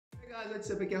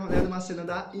Aqui é Ronaldo Macena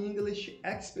da English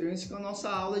Experience com a nossa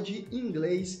aula de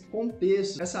inglês com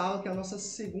textos. Essa aula que é a nossa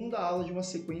segunda aula de uma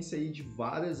sequência aí de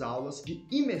várias aulas de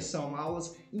imersão,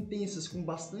 aulas intensas com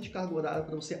bastante carga horária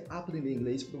para você aprender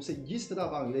inglês, para você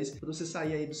destravar o inglês, para você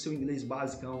sair aí do seu inglês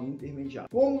basicão, intermediário.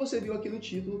 Como você viu aqui no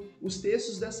título, os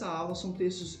textos dessa aula são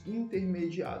textos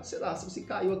intermediários. Sei lá, se você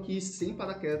caiu aqui sem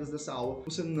paraquedas dessa aula,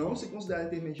 você não se considera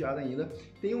intermediário ainda,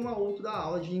 tem uma outra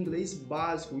aula de inglês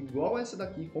básico, igual essa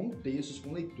daqui, com textos,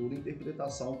 com leitura,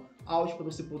 interpretação, áudio para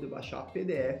você poder baixar,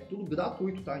 PDF, tudo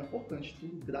gratuito, tá? Importante,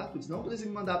 tudo gratuito. Não precisa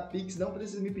me mandar Pix, não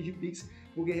precisa me pedir Pix,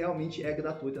 porque realmente é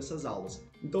gratuito essas aulas.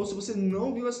 Então, se você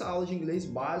não viu essa aula de inglês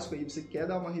básico aí, você quer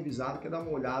dar uma revisada, quer dar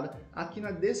uma olhada, aqui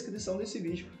na descrição desse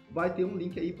vídeo vai ter um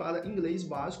link aí para inglês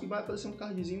básico e vai aparecer um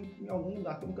cardzinho em algum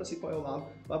lugar, que eu nunca sei qual é o lado,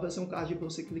 vai aparecer um card para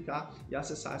você clicar e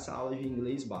acessar essa aula de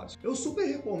inglês básico. Eu super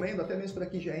recomendo, até mesmo para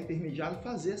quem já é intermediário,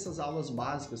 fazer essas aulas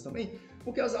básicas também,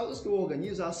 porque as aulas que eu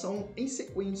organizo, elas são em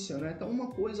sequência, né? Então uma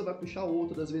coisa vai puxar a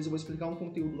outra, às vezes eu vou explicar um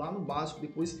conteúdo lá no básico,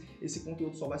 depois esse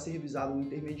conteúdo só vai ser revisado no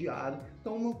intermediário,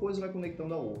 então uma coisa vai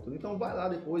conectando a outra. Então vai lá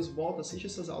depois, volta, assiste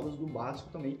essas aulas do básico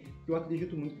também, que eu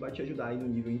acredito muito que vai te ajudar aí no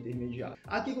nível intermediário.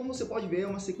 Aqui, como você pode ver, é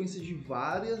uma sequência de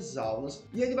várias aulas,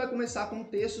 e ele vai começar com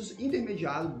textos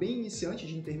intermediários, bem iniciante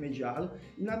de intermediário,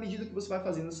 e na medida que você vai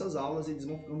fazendo essas aulas, eles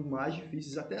vão ficando mais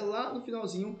difíceis, até lá no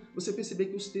finalzinho você perceber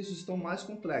que os textos estão mais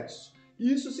complexos.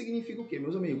 Isso significa o quê,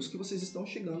 meus amigos? Que vocês estão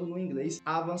chegando no inglês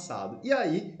avançado. E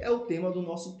aí é o tema do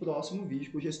nosso próximo vídeo,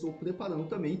 que eu já estou preparando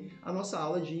também a nossa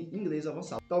aula de inglês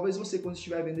avançado. Talvez você, quando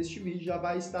estiver vendo este vídeo, já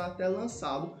vai estar até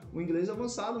lançado o inglês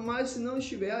avançado, mas se não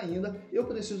estiver ainda, eu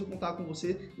preciso contar com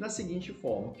você da seguinte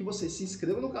forma, que você se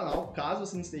inscreva no canal, caso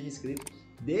você não esteja inscrito,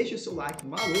 deixe o seu like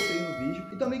maroto aí no vídeo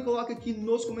e também coloque aqui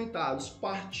nos comentários,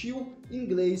 partiu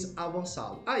inglês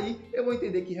avançado. Aí eu vou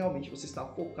entender que realmente você está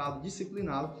focado,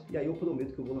 disciplinado, e aí eu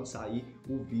prometo que eu vou lançar aí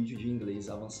o vídeo de inglês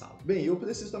avançado. Bem, eu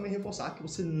preciso também reforçar que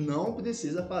você não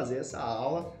precisa fazer essa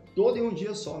aula todo em um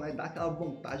dia só, né? Dá aquela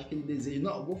vontade, aquele desejo,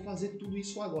 não, eu vou fazer tudo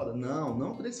isso agora. Não,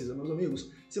 não precisa, meus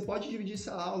amigos. Você pode dividir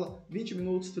essa aula 20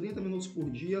 minutos, 30 minutos por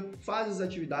dia, faz as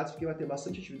atividades, porque vai ter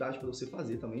bastante atividade para você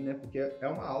fazer também, né? Porque é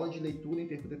uma aula de leitura,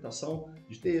 interpretação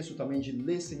de texto, também de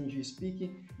listening, de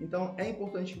speaking. Então é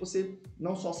importante que você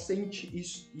não só sente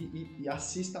isso e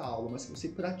assista a aula, mas que você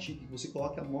pratique, que você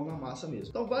coloque a mão na massa mesmo.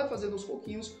 Então vai fazendo aos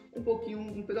pouquinhos,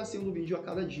 um pedacinho do vídeo a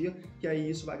cada dia, que aí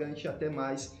isso vai garantir até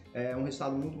mais um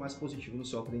resultado muito mais positivo no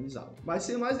seu aprendizado. Mas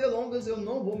sem mais delongas, eu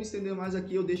não vou me estender mais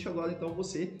aqui, eu deixo agora então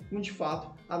você com de fato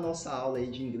a nossa aula aí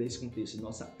de inglês com texto,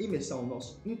 nossa imersão,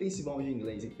 nosso intensivão de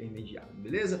inglês intermediário,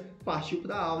 beleza? Partiu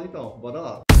para a aula então, bora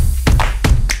lá!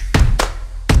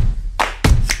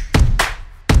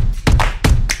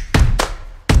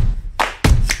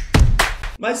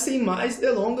 Mas sem mais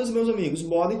delongas, meus amigos,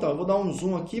 bora então, eu vou dar um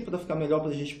zoom aqui para ficar melhor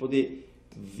para a gente poder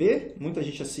ver. Muita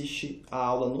gente assiste a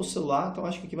aula no celular, então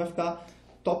acho que aqui vai ficar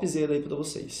topzera aí para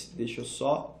vocês. Deixa eu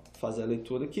só fazer a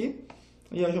leitura aqui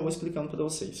e eu já vou explicando para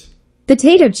vocês.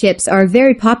 Potato chips are a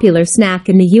very popular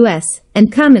snack in the US and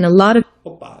come in a lot of...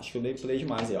 Opa, acho que eu dei play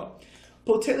demais aí, ó.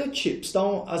 Potato chips,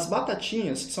 então as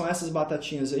batatinhas, que são essas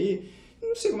batatinhas aí,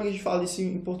 não sei como é que a gente fala isso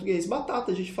em português,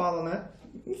 batata a gente fala, né?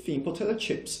 Enfim, potato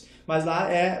chips. Mas lá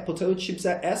potato chips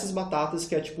é essas batatas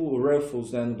que é tipo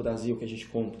Ruffles, né, no Brasil, que a gente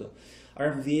compra.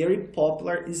 Are very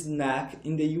popular snack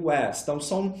in the US. Então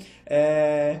são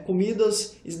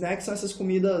comidas, snacks são essas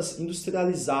comidas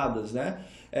industrializadas, né?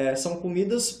 São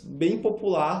comidas bem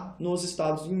popular nos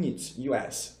Estados Unidos,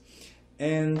 US.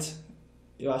 And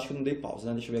eu acho que eu não dei pausa,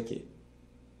 né? Deixa eu ver aqui.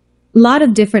 Lot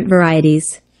of different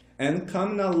varieties. And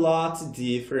come in a lot of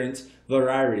different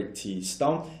varieties.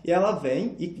 Então, e ela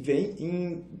vem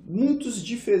em muitos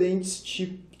diferentes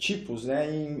tipos,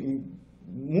 né? Em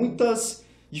muitas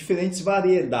diferentes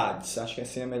variedades. Acho que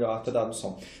essa é a melhor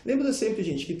tradução. Lembra sempre,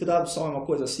 gente, que tradução é uma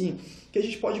coisa assim que a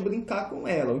gente pode brincar com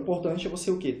ela. O importante é você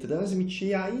o quê?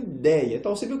 Transmitir a ideia.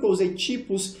 Então, você viu que eu usei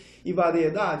tipos e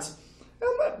variedades?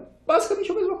 Basicamente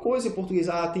a mesma coisa em português.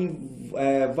 Tem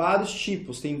vários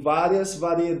tipos, tem várias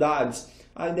variedades.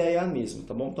 A ideia é a mesma,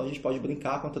 tá bom? Então a gente pode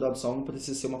brincar com a tradução, não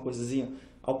precisa ser uma coisinha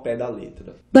ao pé da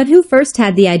letra. But who first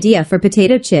had the idea for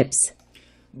potato chips?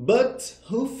 But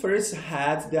who first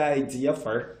had the idea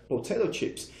for potato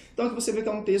chips? Então aqui você vê que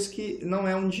é um texto que não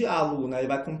é um diálogo, né? Ele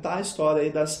vai contar a história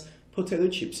aí das potato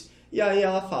chips. E aí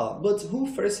ela fala, but who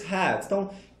first had? Então,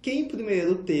 quem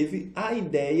primeiro teve a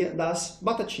ideia das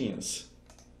batatinhas?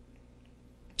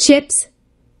 Chips.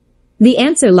 The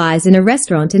answer lies in a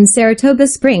restaurant in Saratoga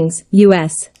Springs,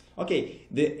 US. Ok,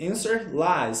 the answer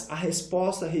lies, a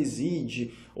resposta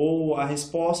reside, ou a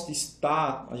resposta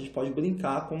está, a gente pode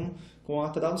brincar com com a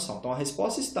tradução. Então, a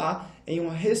resposta está em um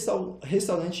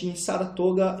restaurante em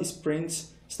Saratoga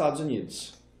Springs, Estados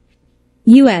Unidos.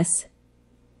 U.S.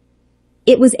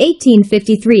 It was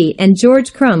 1853 and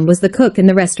George Crumb was the cook in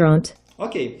the restaurant.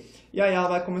 Ok. E aí ela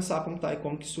vai começar a contar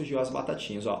como que surgiu as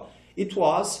batatinhas. Ó. It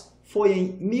was foi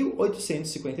em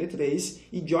 1853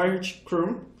 e George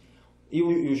Crumb, e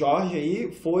o George aí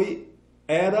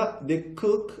era the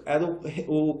cook, era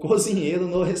o cozinheiro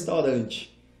no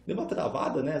restaurante. Deu uma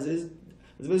travada, né? Às vezes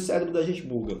o cérebro da gente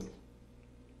buga.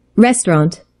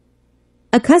 Restaurant.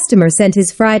 A customer sent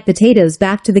his fried potatoes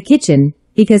back to the kitchen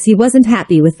because he wasn't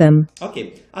happy with them.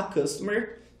 Ok. A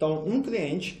customer, então um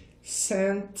cliente,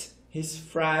 sent his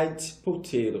fried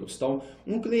potatoes. Então,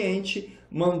 um cliente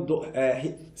mandou,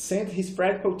 sent his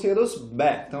fried potatoes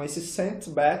back. Então, esse sent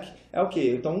back é o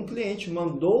quê? Então, um cliente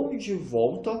mandou de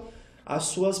volta as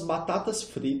suas batatas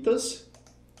fritas.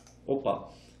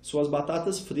 Suas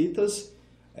batatas fritas.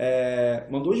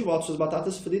 Mandou de volta suas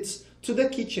batatas fritas to the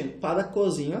kitchen, para a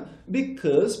cozinha,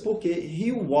 porque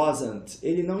he wasn't.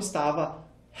 Ele não estava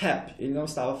happy, ele não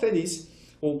estava feliz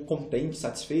ou contente,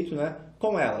 satisfeito, né?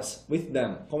 Com elas, with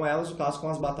them. Com elas, no caso, com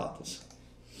as batatas.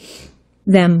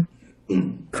 Them.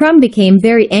 Crumb became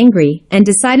very angry and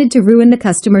decided to ruin the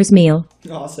customer's meal.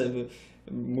 Nossa,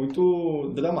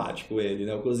 muito dramático ele,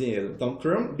 né? O cozinheiro. Então,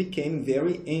 Crumb became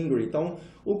very angry. Então,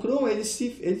 o Crumb, ele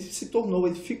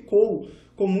ficou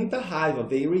com muita raiva,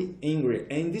 very angry,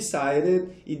 and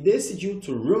decidiu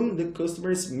to ruin the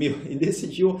customer's meal. E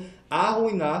decidiu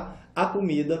arruinar a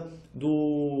comida,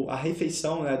 a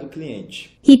refeição, né, do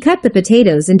cliente. He cut the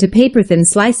potatoes into paper-thin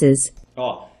slices.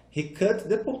 He cut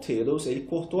the potatoes, ele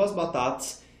cortou as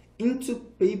batatas into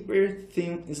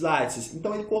paper-thin slices.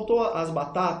 Então, ele cortou as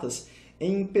batatas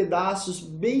em pedaços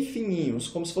bem fininhos,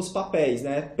 como se fossem papéis,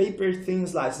 né? Paper-thin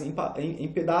slices, em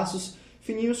pedaços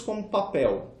fininhos como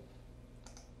papel.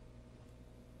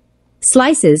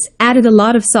 Slices, added a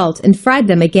lot of salt and fried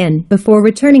them again before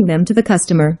returning them to the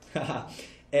customer.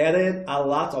 Added a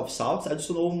lot of salt,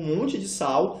 adicionou um monte de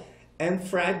sal, and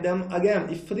fried them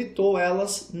again, e fritou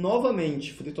elas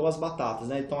novamente, fritou as batatas,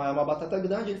 né? Então é uma batata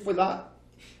grande, ele foi lá,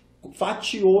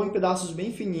 fatiou em pedaços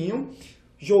bem fininhos,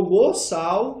 jogou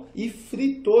sal e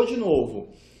fritou de novo.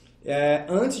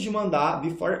 Antes de mandar,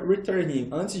 before returning,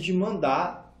 antes de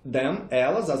mandar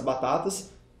elas, as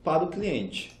batatas, para o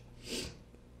cliente.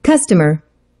 Customer.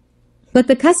 But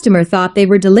the customer thought they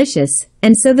were delicious,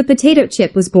 and so the potato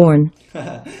chip was born.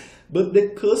 But the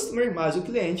customer, mas o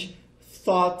cliente,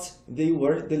 thought they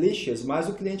were delicious, mas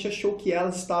o cliente achou que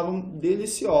elas estavam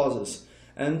deliciosas.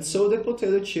 And so the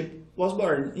potato chip was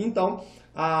born. Então,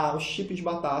 o chip de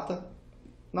batata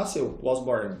nasceu, was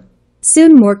born.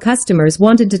 Soon more customers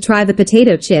wanted to try the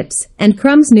potato chips, and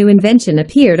Crumb's new invention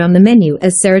appeared on the menu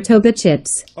as Saratoga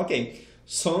chips. Ok.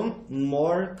 Some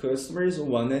more customers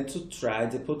wanted to try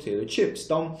the potato chips.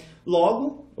 Então,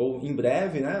 logo, ou em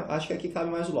breve, né? Acho que aqui cabe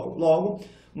mais o logo. Logo,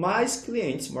 mais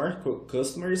clientes, more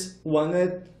customers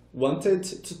wanted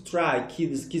to try,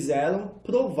 quiseram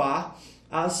provar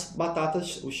as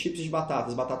batatas, os chips de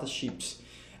batatas chips.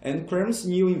 And Crumb's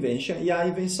new invention, e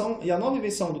a nova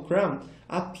invenção do Crumb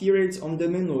appeared on the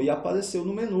menu, e apareceu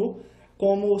no menu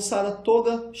como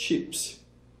Saratoga chips.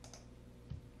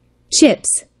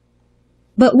 Chips.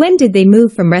 But when did they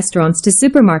move from restaurants to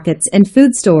supermarkets and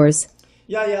food stores?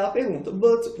 E aí ela pergunta,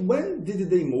 but when did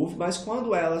they move? Mas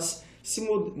quando elas se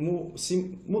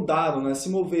mudaram, né, se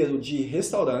moveram de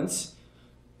restaurantes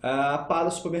para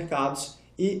supermercados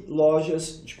e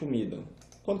lojas de comida?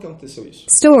 Quando que aconteceu isso?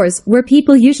 Stores, where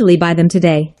people usually buy them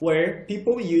today. Where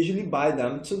people usually buy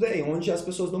them today, onde as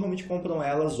pessoas normalmente compram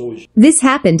elas hoje. This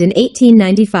happened in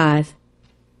 1895.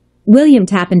 William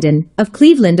Tappenden, of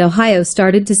Cleveland, Ohio,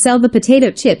 started to sell the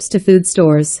potato chips to food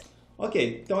stores.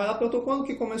 Ok, então ela perguntou quando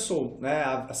que começou, né,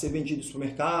 a ser vendido no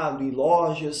supermercado, em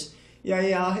lojas, e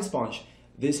aí ela responde,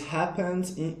 this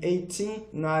happened in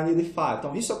 1895.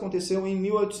 Então isso aconteceu em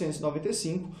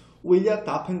 1895. William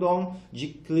Tappenden, de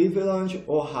Cleveland,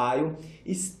 Ohio,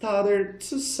 started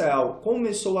to sell,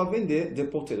 começou a vender the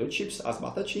potato chips, as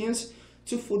batatinhas,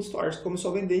 to food stores,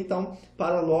 começou a vender então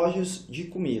para lojas de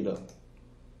comida.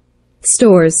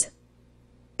 Stores.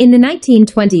 In the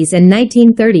 1920s and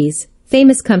 1930s,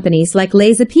 famous companies like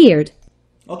Lay's appeared.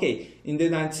 Ok, in the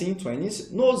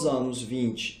 1920s, nos anos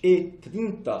 20 e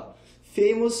 30,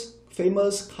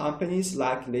 famous companies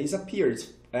like Lay's appeared.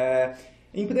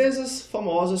 Empresas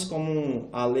famosas como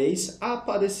a Lay's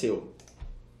apareceu.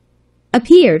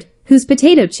 Appeared, whose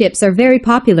potato chips are very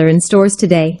popular in stores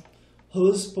today.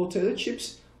 Whose potato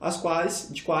chips,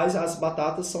 de quais as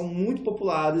batatas são muito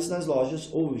populares nas lojas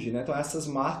hoje, né? Então essas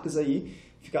marcas aí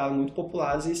ficaram muito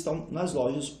populares e estão nas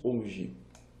lojas hoje.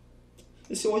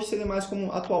 Esse hoje seria mais como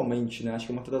atualmente, né? Acho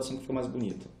que é uma tradução que fica mais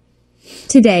bonita.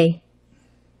 Today.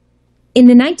 In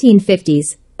the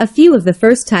 1950s, a few of the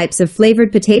first types of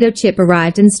flavored potato chip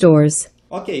arrived in stores.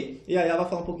 Ok, e aí ela vai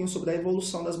falar um pouquinho sobre a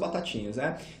evolução das batatinhas,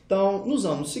 né? Então, nos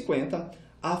anos 50,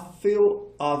 a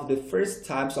few of the first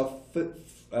types of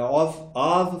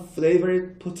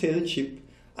flavored potato chip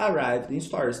arrived in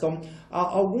stores. Então,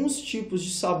 alguns tipos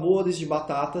de sabores de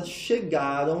batata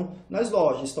chegaram nas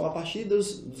lojas. Então, a partir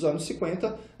dos anos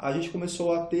 50, a gente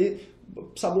começou a ter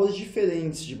sabores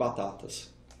diferentes de batatas.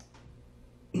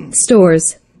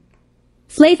 Stores.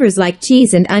 Flavors like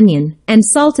cheese and onion, and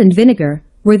salt and vinegar,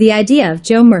 were the idea of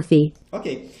Joe Murphy.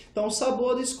 Ok, então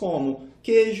sabores como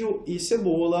queijo e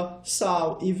cebola,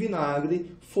 sal e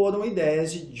vinagre foram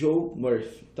ideias de Joe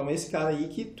Murphy. Então esse cara aí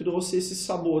que trouxe esses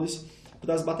sabores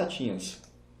para as batatinhas.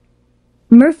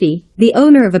 Murphy, the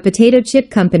owner of a potato chip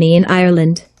company in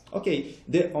Ireland. Ok,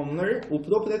 the owner, o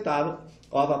proprietário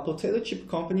of a potato chip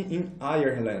company in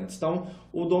Ireland. Então,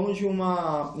 o dono de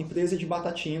uma empresa de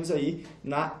batatinhas aí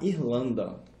na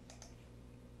Irlanda.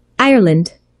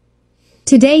 Ireland.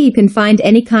 Today you can find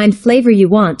any kind flavor you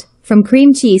want, from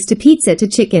cream cheese to pizza to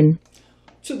chicken.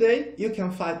 Today you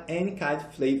can find any kind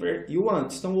of flavor you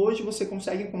want. Então, hoje você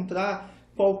consegue encontrar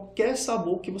qualquer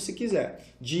sabor que você quiser,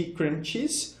 de cream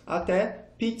cheese até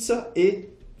pizza e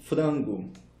frango.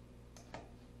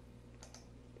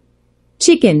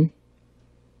 Chicken.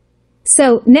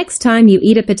 So, next time you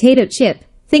eat a potato chip,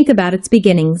 think about its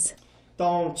beginnings.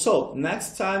 Então, so,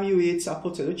 next time you eat a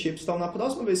potato chips, então na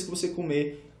próxima vez que você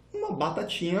comer uma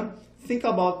batatinha, think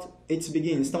about its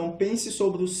beginnings. Então, pense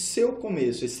sobre o seu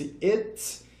começo. Esse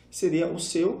it seria o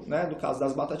seu, né, no caso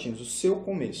das batatinhas, o seu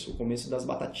começo, o começo das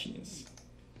batatinhas.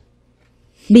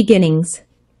 Beginnings.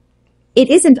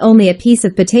 It isn't only a piece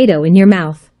of potato in your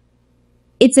mouth.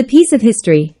 It's a piece of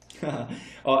history.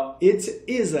 It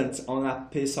isn't on a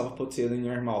piece of potato in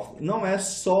your mouth. Não é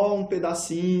só um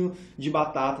pedacinho de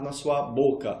batata na sua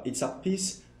boca. It's a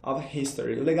piece of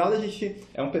history. O legal da gente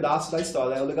é um pedaço da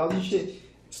história. É o legal da gente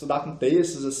estudar com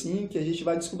textos assim, que a gente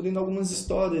vai descobrindo algumas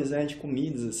histórias, né, de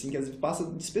comidas assim, que às vezes passa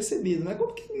despercebido, né?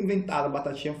 Como que inventaram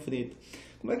batatinha frita?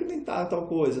 Como é que inventaram tal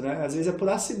coisa, né? Às vezes é por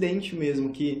acidente mesmo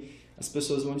que as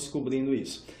pessoas vão descobrindo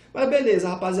isso. Mas beleza,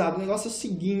 rapaziada, o negócio é o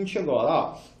seguinte agora,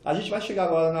 ó. A gente vai chegar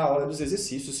agora na hora dos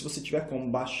exercícios. Se você tiver como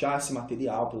baixar esse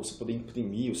material para você poder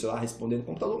imprimir, ou sei lá, responder no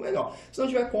computador, melhor. Se não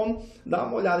tiver como, dá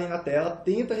uma olhada aí na tela,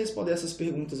 tenta responder essas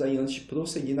perguntas aí antes de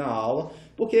prosseguir na aula,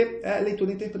 porque é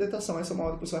leitura e interpretação. Essa é uma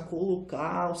hora que você vai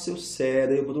colocar o seu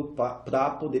cérebro para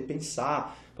poder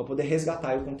pensar, para poder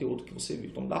resgatar o conteúdo que você viu.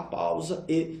 Então dá pausa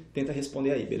e tenta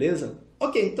responder aí, beleza?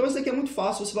 Ok, então isso aqui é muito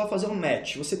fácil, você vai fazer um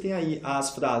match. Você tem aí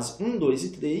as frases 1, 2 e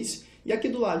 3, e aqui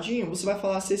do ladinho você vai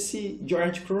falar se esse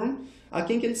George Crumb, a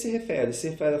quem que ele se refere. Se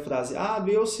refere à frase A,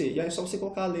 B ou C, e aí é só você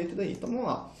colocar a letra aí. Então vamos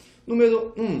lá.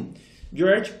 Número 1,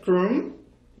 George Crumb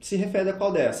se refere a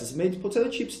qual dessas? Made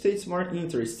potato chips taste more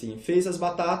interesting. Fez as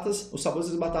batatas, os sabores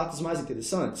das batatas mais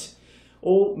interessantes.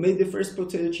 Ou made the first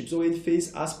potato chips, ou ele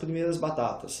fez as primeiras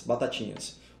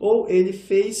batatinhas. Ou ele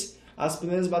fez as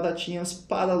primeiras batatinhas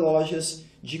para lojas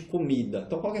de comida.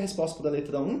 Então, qual é a resposta para a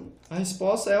letra 1? A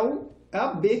resposta é a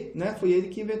B, né? Foi ele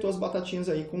que inventou as batatinhas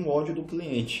aí com o ódio do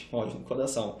cliente, ódio no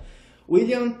coração.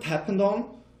 William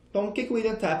Tappendon. Então, o que o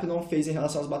William Tappendon fez em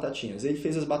relação às batatinhas? Ele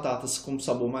fez as batatas com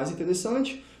sabor mais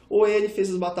interessante ou ele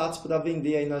fez as batatas para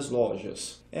vender aí nas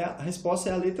lojas? A resposta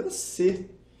é a letra C.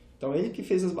 Então, ele que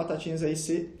fez as batatinhas aí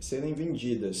serem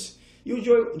vendidas. E o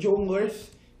Joe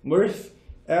Murphy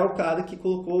é o cara que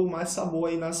colocou mais sabor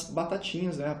aí nas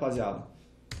batatinhas, né, rapaziada?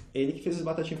 Ele que fez as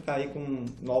batatinhas ficar aí com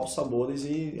novos sabores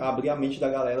e abrir a mente da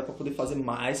galera para poder fazer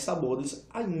mais sabores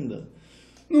ainda.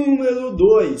 Número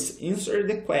 2, answer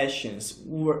the questions.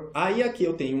 Aí aqui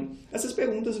eu tenho essas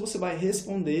perguntas e você vai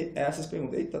responder essas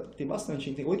perguntas. Eita, tem bastante,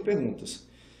 hein? Tem 8 perguntas.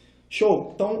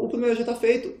 Show! Então, o primeiro já está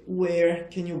feito. Where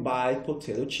can you buy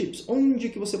potato chips? Onde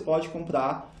que você pode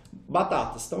comprar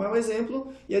batatas? Então, é um exemplo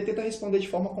e aí tenta responder de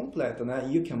forma completa, né?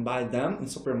 You can buy them in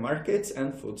supermarkets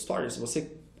and food stores.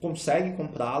 Você consegue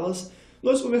comprá-las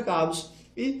nos supermercados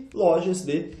e lojas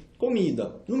de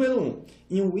comida. Número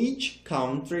 1. In which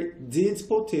country did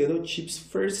potato chips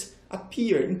first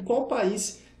appear? Em qual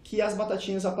país que as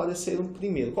batatinhas apareceram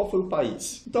primeiro? Qual foi o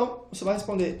país? Então, você vai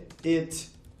responder It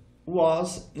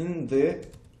was in the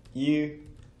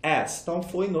US. Então,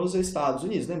 foi nos Estados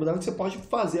Unidos. Lembrando que você pode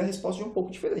fazer a resposta de um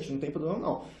pouco diferente, não tem problema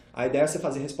não. A ideia é você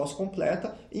fazer a resposta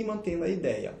completa e mantendo a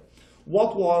ideia.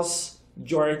 What was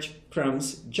George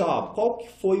Crumb's job? Qual que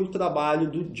foi o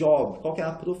trabalho do Job? Qual que era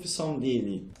a profissão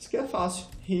dele? Isso aqui é fácil.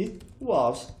 He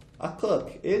was A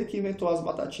cook, ele que inventou as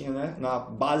batatinhas, né? Na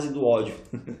base do ódio.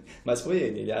 Mas foi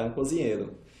ele era um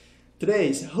cozinheiro.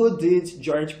 3. Who did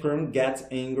George Crumb get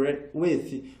angry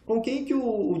with? Com quem que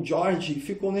o George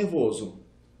ficou nervoso?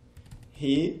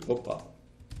 He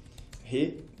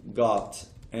got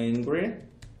angry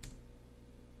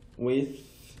with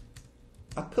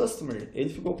a customer. Ele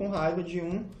ficou com raiva de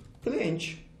um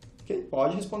cliente. Okay?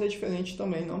 Pode responder diferente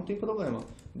também, não tem problema. A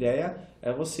ideia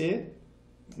é você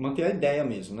manter a ideia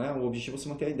mesmo, né? O objetivo é você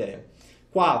manter a ideia.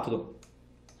 4.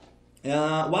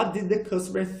 What did the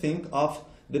customer think of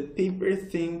the paper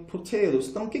thin potatoes?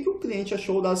 Então, o que o cliente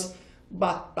achou das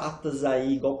batatas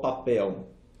aí igual papel?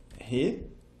 He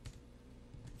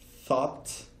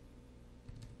thought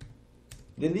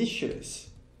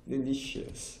delicious.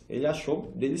 Ele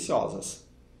achou deliciosas.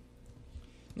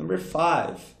 Number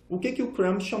 5. O que o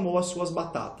Crumb chamou as suas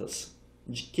batatas?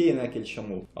 De que, né, que ele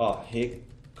chamou? He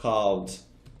called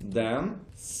them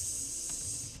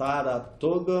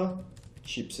Saratoga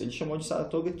Chips. Ele chamou de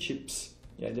Saratoga Chips.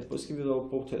 E aí depois que virou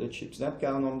Potato Chips, né? Porque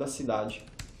era o nome da cidade.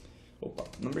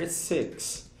 Number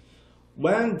 6.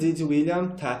 When did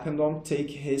William Tappendom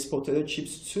take his potato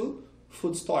chips to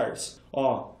food stores?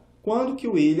 Quando que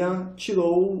o William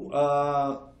tirou...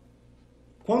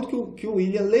 quando que o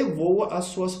William levou as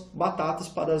suas batatas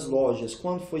para as lojas?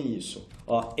 Quando foi isso?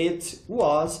 It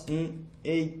was in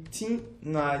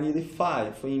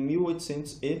 1895. Foi em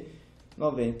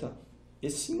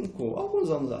 1895. Alguns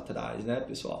anos atrás, né,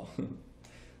 pessoal?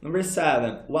 Number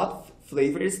 7. What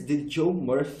flavors did Joe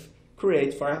Murphy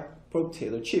create for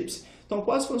potato chips? Então,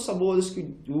 quais foram os sabores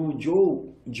que o Joe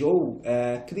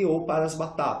criou para as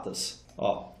batatas?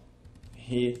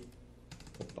 He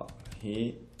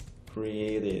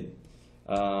created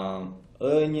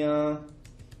onion,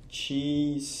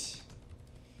 cheese,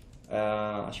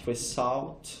 acho que foi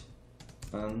salt,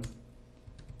 and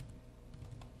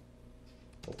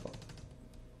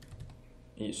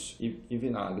isso, e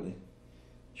vinagre.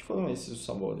 Acho que foram esses os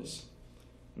sabores.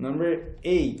 Number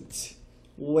 8.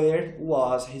 Where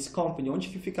was his company? Onde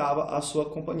que ficava a sua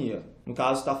companhia? No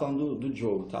caso, está falando do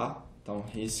Joe, tá? Então,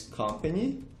 his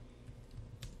company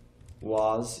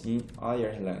was in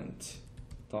Ireland.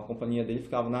 Então, a companhia dele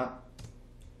ficava na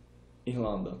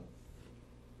Irlanda.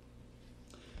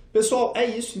 Pessoal, é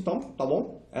isso então, tá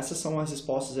bom? Essas são as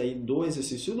respostas aí do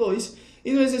exercício 2.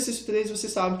 E no exercício 3, você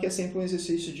sabe que é sempre um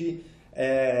exercício de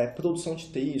produção de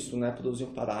texto, né? Produzir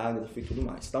um parágrafo e tudo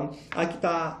mais. Então, aqui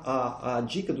está a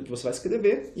dica do que você vai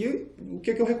escrever e o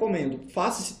que eu recomendo.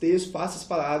 Faça esse texto, faça esse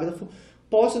parágrafo,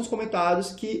 posta nos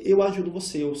comentários que eu ajudo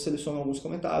você. Eu seleciono alguns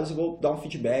comentários e vou dar um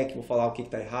feedback, vou falar o que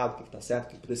está errado, o que está certo,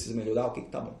 o que precisa melhorar, o que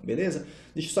está bom, beleza?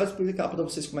 Deixa eu só explicar para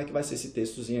vocês como é que vai ser esse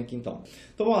textozinho aqui então.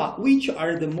 Então vamos lá. Which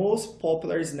are the most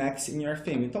popular snacks in your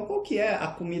family? Então qual que é a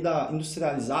comida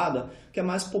industrializada que é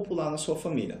mais popular na sua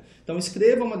família? Então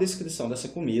escreva uma descrição dessa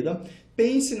comida,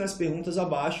 pense nas perguntas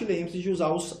abaixo e lembre-se de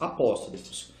usar os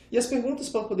apóstrofos. E as perguntas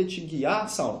para poder te guiar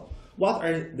são: What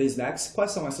are the snacks?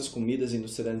 Quais são essas comidas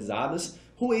industrializadas?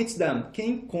 Who eats them?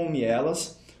 Quem come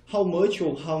elas? How much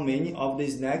or how many of the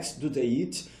snacks do they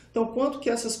eat? Então, quanto que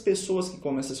essas pessoas que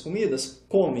comem essas comidas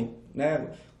comem, né?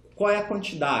 Qual é a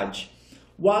quantidade?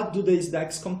 What do the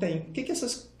snacks contain? O que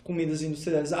essas comidas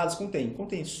industrializadas contêm?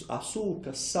 Contém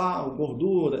açúcar, sal,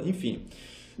 gordura, enfim.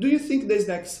 Do you think the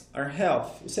snacks are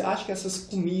healthy? Você acha que essas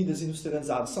comidas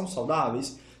industrializadas são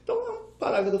saudáveis? Então, é um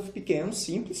parágrafo pequeno,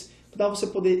 simples, para você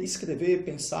poder escrever,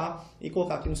 pensar e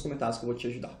colocar aqui nos comentários que eu vou te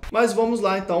ajudar. Mas vamos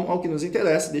lá então ao que nos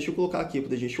interessa. Deixa eu colocar aqui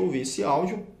para a gente ouvir esse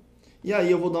áudio. E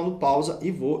aí eu vou dando pausa e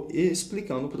vou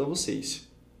explicando para vocês.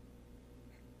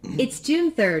 It's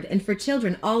June 3rd and for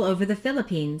children all over the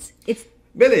Philippines.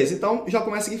 Beleza, então já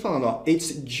começa aqui falando,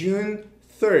 It's June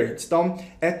 3rd. Então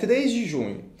é 3 de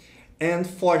junho. And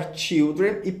for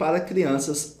children, e para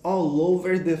crianças all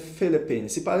over the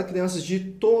Philippines, e para crianças de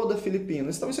toda a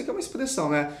Filipinas. Então isso aqui é uma expressão,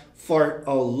 né? For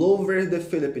all over the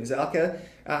Philippines. Ela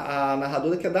quer, a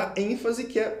narradora quer dar ênfase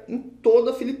que é em toda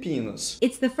a Filipinas.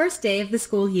 It's the first day of the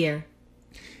school year.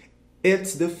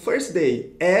 It's the first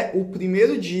day. É o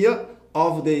primeiro dia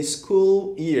of the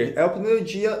school year. É o primeiro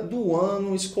dia do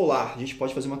ano escolar. A gente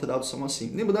pode fazer uma tradução assim.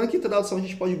 Lembrando que tradução a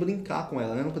gente pode brincar com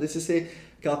ela, né? Não precisa ser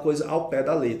aquela coisa ao pé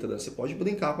da letra. Você pode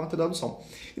brincar com a tradução.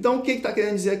 Então, o que está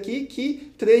querendo dizer aqui?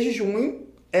 Que 3 de junho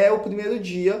é o primeiro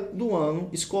dia do ano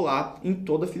escolar em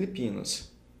toda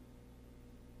Filipinas.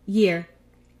 Year.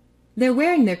 They're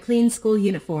wearing their clean school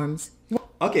uniforms.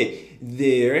 Ok.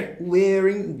 They're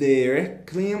wearing their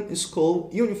clean school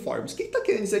uniforms. O que está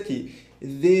querendo dizer aqui?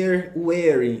 They're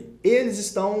wearing. Eles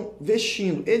estão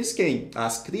vestindo. Eles quem?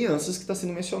 As crianças que está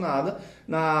sendo mencionada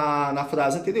na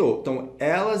frase anterior. Então,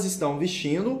 elas estão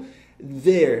vestindo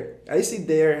their. Esse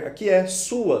their aqui é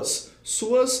suas.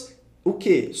 Suas o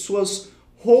quê? Suas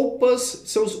roupas,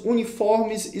 seus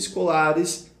uniformes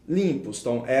escolares limpos.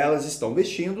 Então, elas estão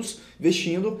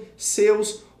vestindo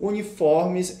seus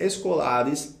uniformes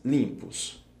escolares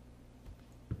limpos.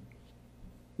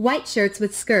 White shirts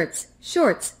with skirts,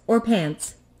 shorts, or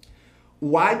pants.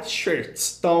 White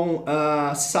shirts. Então,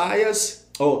 saias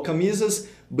ou camisas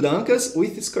brancas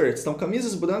with skirts. Então,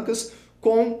 camisas brancas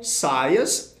com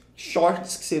saias,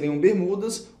 shorts, que seriam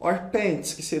bermudas, or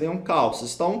pants, que seriam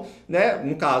calças. Então, né,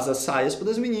 no caso, as saias para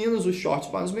os meninos, os shorts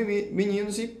para os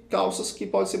meninos e calças que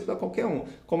pode ser para qualquer um.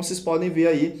 Como vocês podem ver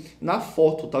aí na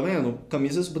foto, tá vendo?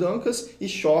 Camisas brancas e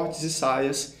shorts e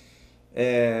saias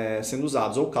sendo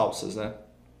usados, ou calças, né?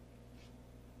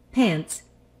 Pants.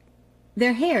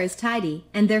 Their hair is tidy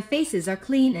and their faces are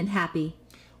clean and happy.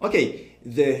 Ok,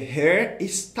 the hair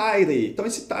is tidy. Então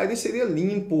esse tidy seria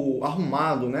limpo,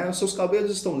 arrumado, né? Os seus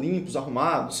cabelos estão limpos,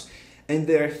 arrumados. And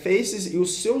their faces, e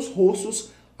os seus rostos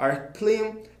are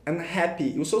clean and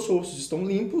happy. E os seus rostos estão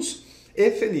limpos e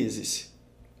felizes.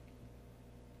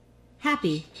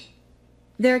 Happy.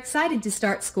 They're excited to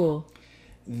start school.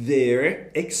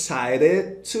 They're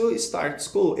excited to start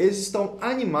school. Eles estão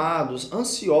animados,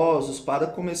 ansiosos para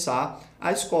começar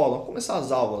a escola, começar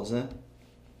as aulas, né?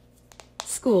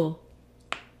 School.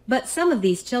 But some of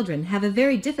these children have a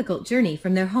very difficult journey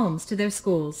from their homes to their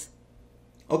schools.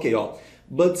 Ok, ó.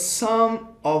 But some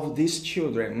of these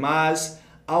children, mas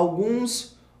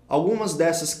algumas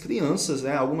dessas crianças,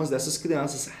 né? Algumas dessas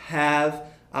crianças have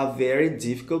a very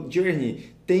difficult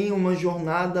journey. Tem uma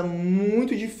jornada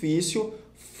muito difícil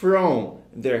from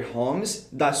their homes,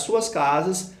 das suas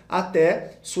casas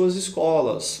até suas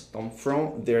escolas. Então,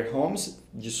 from their homes,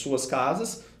 de suas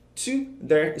casas, to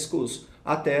their schools,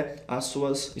 até as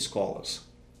suas escolas.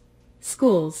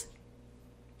 Schools.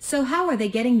 So how are they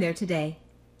getting there today?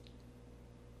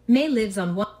 May lives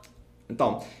on one...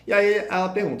 Então, e aí ela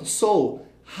pergunta, so,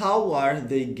 how are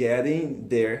they getting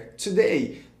there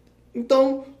today?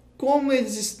 Então, como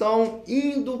eles estão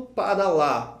indo para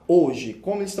lá hoje?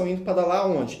 Como eles estão indo para lá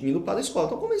onde? Indo para a escola.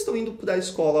 Então, como eles estão indo para a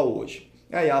escola hoje?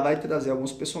 E aí ela vai trazer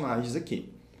alguns personagens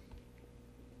aqui.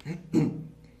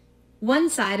 One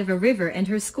side of a river and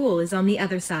her school is on the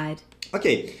other side.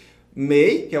 Ok.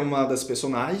 May, que é uma das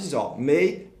personagens, ó.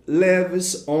 May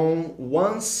lives on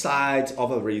one side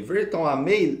of a river. Então, a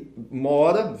May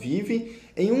vive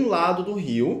em um lado do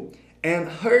rio. And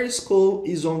her school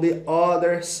is on the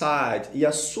other side. E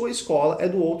a sua escola é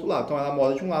do outro lado. Então, ela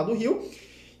mora de um lado do rio.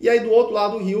 E aí, do outro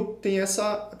lado do rio, tem a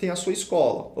sua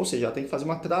escola. Ou seja, ela tem que fazer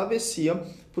uma travessia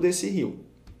por esse rio.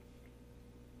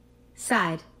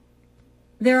 Side.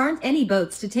 There aren't any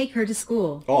boats to take her to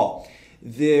school. Ó,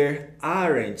 there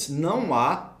aren't, não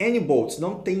há any boats,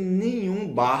 não tem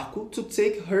nenhum barco to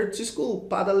take her to school,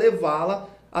 para levá-la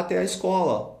até a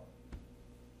escola.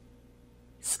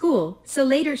 School, so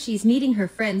later she's meeting her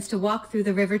friends to walk through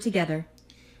the river together.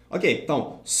 Ok,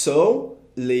 então, so,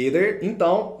 later,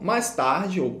 então, mais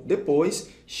tarde ou depois,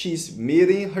 she's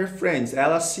meeting her friends.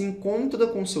 Ela se encontra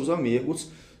com seus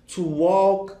amigos to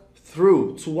walk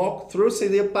through. To walk through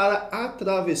seria para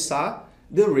atravessar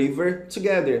the river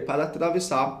together, para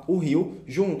atravessar o rio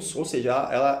juntos. Ou seja,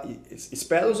 ela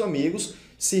espera os amigos,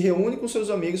 se reúne com seus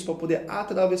amigos para poder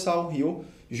atravessar o rio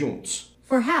juntos.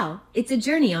 For Hal, it's a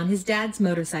journey on his dad's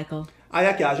motorcycle. Aí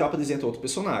aqui ela já apresenta outro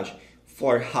personagem.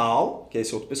 For Hal, que é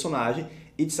esse outro personagem,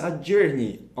 it's a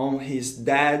journey on his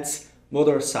dad's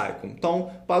motorcycle.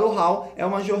 Então, para o Hal, é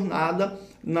uma jornada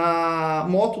na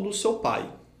moto do seu pai.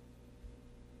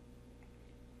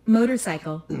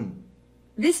 Motorcycle.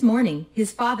 This morning,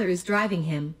 his father is driving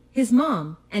him, his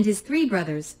mom, and his 3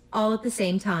 brothers, all at the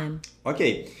same time.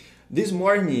 Ok. This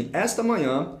morning, esta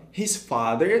manhã, his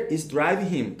father is driving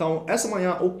him. Então, essa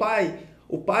manhã, o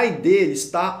pai dele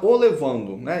está o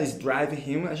levando, né? Is driving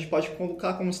him, a gente pode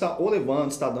colocar como está o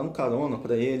levando, está dando carona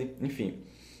para ele, enfim.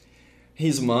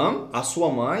 His mom, a sua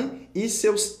mãe, e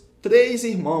seus 3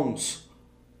 irmãos,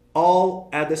 all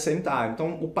at the same time.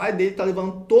 Então, o pai dele está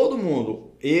levando todo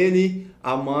mundo. Ele,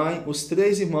 a mãe, os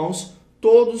 3 irmãos,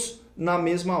 todos na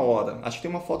mesma hora. Acho que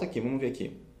tem uma foto aqui, vamos ver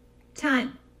aqui.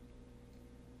 Time.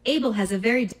 Abel has a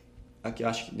very... Aqui,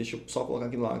 acho que, deixa eu só colocar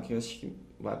aqui lá, que acho que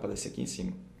vai aparecer aqui em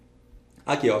cima.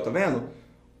 Aqui, ó, tá vendo?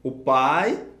 O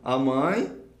pai, a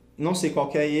mãe, não sei qual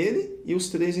que é ele, e os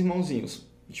 3 irmãozinhos.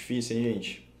 Difícil, hein,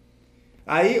 gente?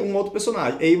 Aí, um outro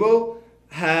personagem. Abel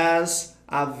has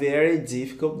a very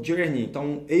difficult journey.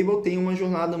 Então, Abel tem uma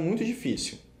jornada muito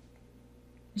difícil.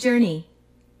 Journey.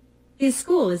 His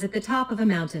school is at the top of a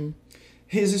mountain.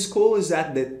 His school is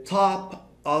at the top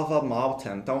of a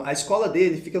mountain. Então, a escola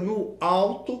dele fica no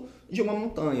alto de uma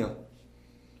montanha.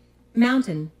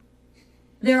 Mountain.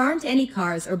 There aren't any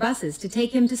cars or buses to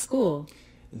take him to school.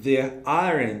 There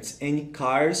aren't any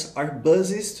cars or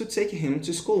buses to take him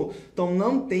to school. Então,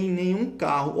 não tem nenhum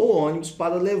carro ou ônibus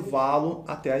para levá-lo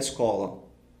até a escola.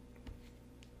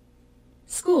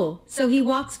 School, so he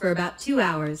walks for about 2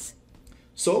 hours.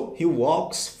 So, he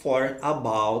walks for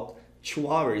about 2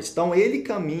 hours. Então, ele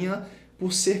caminha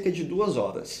por cerca de 2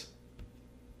 horas.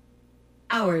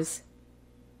 Hours.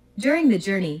 During the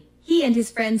journey, he and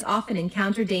his friends often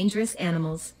encounter dangerous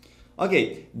animals.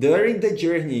 Ok, during the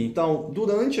journey. Então,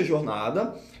 durante a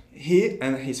jornada, he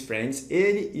and his friends,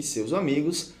 ele e seus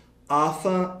amigos,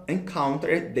 often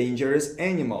encounter dangerous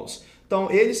animals.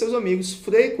 Então, ele e seus amigos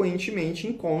frequentemente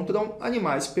encontram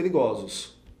animais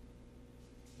perigosos.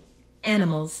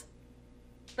 Animals.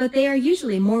 But they are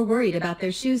usually more worried about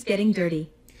their shoes getting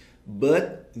dirty.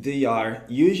 But they are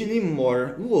usually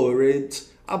more worried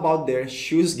about their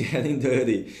shoes getting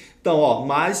dirty. Então,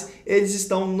 mas eles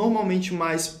estão normalmente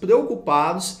mais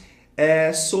preocupados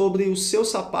sobre os seus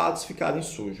sapatos ficarem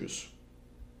sujos.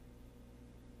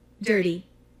 Dirty.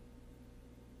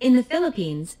 In the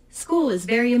Philippines, school is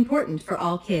very important for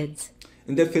all kids.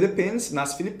 In the Philippines,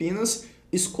 nas Filipinas,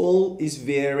 school is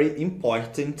very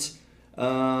important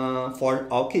for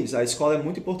all kids. A escola é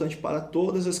muito importante para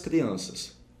todas as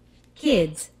crianças.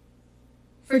 Kids.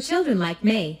 For children like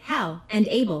May, Hal, and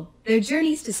Abel, their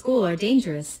journeys to school are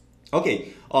dangerous.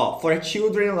 Ok, for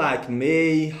children like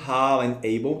May, Hal, and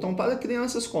Abel, então para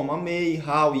crianças como a May,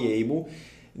 Hal e Abel,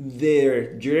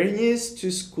 their journeys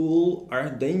to school are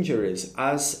dangerous.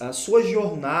 As suas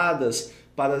jornadas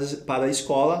para a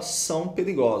escola são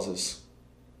perigosas.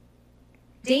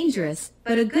 Dangerous,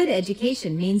 but a good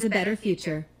education means a better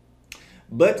future.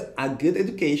 But a good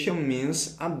education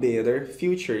means a better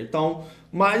future. Então,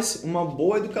 mas uma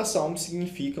boa educação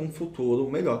significa um futuro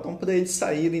melhor. Então, para eles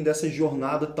saírem dessa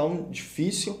jornada tão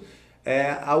difícil,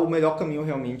 o melhor caminho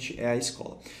realmente é a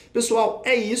escola. Pessoal,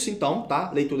 é isso então,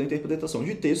 tá? Leitura e interpretação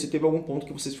de texto. Se teve algum ponto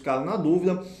que vocês ficaram na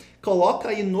dúvida, coloca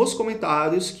aí nos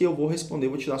comentários que eu vou responder,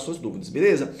 vou tirar suas dúvidas,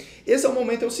 beleza? Esse é o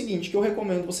momento, é o seguinte, que eu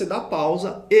recomendo você dar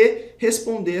pausa e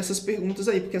responder essas perguntas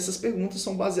aí, porque essas perguntas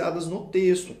são baseadas no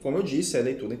texto. Como eu disse, é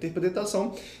leitura e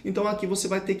interpretação, então aqui você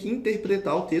vai ter que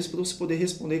interpretar o texto para você poder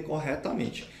responder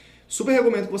corretamente. Super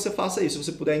recomendo que você faça isso. Se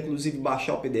você puder, inclusive,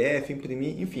 baixar o PDF,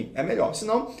 imprimir, enfim, é melhor. Se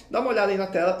não, dá uma olhada aí na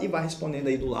tela e vai respondendo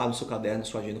aí do lado do seu caderno, da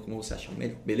sua agenda, como você achar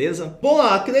melhor, beleza? Bom,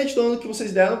 acreditando que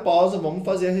vocês deram pausa,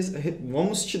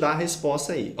 vamos te dar a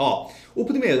resposta aí. O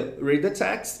primeiro, read the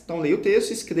text. Então, leia o texto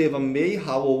e escreva may,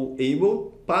 how ou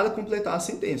able para completar as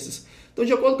sentenças. Então,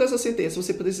 de acordo com essa sentença,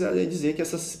 você precisaria dizer que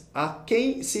a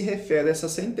quem se refere essa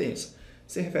sentença.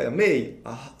 Se refere a may,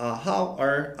 a how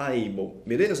or a able,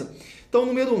 beleza? Então,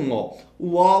 número 1,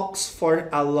 walks for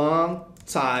a long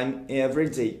time every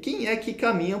day. Quem é que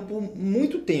caminha por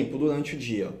muito tempo durante o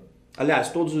dia? Aliás,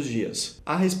 todos os dias.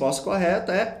 A resposta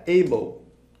correta é able.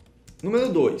 Número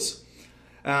 2,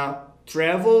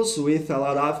 travels with a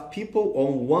lot of people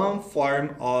on one form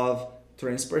of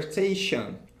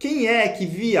transportation. Quem é que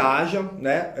viaja,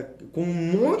 né, com um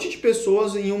monte de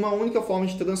pessoas em uma única forma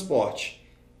de transporte?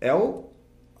 É o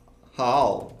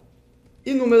how.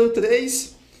 E número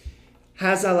 3,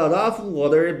 has a lot of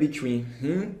water between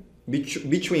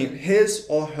his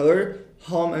or her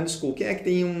home and school. Quem é que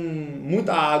tem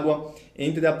muita água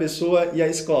entre a pessoa e a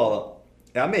escola?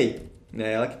 É a May,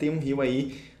 né? Ela que tem um rio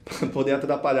aí para poder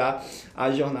atrapalhar a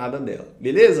jornada dela,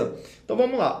 beleza? Então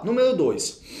vamos lá. Número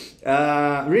 2.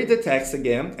 Read the text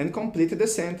again and complete the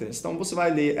sentence. Então você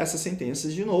vai ler essas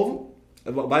sentenças de novo,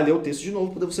 vai ler o texto de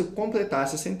novo para você completar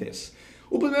essas sentenças.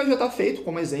 O primeiro já está feito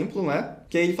como exemplo, né?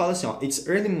 Que aí ele fala assim, it's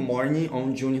early morning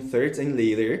on June 3rd and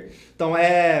later. Então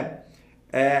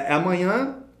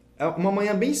uma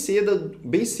manhã bem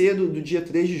cedo do dia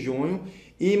 3 de junho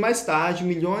e mais tarde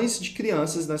milhões de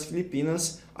crianças nas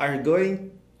Filipinas are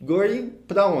going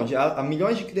para onde?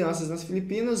 Milhões de crianças nas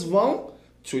Filipinas vão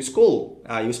to school.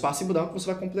 Aí o espaço em branco você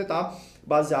vai completar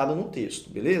baseado no texto,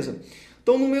 beleza?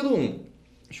 Então, número 1,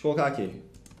 deixa eu colocar aqui.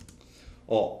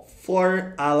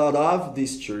 For a lot of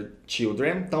these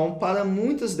children, então para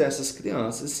muitas dessas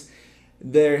crianças,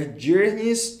 their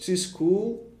journeys to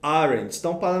school aren't.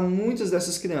 Então para muitas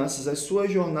dessas crianças, as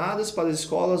suas jornadas para as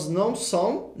escolas não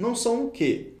são o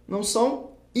quê? Não são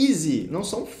easy, não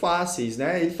são fáceis,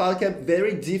 né? Ele fala que é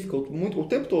very difficult, o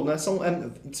tempo todo, né?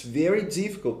 It's very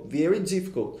difficult, very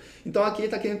difficult. Então aqui ele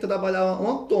está querendo trabalhar um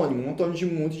antônimo de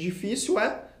muito difícil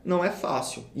não é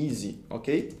fácil, easy,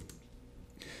 ok?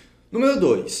 Número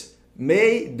 2.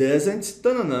 May doesn't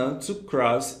to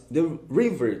cross the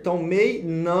river. Então, May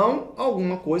não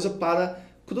alguma coisa para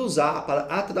cruzar, para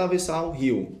atravessar o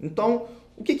rio. Então,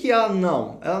 O que ela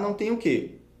não? Ela não tem o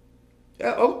quê? É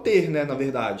o ter, né, na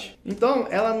verdade. Então,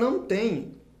 ela não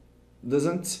tem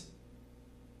doesn't,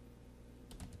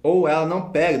 ou ela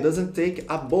não pega, doesn't take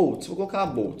a boat. Vou colocar a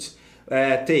boat.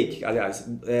 Take, aliás.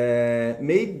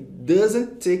 May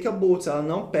doesn't take a boat. Ela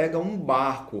não pega um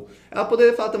barco. Ela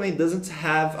poderia falar também doesn't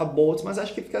have a boat, mas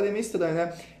acho que ficaria meio estranho,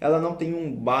 né? Ela não tem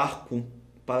um barco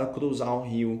para cruzar um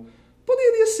rio.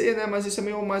 Poderia ser, né? Mas isso é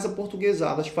meio mais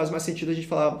aportuguesado. Acho que faz mais sentido a gente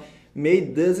falar May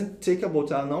doesn't take a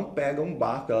boat. Ela não pega um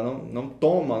barco, ela não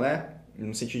toma, né?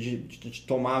 No sentido de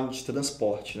tomar de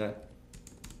transporte, né?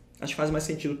 Acho que faz mais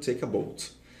sentido take a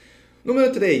boat.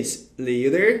 Número 3.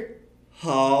 Later,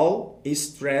 Hal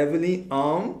is traveling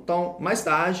on. Então, mais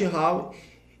tarde, Hal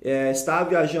está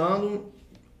viajando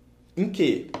em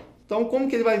quê? Então, como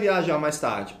que ele vai viajar mais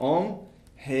tarde? On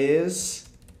his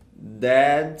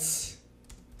dad's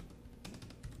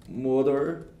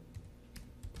motorcycle.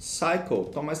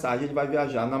 Então, mais tarde, ele vai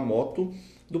viajar na moto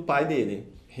do pai dele.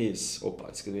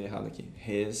 Opa, escrevi errado aqui.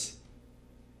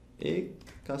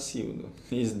 Cacildo.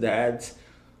 His dad's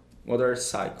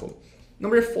motorcycle.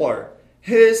 Number 4.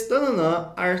 His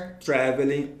tanana are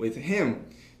traveling with him.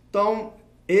 Então,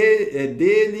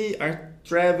 dele are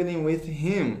traveling with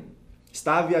him.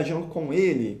 Está viajando com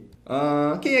ele.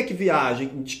 Quem é que viaja?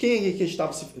 De quem é que a gente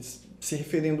estava se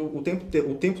referindo o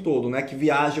tempo todo, né? Que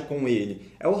viaja com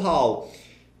ele? É o Hal.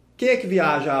 Quem é que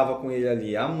viajava com ele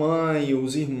ali? A mãe,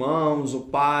 os irmãos, o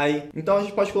pai. Então, a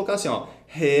gente pode colocar assim, ó.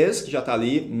 His, que já está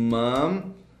ali.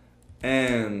 Mom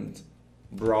and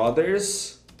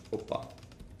brothers.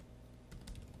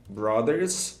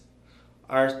 Brothers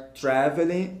are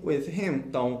traveling with him.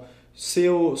 Então,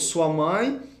 sua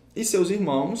mãe e seus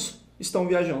irmãos estão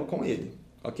viajando com ele,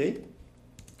 ok?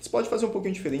 Você pode fazer um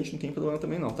pouquinho diferente, não tem problema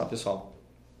também não, tá, pessoal?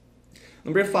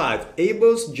 Number 5.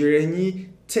 Abel's journey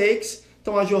takes.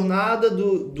 Então, a jornada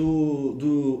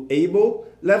do Abel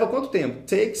leva quanto tempo?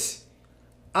 Takes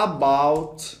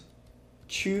about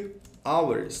 2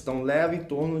 hours. Então, leva em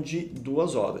torno de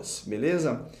 2 horas,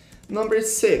 beleza? Number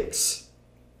 6.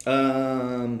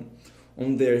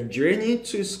 On their journey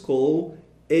to school,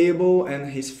 Abel and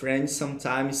his friends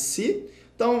sometimes see.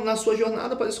 Então, na sua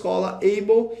jornada para a escola,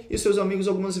 Abel e seus amigos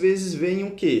algumas vezes veem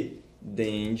o quê?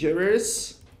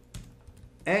 Dangerous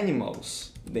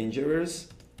animals. Dangerous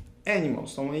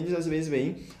animals. Então, eles às vezes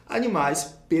veem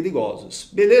animais perigosos.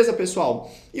 Beleza,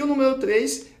 pessoal? E o número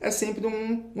 3 é sempre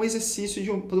um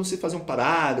exercício para você fazer um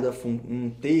parágrafo, um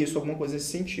texto, alguma coisa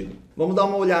nesse sentido. Vamos dar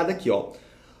uma olhada aqui, ó.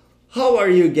 How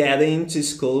are you getting to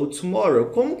school tomorrow?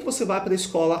 Como que você vai para a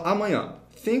escola amanhã?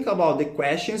 Think about the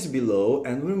questions below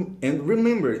and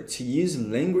remember to use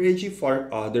language for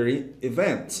other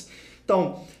events.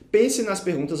 Então, pense nas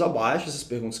perguntas abaixo, essas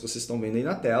perguntas que vocês estão vendo aí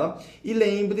na tela, e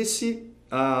lembre-se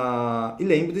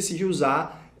de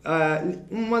usar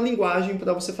uma linguagem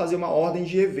para você fazer uma ordem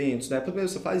de eventos, né? Primeiro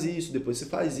você faz isso, depois você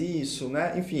faz isso,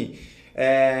 né? Enfim,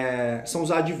 são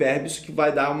os advérbios que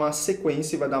vai dar uma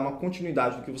sequência e vai dar uma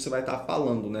continuidade do que você vai estar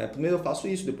falando, né? Primeiro eu faço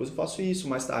isso, depois eu faço isso,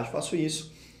 mais tarde eu faço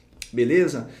isso.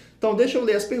 Beleza? Então, deixa eu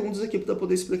ler as perguntas aqui para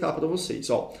poder explicar para vocês.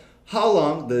 Ó, how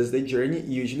long does the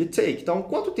journey usually take? Então,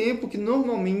 quanto tempo que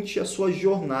normalmente a sua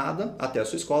jornada até a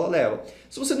sua escola leva?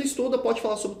 Se você não estuda, pode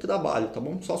falar sobre trabalho, tá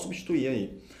bom? Só substituir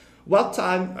aí. What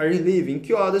time are you leaving?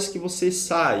 Que horas que você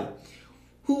sai?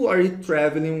 Who are you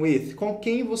traveling with? Com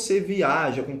quem você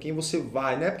viaja, com quem você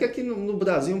vai, né? Porque aqui no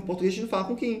Brasil, em português, a gente não fala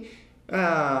com quem...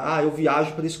 eu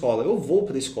viajo para a escola, eu vou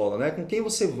para a escola, né? Com quem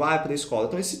você vai para a escola?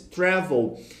 Então, esse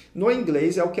travel, no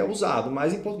inglês é o que é usado,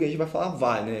 mas em português a gente vai falar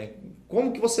vai, né?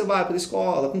 Como que você vai para a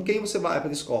escola? Com quem você vai para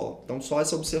a escola? Então, só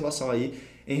essa observação aí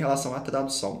em relação à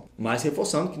tradução. Mas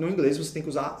reforçando que no inglês você tem que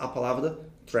usar a palavra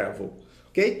travel,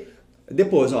 ok?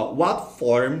 Depois, ó, what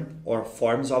form or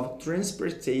forms of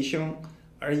transportation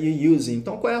are you using?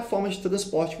 Então, qual é a forma de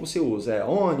transporte que você usa? É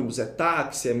ônibus, é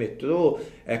táxi, é metrô,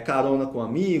 é carona com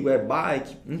amigo, é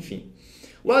bike, enfim.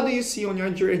 What do you see on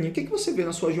your journey? O que você vê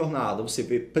na sua jornada? Você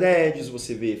vê prédios,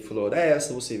 você vê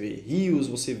floresta, você vê rios,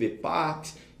 você vê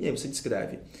parques, e aí você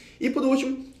descreve. E por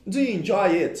último, do you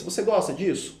enjoy it? Você gosta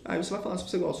disso? Aí você vai falar se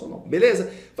você gosta ou não,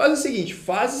 beleza? Faz o seguinte,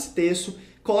 faz esse texto,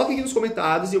 coloque aqui nos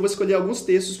comentários e eu vou escolher alguns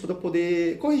textos para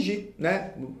poder corrigir,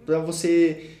 né? Para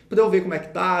eu ver como é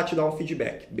que tá, te dar um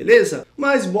feedback, beleza?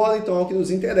 Mas bora então ao que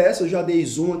nos interessa, eu já dei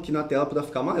zoom aqui na tela para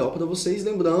ficar maior para vocês,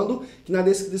 lembrando que na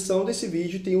descrição desse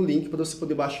vídeo tem o link para você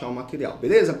poder baixar o material,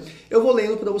 beleza? Eu vou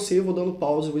lendo para você, vou dando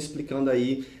pausa, vou explicando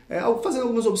aí, fazendo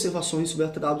algumas observações sobre a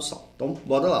tradução. Então,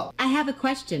 bora lá. I have a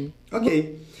question.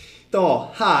 Ok. Então, ó,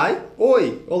 hi,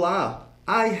 oi, olá.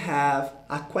 I have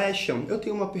a question, eu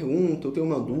tenho uma pergunta, eu tenho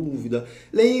uma dúvida.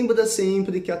 Lembra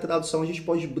sempre que a tradução a gente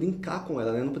pode brincar com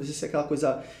ela, né? Não precisa ser aquela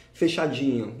coisa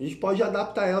fechadinha. A gente pode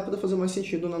adaptar ela para fazer mais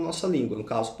sentido na nossa língua, no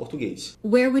caso português.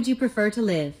 Where would you prefer to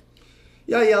live?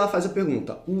 E aí ela faz a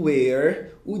pergunta,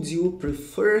 where would you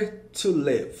prefer to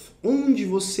live? Onde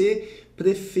você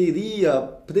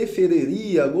preferiria,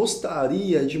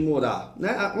 gostaria de morar,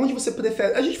 né? Onde você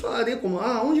prefere, a gente falaria como,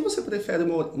 onde você prefere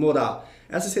morar?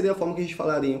 Essa seria a forma que a gente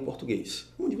falaria em português.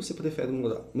 Onde você prefere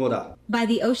morar? By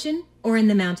the ocean or in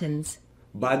the mountains?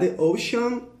 By the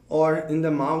ocean or in the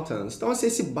mountains. Então, assim,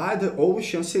 esse by the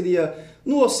ocean seria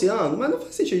no oceano, mas não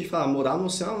faz sentido a gente falar morar no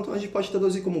oceano, então a gente pode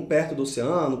traduzir como perto do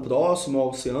oceano, próximo ao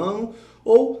oceano,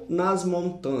 ou nas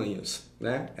montanhas,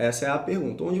 né? Essa é a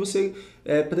pergunta. Onde você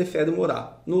prefere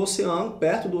morar? No oceano,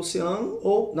 perto do oceano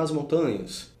ou nas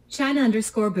montanhas?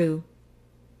 China_Boo.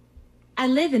 I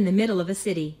live in the middle of a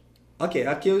city. Ok,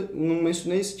 aqui eu não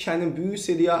mencionei esse China_Boo,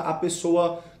 seria a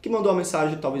pessoa que mandou a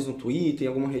mensagem talvez no Twitter, em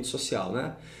alguma rede social,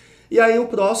 né? E aí o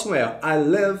próximo é I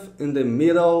live in the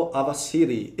middle of a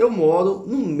city. Eu moro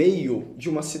no meio de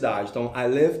uma cidade. Então, I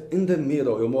live in the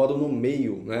middle. Eu moro no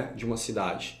meio, né, de uma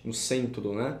cidade, no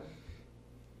centro, né?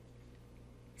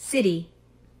 City.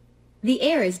 The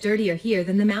air is dirtier here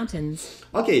than the mountains.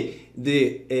 Ok,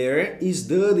 the air is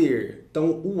dirtier.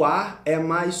 Então, o ar é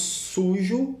mais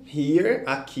sujo here,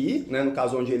 aqui, né, no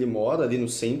caso onde ele mora, ali no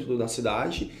centro da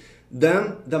cidade,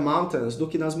 than the mountains, do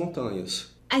que nas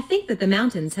montanhas. I think that the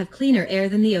mountains have cleaner air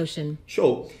than the ocean.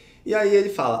 Show. E aí ele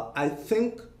fala, I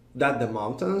think that the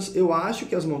mountains, eu acho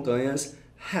que as montanhas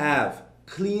have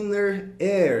cleaner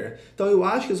air. Então, eu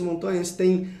acho que as montanhas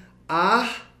têm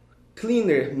ar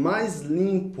cleaner, mais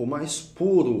limpo, mais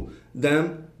puro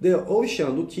than the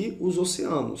ocean, do que os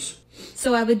oceanos.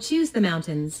 So I would choose the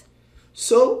mountains.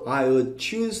 So, I would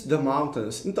choose the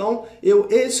mountains. Então, eu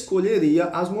escolheria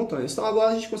as montanhas. Então,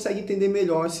 agora a gente consegue entender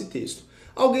melhor esse texto.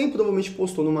 Alguém provavelmente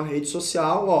postou numa rede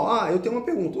social, eu tenho uma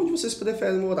pergunta, onde vocês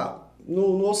preferem morar?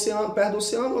 No oceano, perto do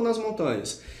oceano ou nas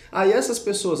montanhas? Aí essas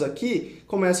pessoas aqui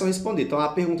começam a responder. Então, a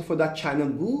pergunta foi da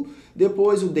China_Boo,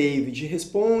 depois o David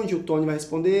responde, o Tony vai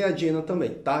responder, a Jenna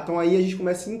também, tá? Então, aí a gente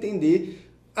começa a entender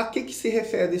a que se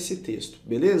refere esse texto,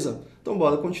 beleza? Então,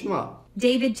 bora continuar.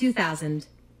 David 2000.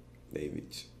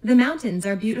 David. The mountains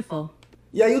are beautiful.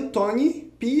 E aí o Tony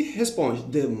P responde,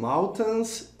 the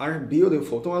mountains are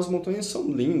beautiful. Então as montanhas são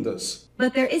lindas.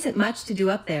 But there isn't much to do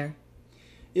up there.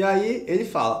 E aí ele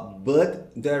fala,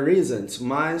 but there isn't,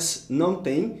 mas não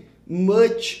tem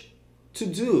much to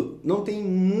do. Não tem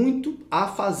muito a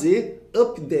fazer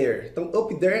up there. Então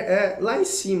up there é lá em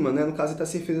cima, né? No caso ele está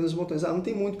se referindo às montanhas. Não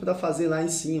tem muito para fazer lá em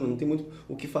cima, não tem muito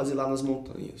o que fazer lá nas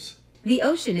montanhas. The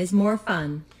ocean is more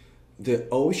fun. The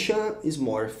ocean is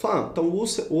more fun. Então,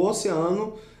 o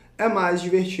oceano é mais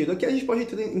divertido. Aqui a gente pode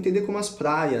entender como as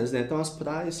praias, né? Então, as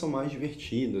praias são mais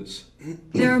divertidas.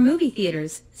 There are movie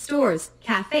theaters, stores,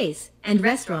 cafes, and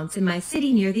restaurants in my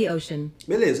city near the ocean.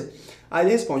 Beleza. Aí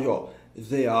ele responde,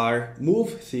 there are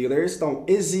movie theaters. Então,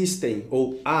 existem,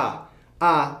 ou há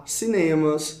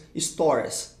cinemas,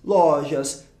 stores,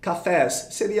 lojas, cafés,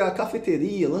 seria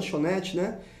cafeteria, lanchonete,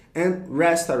 né? And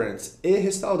restaurants, e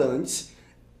restaurantes.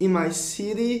 In my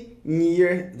city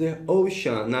near the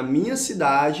ocean. Na minha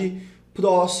cidade,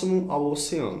 próximo ao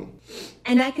oceano.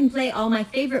 And I can play all my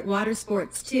favorite water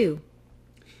sports too.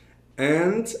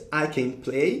 And I can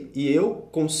play, e eu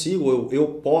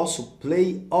posso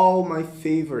play all my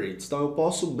favorites. Então eu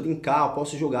posso brincar, eu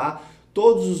posso jogar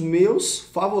todos os meus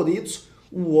favoritos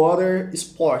water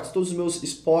sports,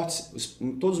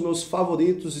 todos os meus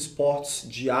favoritos esportes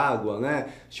de água, né?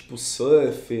 Tipo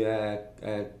surf,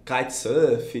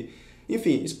 kitesurf,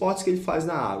 enfim, esportes que ele faz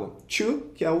na água. To,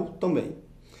 que é o também.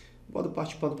 Bora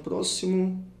partir para o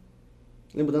próximo.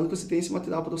 Lembrando que você tem esse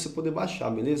material para você poder baixar,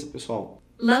 beleza, pessoal?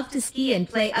 Love to ski and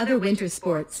play other winter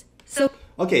sports. So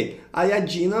Ok, aí a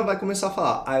Dina vai começar a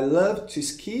falar I love to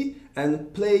ski and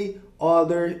play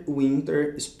other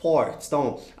winter sports.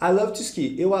 Então, I love to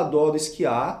ski, eu adoro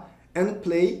esquiar, and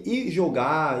play, e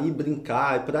jogar, e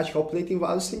brincar, e praticar. O play tem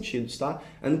vários sentidos, tá?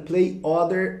 And play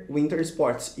other winter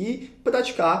sports, e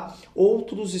praticar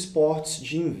outros esportes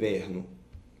de inverno.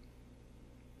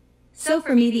 So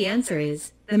for me the answer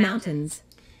is the mountains.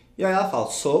 E aí ela fala,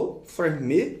 so, for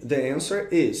me, the answer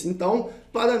is. Então,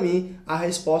 para mim, a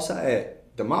resposta é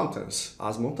the mountains,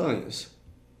 as montanhas.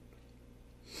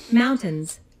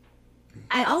 Mountains.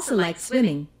 I also like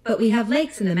swimming, but we have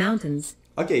lakes in the mountains.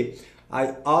 Ok,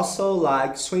 I also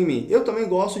like swimming. Eu também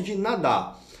gosto de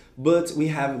nadar. But we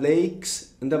have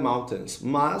lakes in the mountains.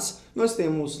 Mas nós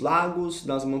temos lagos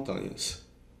nas montanhas.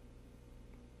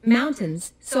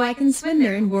 Mountains, so I can swim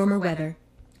there in warmer weather.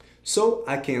 So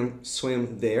I can swim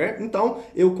there. Então,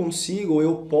 eu consigo,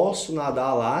 eu posso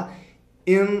nadar lá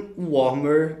in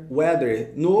warmer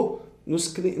weather, no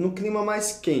clima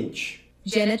mais quente.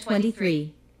 Jenna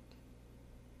 23.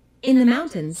 In the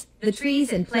mountains, the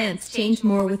trees and plants change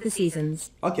more with the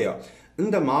seasons. Ok, ó. In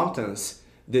the mountains,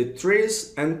 the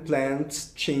trees and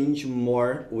plants change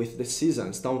more with the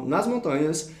seasons. Então, nas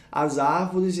montanhas, as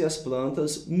árvores e as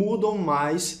plantas mudam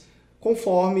mais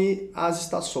conforme as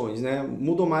estações, né?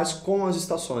 Mudam mais com as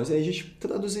estações. Aí a gente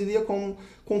traduziria como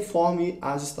conforme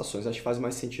as estações. Acho que faz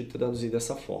mais sentido traduzir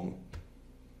dessa forma.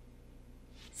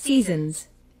 Seasons.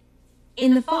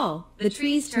 In the fall, the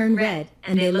trees turn red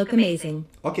and they look amazing.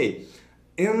 Ok.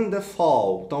 In the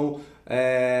fall. Então,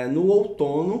 no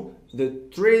outono, the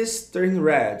trees turn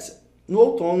red. No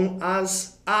outono,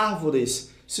 as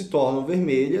árvores se tornam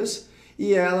vermelhas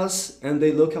e and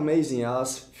they look amazing.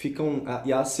 Elas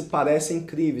se parecem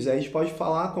incríveis. Aí a gente pode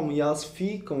falar como e elas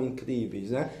ficam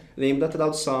incríveis, né? Lembra da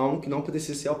tradução que não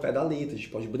precisa ser ao pé da letra. A gente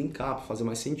pode brincar para fazer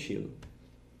mais sentido.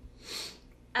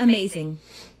 Amazing.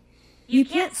 You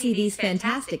can't see these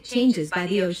fantastic changes by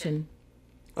the ocean.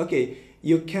 Ok,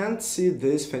 you can't see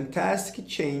these fantastic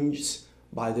changes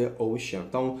by the ocean.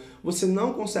 Então, você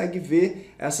não consegue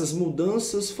ver essas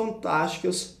mudanças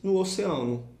fantásticas no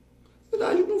oceano. Na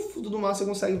verdade, no fundo do mar você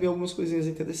consegue ver algumas coisinhas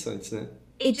interessantes, né?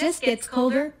 It just gets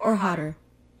colder or hotter.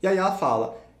 E aí ela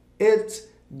fala, it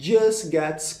just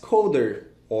gets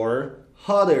colder or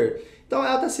hotter. Então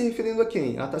ela está se referindo a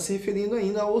quem? Ela está se referindo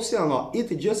ainda ao oceano. Ó.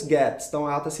 It just gets. Então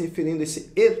ela está se referindo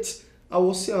esse it ao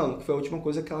oceano, que foi a última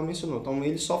coisa que ela mencionou. Então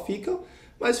ele só fica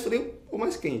mais frio ou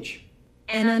mais quente.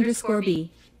 N_B.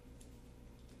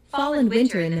 Fall and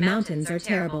winter in the mountains are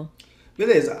terrible.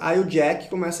 Beleza, aí o Jack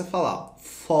começa a falar.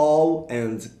 Fall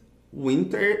and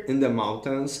winter in the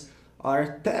mountains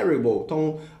are terrible.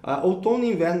 Então, outono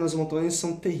e inverno nas montanhas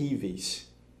são terríveis.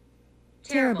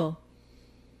 Terrible.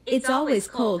 It's always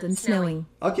cold and snowing.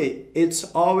 Ok, it's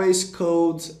always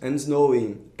cold and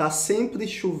snowing. Tá sempre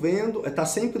chovendo, tá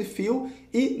sempre frio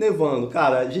e nevando.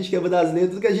 Cara, a gente que é brasileiro,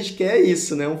 tudo que a gente quer é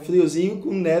isso, né? Um friozinho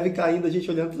com neve caindo, a gente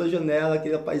olhando pela janela,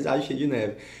 aquela paisagem cheia de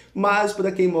neve. Mas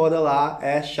para quem mora lá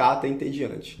é chato, é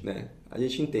entediante, né? A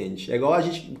gente entende. É igual a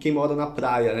gente, quem mora na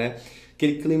praia, né?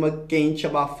 Aquele clima quente,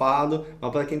 abafado,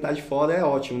 mas para quem tá de fora é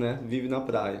ótimo, né? Vive na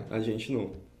praia, a gente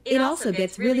não. It also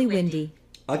gets really windy.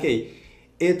 Ok.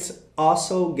 It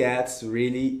also gets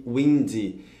really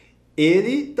windy.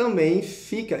 Ele também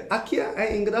fica... Aqui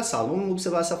é engraçado, vamos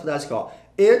observar essa frase aqui, ó.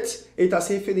 Ele está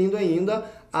se referindo ainda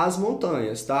às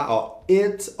montanhas, tá? Ó,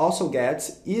 it also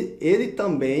gets, e ele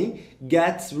também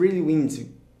gets really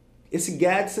windy. Esse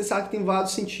gets, você sabe que tem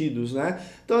vários sentidos, né?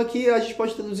 Então aqui a gente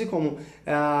pode traduzir como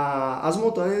as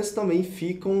montanhas também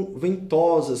ficam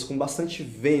ventosas, com bastante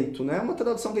vento, né? Uma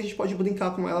tradução que a gente pode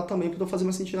brincar com ela também para fazer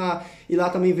mais sentido. E lá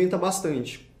também venta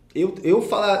bastante.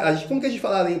 Como que a gente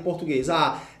falaria em português?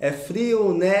 É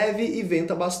frio, neve e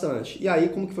venta bastante. E aí,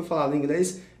 como que foi falado em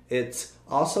inglês? It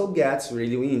also gets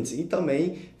really windy. E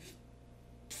também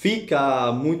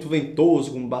fica muito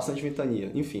ventoso, com bastante ventania.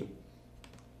 Enfim.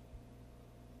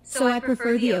 So I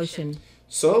prefer the ocean.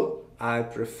 So I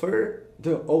prefer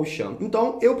the ocean.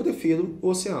 Então, eu prefiro o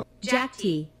oceano. Jack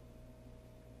T.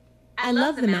 I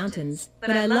love the mountains, but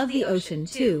I love the ocean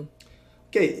too.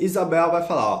 Ok, Isabel vai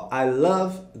falar, ó, I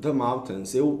love the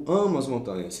mountains. Eu amo as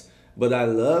montanhas. But I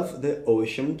love the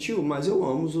ocean too. Mas eu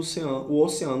amo o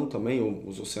oceano também.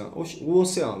 O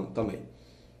oceano também.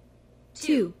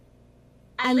 2.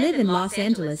 I live in Los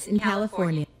Angeles, in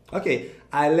California. Ok,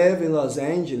 I live in Los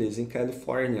Angeles, in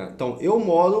California. Então, eu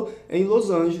moro em Los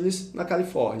Angeles, na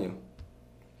Califórnia.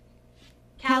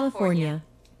 California.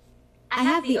 I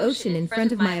have the ocean in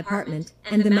front of my apartment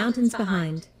and the mountains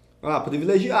behind.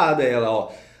 Privilegiada ela,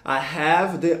 ó. I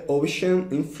have the ocean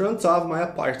in front of my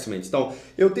apartment. Então,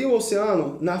 eu tenho o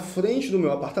oceano na frente do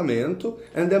meu apartamento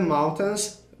and the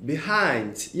mountains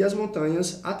behind. E as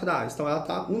montanhas atrás. Então, ela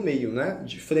tá no meio, né?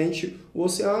 De frente o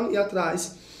oceano e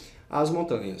atrás as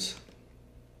montanhas.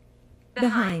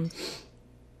 Behind.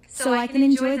 So I can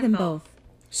enjoy them both.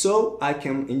 So I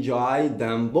can enjoy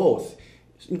them both.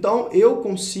 Então, eu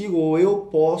consigo ou eu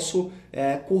posso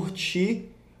curtir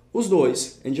os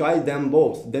dois. Enjoy them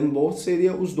both. Them both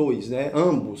seria os dois, né?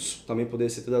 Ambos. Também poderia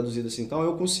ser traduzido assim. Então,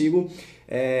 eu consigo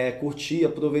curtir e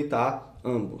aproveitar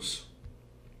ambos.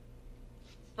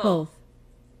 Both.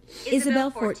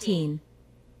 Isabel 14.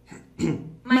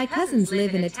 My cousins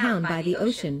live in a town by the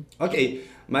ocean. Ok.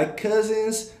 My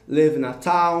cousins live in a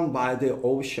town by the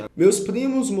ocean. Meus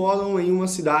primos moram em uma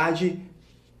cidade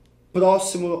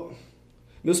próximo...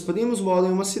 Meus primos moram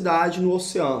em uma cidade no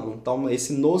oceano. Então,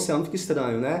 esse no oceano fica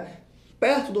estranho, né?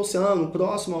 Perto do oceano,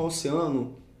 próximo ao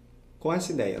oceano. com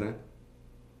essa ideia, né?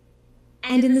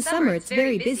 And in the summer it's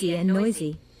very busy and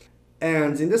noisy.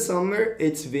 And in the summer,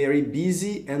 it's very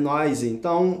busy and noisy.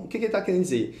 Então, o que ele está querendo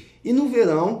dizer? E no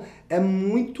verão é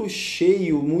muito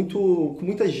cheio, com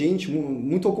muita gente,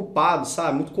 muito ocupado,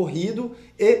 sabe? Muito corrido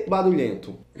e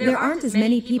barulhento. There aren't as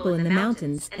many people in the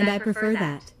mountains, and I prefer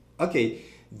that. Ok.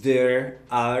 There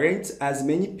aren't as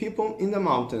many people in the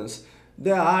mountains.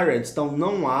 There aren't. Então,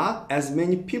 não há as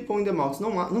many people in the mountains.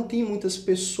 Não tem muitas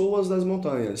pessoas nas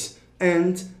montanhas.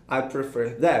 And I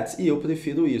prefer that. E eu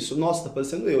prefiro isso. Nossa, tá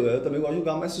parecendo eu, né? Eu também gosto de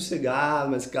lugar mais sossegado,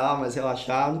 mais calmo, mais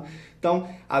relaxado. Então,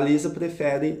 a Lisa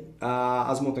prefere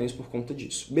as montanhas por conta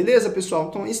disso. Beleza, pessoal?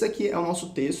 Então, esse daqui é o nosso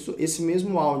texto. Esse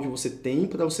mesmo áudio você tem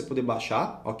para você poder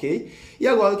baixar, ok? E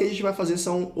agora o que a gente vai fazer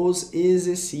são os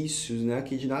exercícios, né?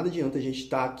 Que de nada adianta a gente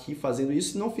estar aqui fazendo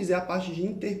isso se não fizer a parte de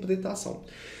interpretação.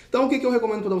 Então, o que eu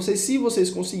recomendo para vocês? Se vocês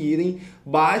conseguirem,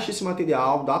 baixe esse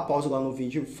material, dá pausa lá no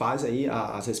vídeo, faz aí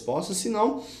as respostas. Se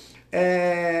não,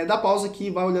 dá pausa aqui,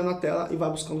 vai olhando a tela e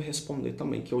vai buscando responder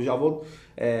também, que eu já vou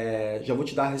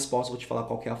te dar a resposta, vou te falar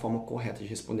qual que é a forma correta de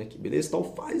responder aqui, beleza? Então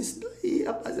faz isso daí,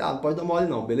 rapaziada, não pode dar mole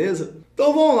não, beleza?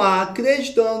 Então vamos lá,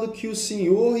 acreditando que o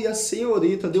senhor e a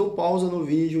senhorita deu pausa no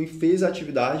vídeo e fez a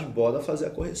atividade, bora fazer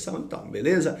a correção então,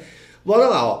 beleza? Bora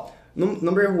lá, ó.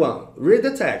 Number 1, read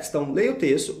the text. Então, leia o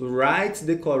texto. Write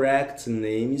the correct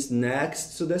names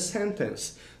next to the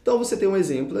sentence. Então, você tem um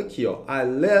exemplo aqui, ó. I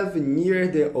live near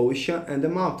the ocean and the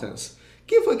mountains.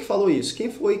 Quem foi que falou isso?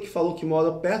 Quem foi que falou que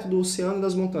mora perto do oceano e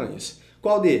das montanhas?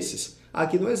 Qual desses?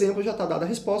 Aqui no exemplo já está dada a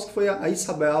resposta, que foi a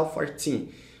Isabel 14.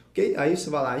 Ok? Aí você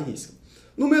vai lá e risca.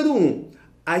 Número 1,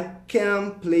 I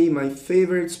can play my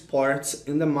favorite sports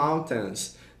in the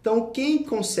mountains. Então, quem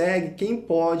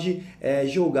pode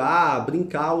jogar,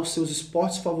 brincar os seus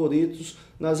esportes favoritos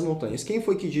nas montanhas? Quem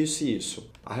foi que disse isso?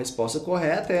 A resposta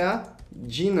correta é a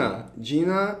Gina.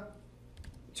 Gina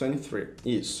 23.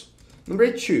 Isso.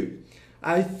 Number 2.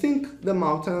 I think the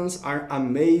mountains are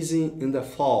amazing in the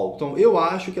fall. Então, eu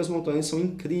acho que as montanhas são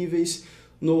incríveis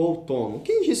no outono.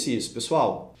 Quem disse isso,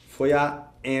 pessoal? Foi a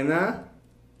Anna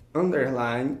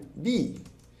underline B.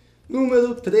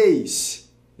 Número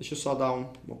 3. Deixa eu só dar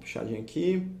uma puxadinha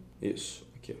aqui. Isso,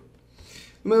 aqui, ó.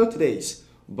 Número 3.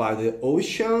 By the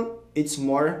ocean, it's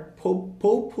more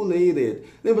populated.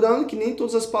 Lembrando que nem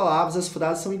todas as palavras, as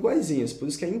frases são iguaizinhas. Por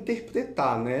isso que é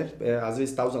interpretar, né? Às vezes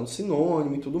está usando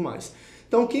sinônimo e tudo mais.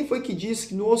 Então, quem foi que disse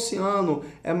que no oceano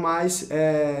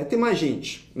tem mais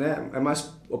gente, né? É mais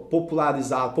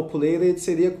popularizado. Populated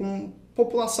seria com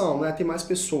população, né? Tem mais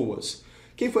pessoas.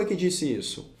 Quem foi que disse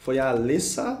isso? Foi a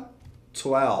Lisa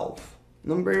 12.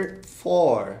 Number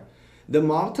 4. The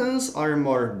mountains are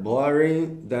more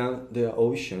boring than the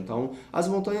ocean. Então, as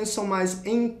montanhas são mais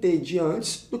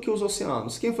entediantes do que os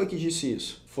oceanos. Quem foi que disse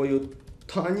isso? Foi o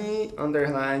Tony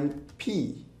underline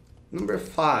P. Number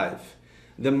 5.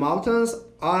 The mountains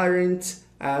aren't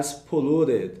as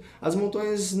polluted. As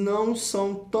montanhas não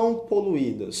são tão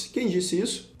poluídas. Quem disse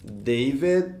isso?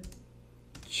 David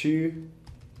 2000.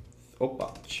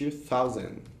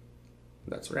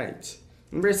 That's right.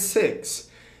 Number 6.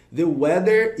 The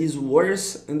weather is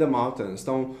worse in the mountains.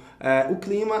 Então, o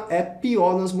clima é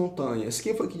pior nas montanhas.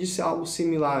 Quem foi que disse algo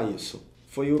similar a isso?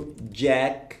 Foi o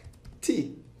Jack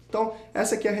T. Então,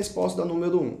 essa aqui é a resposta da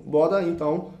número 1. Bora,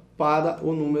 então, para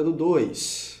o número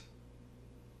 2.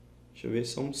 Deixa eu ver,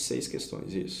 são 6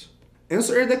 questões, isso.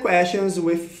 Answer the questions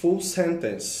with full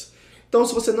sentence. Então,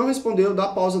 se você não respondeu, dá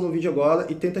pausa no vídeo agora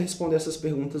e tenta responder essas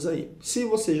perguntas aí. Se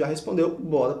você já respondeu,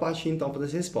 bora partir então para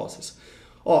as respostas.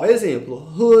 Ó, exemplo,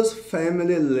 whose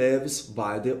family lives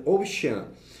by the ocean?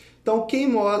 Então,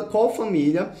 qual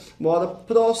família mora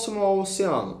próximo ao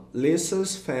oceano?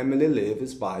 Lisa's family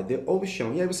lives by the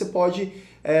ocean. E aí você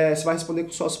vai responder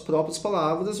com suas próprias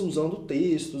palavras, usando o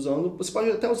texto, você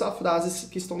pode até usar frases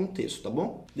que estão no texto, tá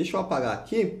bom? Deixa eu apagar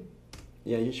aqui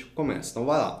e aí a gente começa. Então,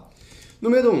 vai lá.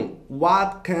 Número 1.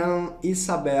 What can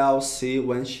Isabel see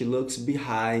when she looks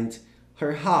behind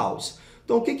her house?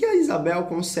 Então, o que a Isabel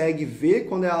consegue ver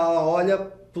quando ela olha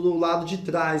para o lado de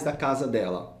trás da casa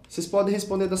dela? Vocês podem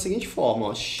responder da seguinte forma,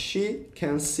 ó. She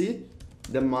can see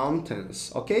the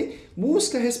mountains, ok?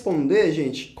 Busca responder,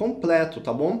 gente, completo,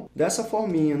 tá bom? Dessa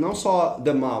forminha, não só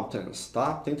the mountains,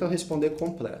 tá? Tenta responder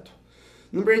completo.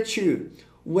 Number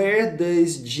 2. Where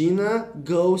does Gina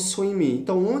go swimming?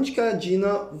 Então, onde que a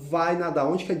Gina vai nadar?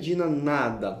 Onde que a Gina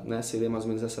nada? Né? Seria mais ou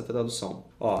menos essa tradução.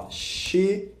 Ó,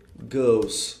 she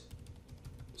goes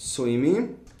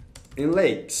swimming in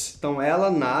lakes. Então,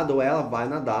 ela nada ou ela vai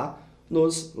nadar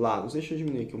nos lagos. Deixa eu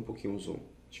diminuir aqui um pouquinho o zoom.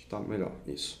 Acho que tá melhor.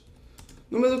 Isso.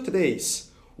 Número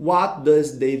 3. What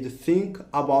does David think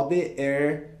about the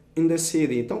air in the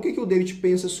city. Então, o que o David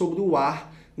pensa sobre o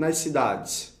ar nas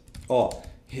cidades? Ó,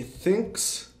 he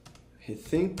thinks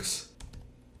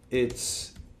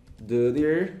it's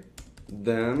dirtier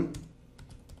than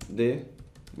the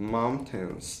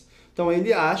mountains. Então,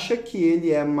 ele acha que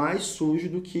ele é mais sujo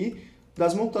do que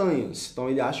das montanhas. Então,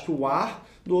 ele acha que o ar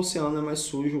do oceano é mais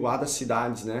sujo, o ar das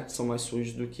cidades, né, são mais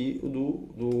sujos do que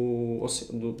o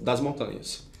das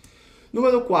montanhas.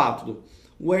 Número 4.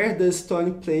 Where does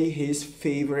Tony play his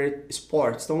favorite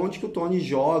sports? Então, onde que o Tony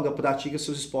joga, pratica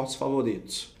seus esportes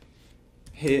favoritos?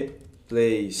 He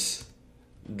plays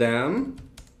them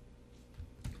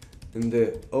in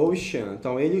the ocean.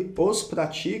 Então, ele os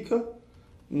pratica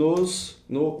no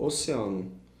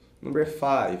oceano. Number 5.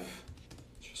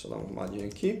 Deixa eu só dar uma arrumadinha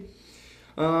aqui.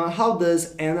 How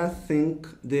does Anna think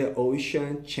the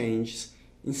ocean changes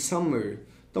in summer?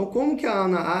 Então, como que a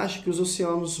Ana acha que os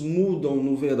oceanos mudam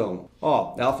no verão?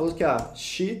 Ó, ela falou que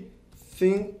she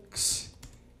thinks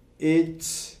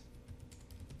it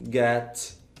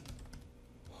gets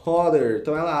hotter.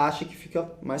 Então, ela acha que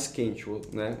fica mais quente,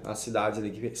 né? As cidades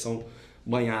ali que são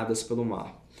banhadas pelo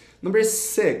mar. Number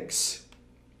 6.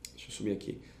 Deixa eu subir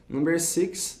aqui. Number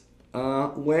 6.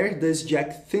 Where does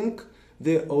Jack think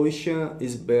the ocean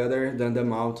is better than the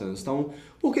mountains? Então,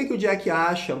 por que o Jack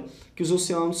acha que os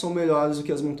oceanos são melhores do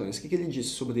que as montanhas? O que ele disse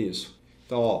sobre isso?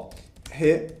 Então, ó,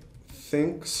 he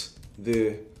thinks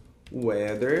the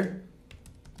weather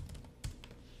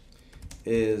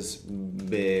is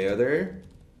better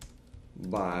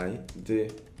by the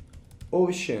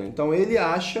ocean. Então, ele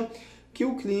acha que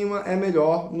o clima é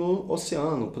melhor no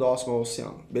oceano, próximo ao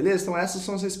oceano. Beleza? Então, essas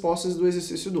são as respostas do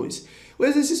exercício 2. O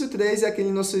exercício 3 é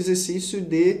aquele nosso exercício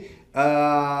de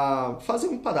fazer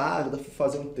um parágrafo,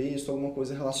 fazer um texto, alguma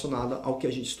coisa relacionada ao que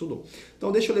a gente estudou.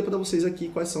 Então, deixa eu ler para vocês aqui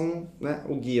quais são, né,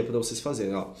 o guia para vocês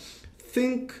fazerem. Ó.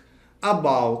 Think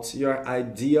about your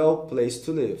ideal place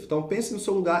to live. Então, pense no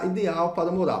seu lugar ideal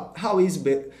para morar. How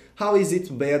is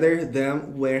it better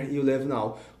than where you live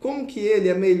now? Como que ele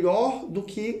é melhor do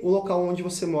que o local onde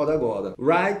você mora agora?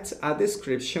 Write a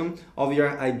description of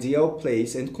your ideal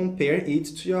place and compare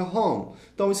it to your home.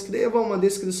 Então, escreva uma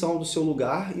descrição do seu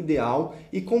lugar ideal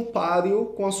e compare-o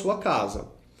com a sua casa.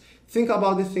 Think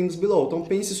about the things below. Então,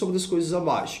 pense sobre as coisas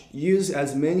abaixo. Use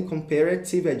as many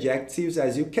comparative adjectives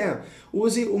as you can.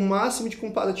 Use o máximo de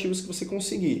comparativos que você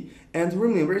conseguir. And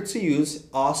remember to use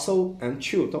also and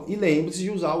to. Então, e lembre-se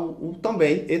de usar o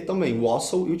também e também. O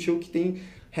also e o to, que tem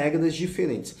regras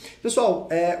diferentes. Pessoal,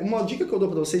 uma dica que eu dou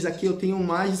para vocês aqui, eu tenho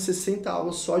mais de 60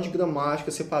 aulas só de gramática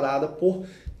separada por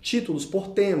títulos, por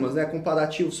temas, né?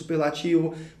 Comparativo,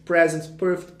 superlativo, present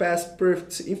perfect, past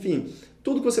perfect, enfim.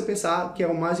 Tudo que você pensar que é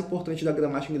o mais importante da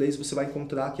gramática em inglês, você vai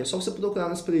encontrar aqui. É só você procurar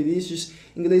nas playlists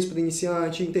inglês para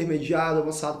iniciante, intermediário,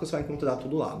 avançado, que você vai encontrar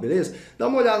tudo lá, beleza? Dá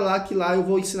uma olhada lá, que lá eu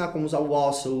vou ensinar como usar o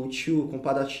also, o to,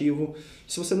 comparativo.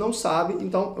 Se você não sabe,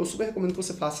 então eu super recomendo que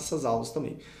você faça essas aulas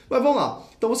também. Mas vamos lá.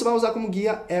 Então você vai usar como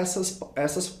guia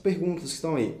essas perguntas que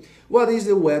estão aí. What is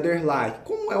the weather like?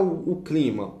 Como é o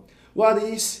clima? What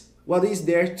is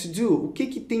there to do? O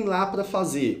que tem lá para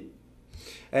fazer?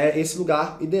 Esse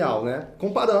lugar ideal, né?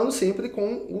 Comparando sempre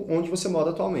com onde você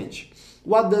mora atualmente.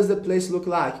 What does the place look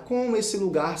like? Como esse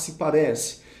lugar se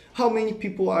parece? How many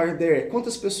people are there?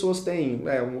 Quantas pessoas tem?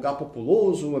 É um lugar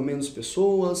populoso? Menos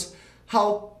pessoas?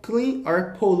 How clean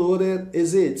or polluted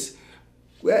is it?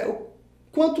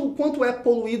 Quanto é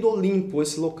poluído ou limpo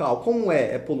esse local? Como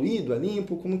é? É poluído? É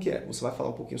limpo? Como que é? Você vai falar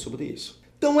um pouquinho sobre isso.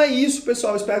 Então é isso,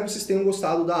 pessoal. Espero que vocês tenham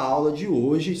gostado da aula de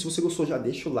hoje. Se você gostou, já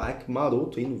deixa o like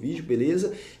maroto aí no vídeo,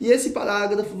 beleza? E esse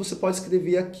parágrafo você pode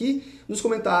escrever aqui nos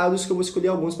comentários, que eu vou escolher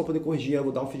alguns para poder corrigir. Eu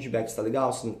vou dar um feedback se tá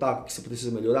legal, se não tá, o que você precisa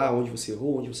melhorar, onde você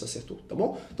errou, onde você acertou, tá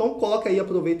bom? Então coloca aí,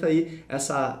 aproveita aí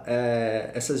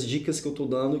essas dicas que eu tô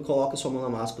dando e coloca sua mão na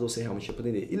massa para você realmente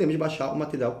aprender. E lembre de baixar o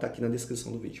material que tá aqui na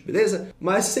descrição do vídeo, beleza?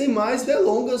 Mas sem mais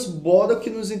delongas, bora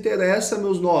que nos interessa,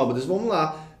 meus nobres. Vamos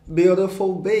lá.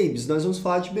 Beautiful babies, nós vamos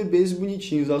falar de bebês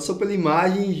bonitinhos. Olha só, pela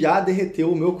imagem já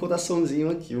derreteu o meu coraçãozinho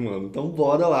aqui, mano. Então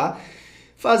bora lá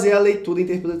fazer a leitura e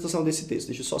interpretação desse texto.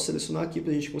 Deixa eu só selecionar aqui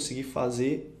pra gente conseguir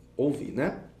ouvir,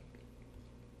 né?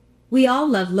 We all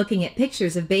love looking at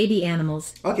pictures of baby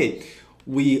animals. Ok.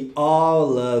 We all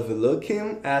love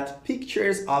looking at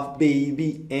pictures of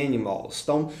baby animals.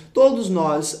 Então, todos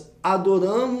nós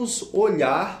adoramos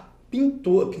olhar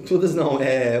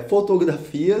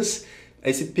fotografias.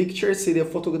 Esse picture seria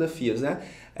fotografias, né?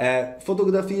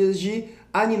 Fotografias de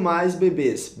animais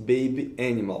bebês, baby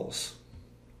animals.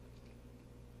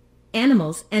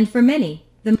 Animals, and for many.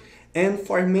 And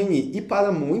for many. E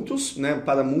para muitos, né?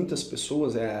 Para muitas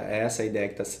pessoas, essa a ideia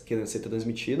que está querendo ser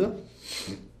transmitida.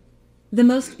 The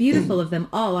most beautiful of them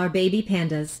all are baby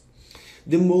pandas.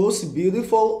 The most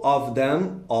beautiful of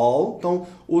them all. Então,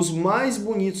 os mais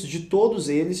bonitos de todos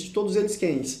eles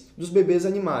quem? Dos bebês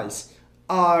animais.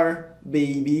 Are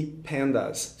baby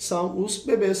pandas. São os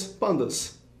bebês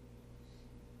pandas.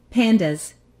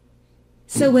 Pandas.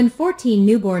 So when 14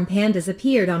 newborn pandas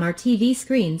appeared on our TV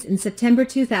screens in September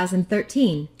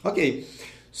 2013. Ok.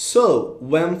 So,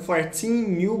 when 14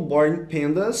 newborn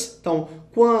pandas, então,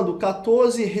 quando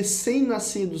 14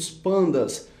 recém-nascidos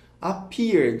pandas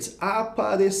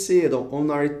apareceram on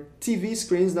our TV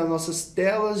screens, nas nossas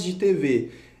telas de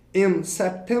TV, in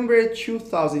September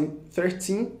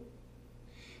 2013,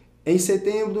 em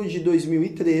setembro de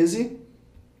 2013,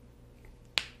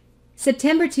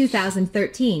 September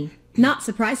 2013, not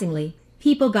surprisingly,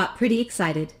 people got pretty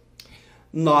excited.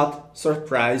 Not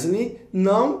surprisingly,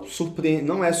 não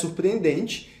é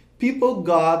surpreendente, people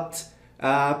got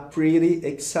pretty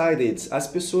excited. As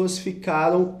pessoas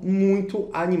ficaram muito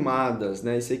animadas,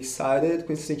 né? Esse excited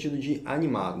com esse sentido de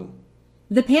animado.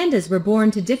 The pandas were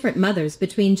born to different mothers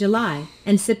between July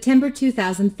and September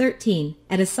 2013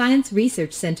 at a science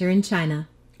research center in China.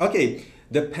 Okay,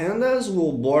 the pandas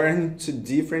were born to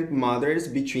different mothers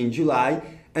between July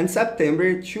and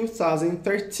September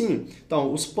 2013.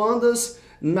 Então, os pandas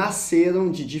nasceram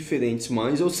de diferentes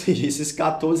mães, ou seja, esses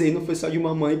 14 aí não foi só de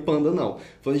uma mãe panda, não.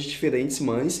 Foram de diferentes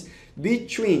mães.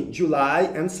 Between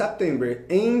July and September,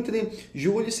 entre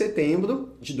julho e setembro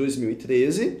de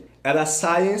 2013, era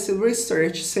Science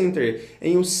Research Center,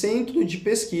 em um centro de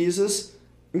pesquisas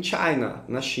em China,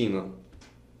 na China.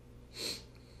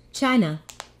 China.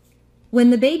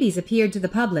 When the babies appeared to the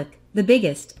public, the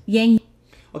biggest, Yang.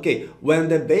 Ok, when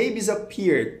the babies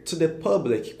appeared to the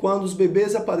public, quando os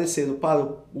bebês apareceram para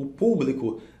o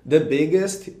público, the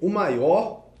biggest, o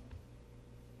maior,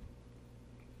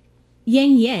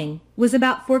 Yang was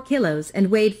about 4 kilos and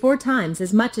weighed 4 times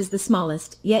as much as the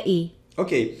smallest, Ye.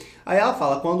 Ok, aí ela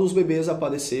fala, quando os bebês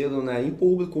apareceram, né, em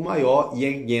público, o maior,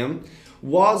 Yang,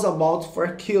 was about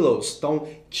 4 kilos. Então,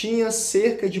 tinha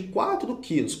cerca de 4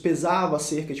 quilos, pesava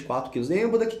cerca de 4 quilos.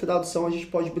 Lembra que tradução a gente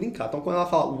pode brincar. Então, quando ela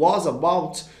fala was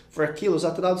about 4 kilos, a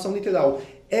tradução literal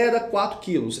era 4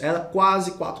 quilos, era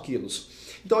quase 4 quilos.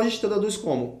 Então, a gente traduz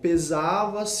como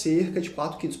pesava cerca de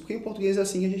 4 quilos, porque em português é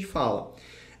assim que a gente fala.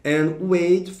 And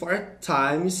weighed 4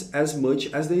 times as much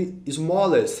as the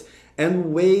smallest.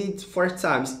 And weighed 4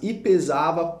 times. E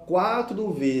pesava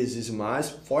 4 vezes mais,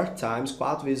 4 times,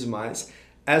 4 vezes mais,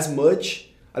 as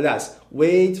much, aliás,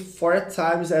 weighed 4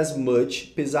 times as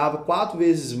much, pesava 4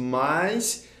 vezes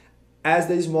mais as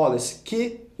the smallest,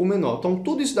 que o menor. Então,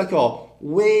 tudo isso daqui, ó,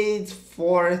 weighed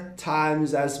 4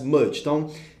 times as much. Então, o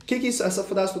que essa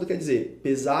frase toda quer dizer?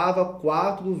 Pesava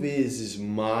 4 vezes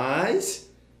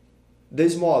mais the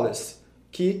smallest,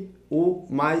 que o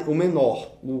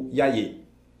menor, o yaye.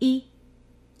 E.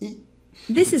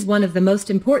 This is one of the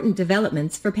most important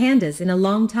developments for pandas in a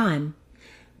long time.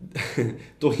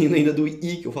 Tô rindo ainda do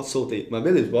I que eu soltei, mas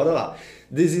beleza, bora lá.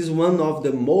 This is one of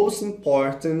the most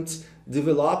important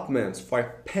developments for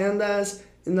pandas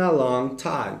in a long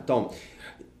time. Então,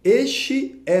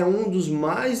 este é um dos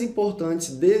mais importantes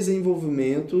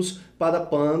desenvolvimentos para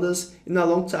pandas in a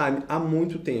long time, há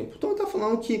muito tempo. Então, está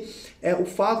falando que o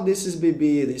fato desses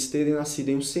bebês terem nascido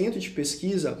em um centro de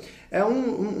pesquisa é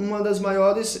um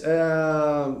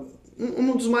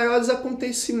dos maiores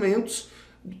acontecimentos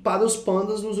para os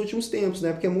pandas nos últimos tempos,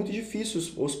 né? Porque é muito difícil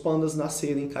os pandas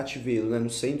nascerem em cativeiro, né? No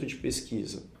centro de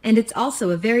pesquisa. And it's also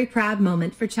a very proud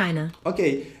moment for China.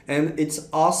 Ok, and it's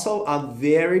also a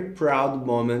very proud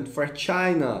moment for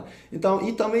China. Então,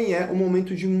 e também é um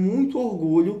momento de muito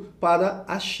orgulho para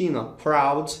a China.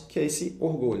 Proud, que é esse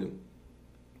orgulho.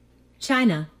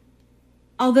 China.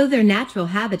 Although their natural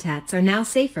habitats are now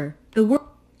safer, the world...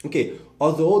 Ok,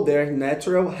 although their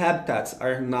natural habitats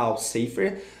are now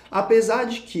safer, apesar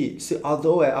de que,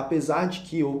 apesar de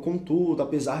que, ou contudo,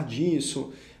 apesar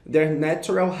disso, their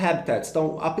natural habitats,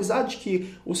 então, apesar de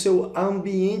que o seu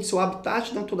ambiente, seu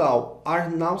habitat natural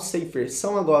are now safer,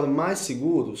 são agora mais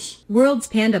seguros, world's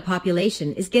panda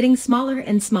population is getting smaller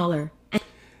and smaller.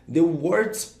 The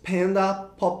world's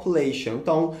panda population,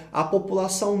 então, a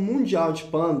população mundial de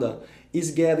panda is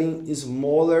getting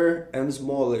smaller and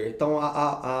smaller. Então,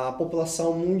 a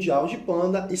população mundial de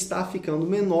panda está ficando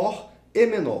menor e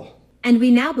menor. And we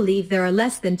now believe there are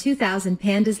less than 2,000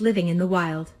 pandas living in the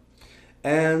wild.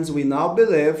 And we now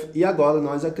believe, e agora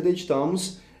nós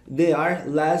acreditamos, there are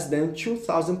less than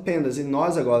 2,000 pandas. E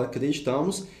nós agora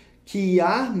acreditamos que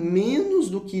há menos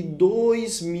do que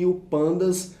 2.000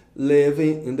 pandas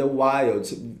living in the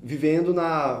wild, vivendo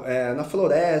na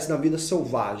floresta, na vida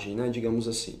selvagem, né, digamos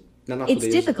assim. na It's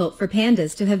natureza. difficult for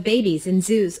pandas to have babies in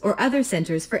zoos or other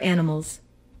centers for animals.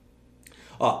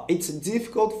 It's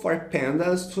difficult for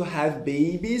pandas to have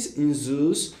babies in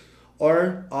zoos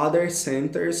or other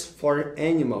centers for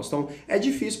animals. Então, é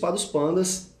difícil para os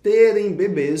pandas terem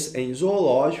bebês em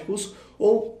zoológicos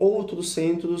ou outros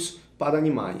centros para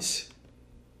animais.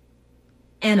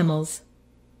 Animals.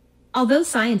 Although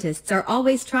scientists are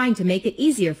always trying to make it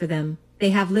easier for them, they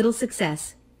have little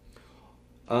success.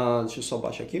 Deixa eu só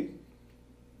baixar aqui.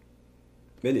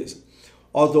 Beleza.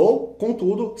 Although,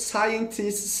 contudo,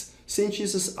 cientists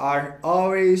are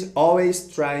always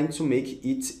trying to make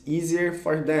it easier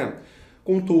for them.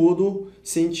 Contudo,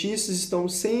 cientistas estão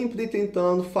sempre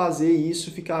tentando fazer isso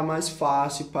ficar mais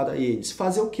fácil para eles.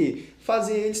 Fazer o quê?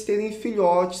 Fazer eles terem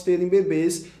filhotes, terem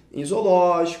bebês em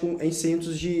zoológico, em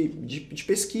centros de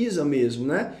pesquisa mesmo,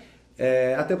 né?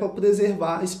 Até para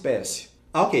preservar a espécie.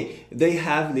 Ok, they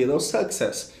have little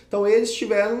success. Então eles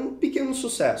tiveram um pequeno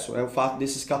sucesso, é o fato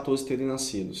desses 14 terem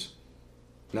nascido.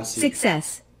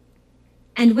 Success.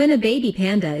 And when a baby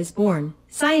panda is born,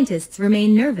 scientists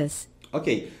remain nervous.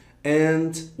 Ok,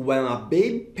 and when a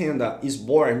baby panda is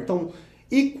born, então,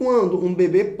 e quando um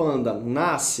bebê panda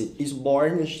nasce, is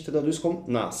born a gente traduz como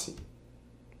nasce.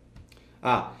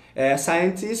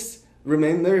 Scientists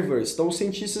remain nervous, então os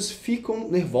cientistas ficam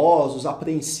nervosos,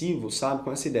 apreensivos, sabe,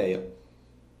 com essa ideia.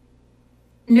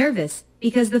 Nervous,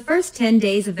 because the first 10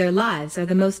 days of their lives are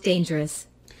the most dangerous.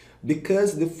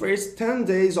 Because the first 10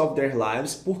 days of their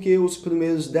lives, porque os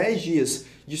primeiros 10 dias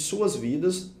de suas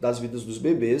vidas, das vidas dos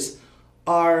bebês,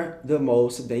 are the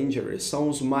most dangerous, são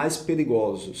os mais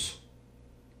perigosos.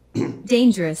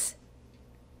 Dangerous.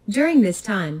 During this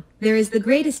time, there is the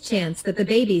greatest chance that the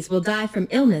babies will die from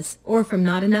illness or from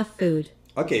not enough food.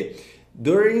 Ok.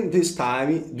 During this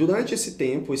time, durante esse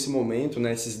tempo, esse momento,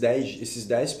 né, esses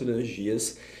 10 primeiros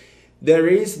dias, there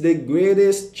is the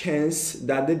greatest chance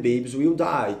that the babies will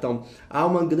die. Então, há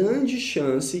uma grande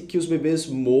chance que os bebês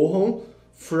morram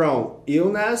from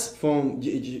illness,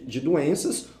 de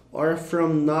doenças, or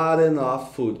from not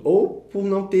enough food, ou por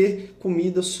não ter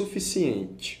comida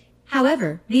suficiente.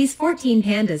 However, these 14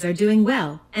 pandas are doing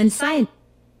well, and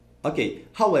Ok.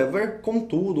 However,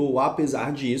 contudo, ou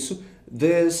apesar disso,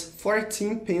 these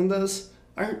 14 pandas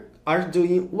are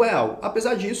doing well.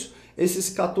 Apesar disso, esses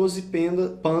 14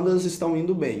 pandas estão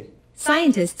indo bem.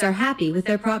 Scientists are happy with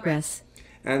their progress.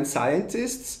 And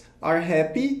scientists are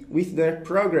happy with their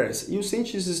progress. E os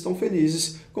cientistas estão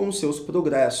felizes com os seus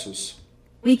progressos.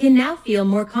 We can now feel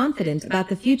more confident about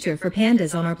the future for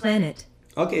pandas on our planet.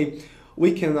 Ok.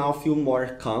 We can now feel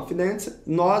more confident.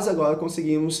 Nós agora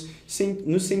conseguimos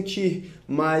nos sentir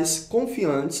mais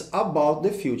confiantes about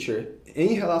the future,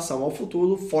 em relação ao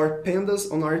futuro, for pandas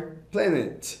on our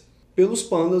planet. Pelos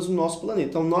pandas do nosso planeta.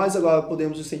 Então, nós agora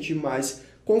podemos nos sentir mais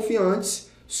confiantes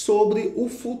sobre o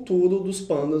futuro dos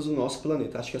pandas do nosso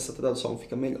planeta. Acho que essa tradução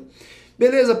fica melhor.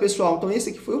 Beleza, pessoal? Então,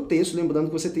 esse aqui foi o texto. Lembrando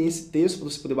que você tem esse texto para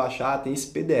você poder baixar, tem esse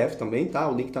PDF também, tá?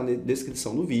 O link está na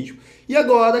descrição do vídeo. E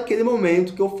agora, aquele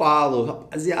momento que eu falo,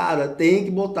 rapaziada, tem que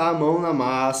botar a mão na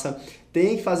massa,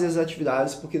 tem que fazer as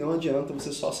atividades, porque não adianta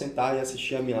você só sentar e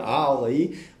assistir a minha aula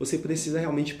aí, você precisa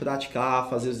realmente praticar,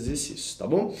 fazer os exercícios, tá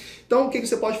bom? Então, o que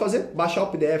você pode fazer? Baixar o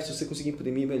PDF, se você conseguir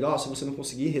imprimir melhor, se você não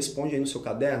conseguir, responde aí no seu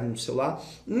caderno, no celular,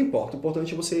 não importa, o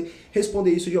importante é você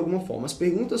responder isso de alguma forma. As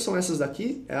perguntas são essas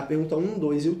daqui, é a pergunta 1,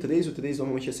 2 e o 3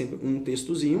 normalmente é sempre um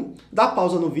textozinho. Dá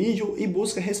pausa no vídeo e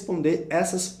busca responder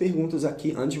essas perguntas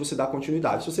aqui antes de você dar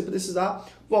continuidade. Se você precisar,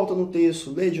 volta no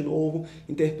texto, lê de novo,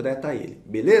 interpreta ele,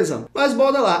 beleza? Mas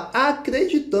bora lá,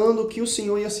 acreditando que o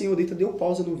senhor e a senhorita deu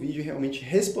pausa no vídeo e realmente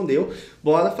respondeu,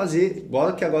 bora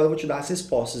que agora eu vou te dar as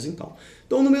respostas então.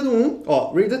 Então, número 1,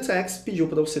 read the text, pediu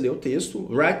para você ler o texto,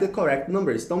 write the correct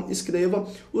numbers, então escreva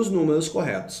os números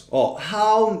corretos.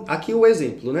 Aqui o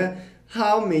exemplo, né?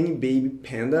 How many baby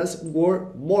pandas were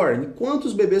born?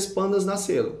 Quantos bebês pandas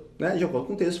nasceram? Né? De acordo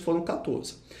com o texto, foram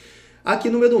 14.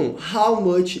 Aqui, número 1, how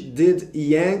much did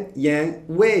Yan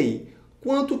weigh?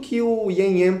 Quanto que o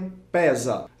Yan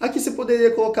pesa? Aqui você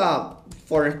poderia colocar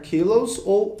 4 quilos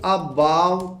ou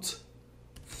about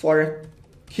 4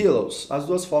 quilos. As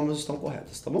duas formas estão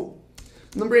corretas, tá bom?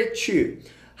 Number 2,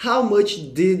 how much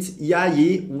did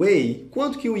Yayi weigh?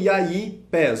 Quanto que o Yayi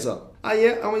pesa? Aí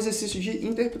é um exercício de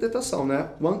interpretação, né?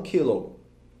 1 kilo.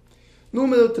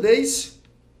 Número 3,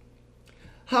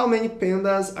 how many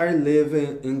pandas are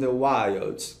living in the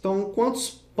wild? Então,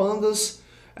 quantos pandas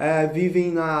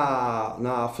vivem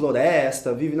na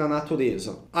floresta, vivem na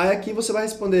natureza? Aí aqui você vai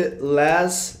responder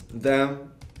less than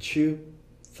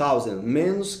 2,000,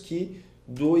 menos que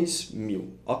 2.000,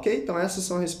 ok? Então essas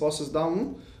são as respostas da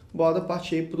 1, bora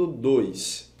partir para o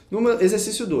 2.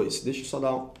 Exercício 2. Deixa eu só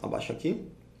dar abaixo aqui.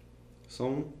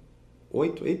 São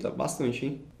 8. Eita, bastante,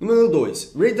 hein? Número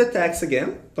 2. Read the text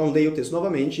again. Então, leia o texto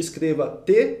novamente. Escreva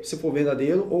T se for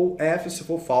verdadeiro ou F se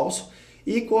for falso.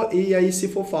 E aí, se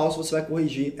for falso, você vai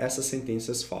corrigir essas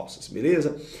sentenças falsas,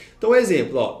 beleza? Então,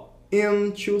 exemplo, ó. In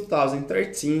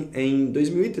 2013, em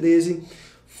 2013,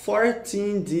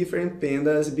 14 different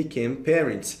pandas became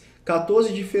parents.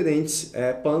 14 diferentes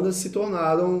pandas se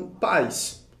tornaram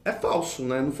pais. É falso,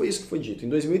 né? Não foi isso que foi dito. Em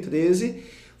 2013,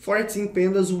 14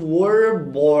 pandas were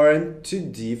born to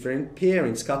different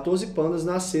parents. 14 pandas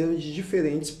nasceram de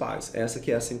diferentes pais. Essa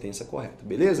que é a sentença correta,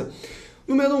 beleza?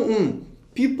 Número 1.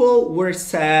 People were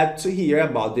sad to hear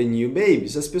about the new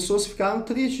babies. As pessoas ficaram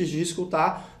tristes de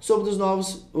escutar sobre os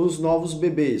novos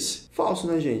bebês. Falso,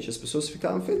 né, gente? As pessoas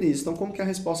ficaram felizes. Então, como que é a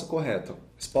resposta correta? A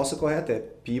resposta correta é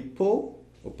people...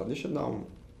 Opa, deixa eu dar um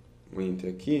enter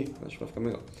aqui. Acho que vai ficar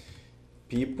melhor.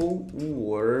 People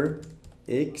were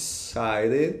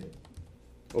excited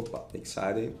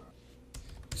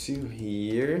to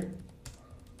hear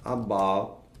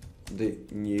about the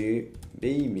new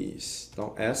babies.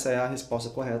 Então, essa é a resposta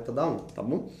correta da 1, tá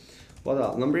bom? Bora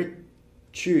lá. Number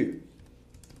 2.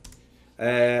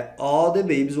 All the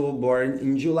babies were born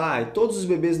in July. Todos os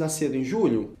bebês nasceram em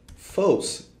julho?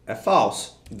 False. É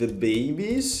falso. The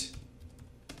babies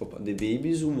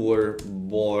were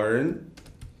born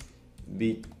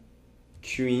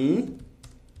between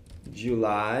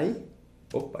July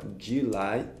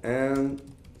and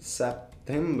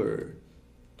September.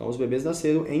 Então, os bebês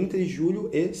nasceram entre julho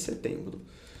e setembro.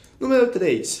 Número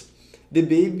 3. The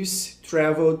babies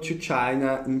traveled to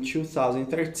China in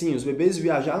 2013. Os bebês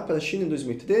viajaram para a China em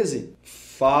 2013?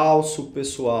 Falso,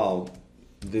 pessoal.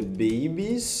 The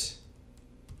babies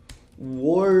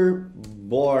were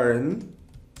born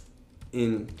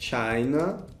in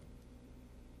China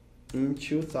in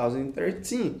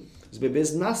 2013. Os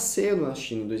bebês nasceram na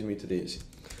China em 2013.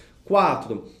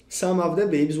 4. Some of the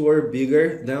babies were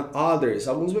bigger than others.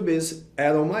 Alguns bebês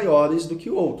eram maiores do que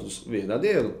outros.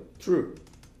 Verdadeiro. True.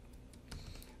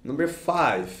 Number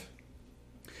 5.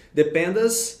 The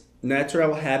pandas'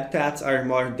 natural habitats are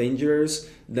more dangerous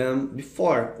than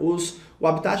before. O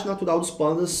habitat natural dos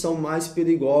pandas são mais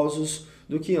perigosos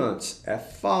do que antes. É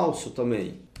falso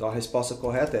também. Então a resposta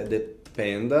correta é the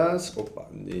pandas'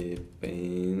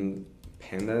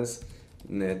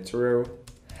 natural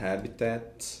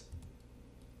habitats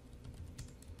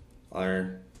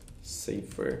are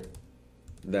safer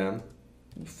than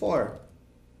before.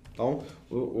 Então,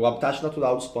 o habitat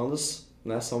natural dos pandas,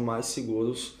 né, são mais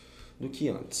seguros do que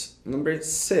antes. Number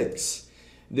 6.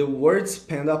 The world's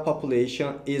panda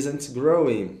population isn't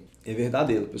growing. É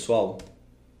verdadeiro, pessoal.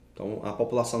 Então, a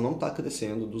população não está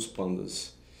crescendo dos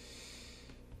pandas.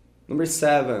 Number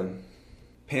 7.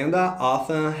 Panda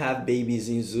often have babies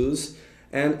in zoos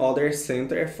and other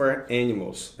centers for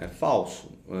animals. É falso.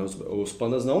 Os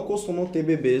pandas não costumam ter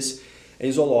bebês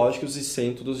em zoológicos e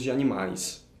centros de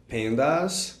animais.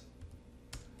 Pandas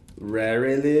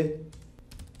rarely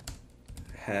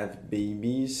have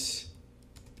babies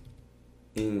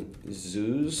in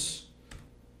zoos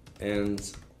and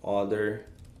other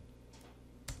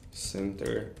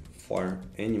center for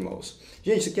animals.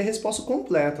 Gente, isso aqui é a resposta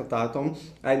completa, tá? Então,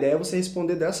 a ideia é você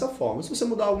responder dessa forma. Se você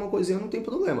mudar alguma coisinha, não tem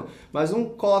problema. Mas não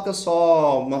coloca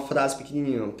só uma frase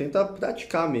pequenininha, não. Tenta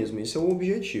praticar mesmo. Esse é o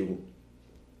objetivo.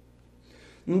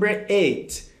 Number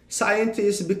 8.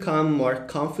 Scientists become more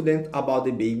confident about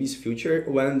the baby's future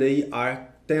when they are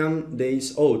 10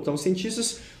 days old. Então,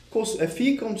 cientistas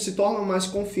se tornam mais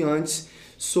confiantes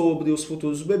sobre os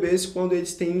futuros bebês quando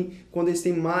eles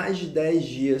têm mais de 10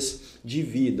 dias de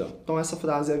vida. Então, essa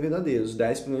frase é verdadeira. Os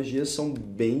 10 primeiros dias são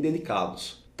bem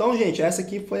delicados. Então, gente, essa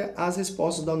aqui foi as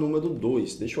respostas da número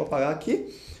 2. Deixa eu apagar aqui.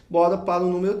 Bora para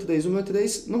o número 3. O número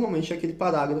 3, normalmente, é aquele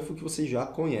parágrafo que você já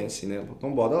conhece, né?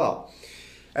 Então, bora lá.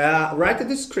 Write a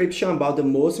description about the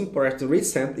most important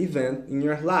recent event in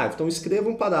your life. Então, escreva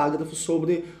um parágrafo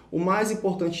sobre o mais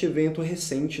importante evento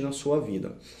recente na sua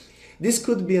vida. This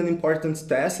could be an important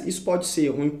test. Isso pode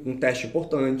ser um teste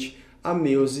importante, a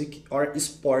music or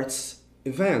sports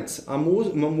event.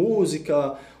 Uma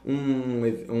música,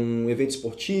 um evento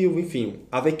esportivo, enfim.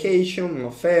 A vacation,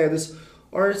 uma férias,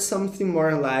 or something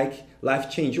more like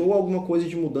life change, ou alguma coisa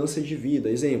de mudança de vida.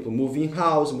 Exemplo, moving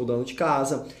house, mudando de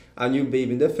casa, a new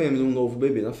baby in the family, um novo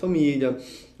bebê na família,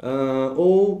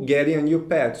 ou getting a new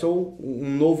pet, ou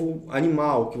um novo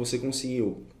animal que você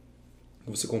conseguiu,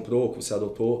 que você comprou, que você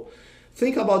adotou.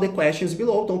 Think about the questions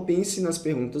below. Então pense nas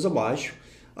perguntas abaixo.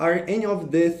 Are any of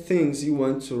the things you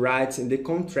want to write in the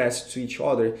contrast to each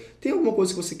other? Tem alguma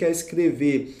coisa que você quer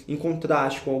escrever em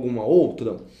contraste com alguma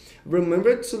outra?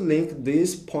 Remember to link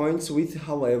these points with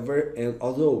however and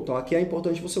although. Então aqui é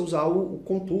importante você usar o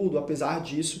contudo, apesar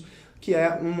disso, que é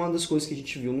uma das coisas que a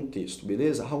gente viu no texto,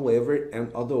 beleza? However and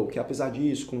although, que é apesar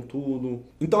disso, contudo.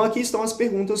 Então aqui estão as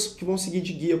perguntas que vão seguir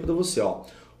de guia para você, ó.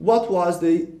 What was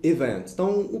the event?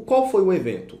 Então, qual foi o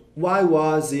evento? Why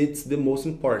was it the most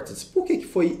important? Por que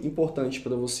foi importante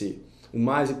para você? O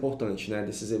mais importante, né,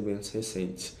 desses eventos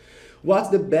recentes. What's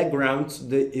the background to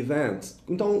the event?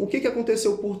 Então, o que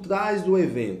aconteceu por trás do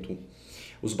evento?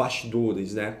 Os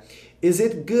bastidores, né? Is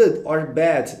it good or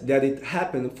bad that it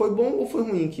happened? Foi bom ou foi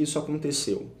ruim que isso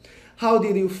aconteceu? How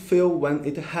did you feel when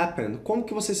it happened? Como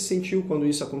que você se sentiu quando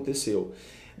isso aconteceu?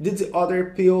 Did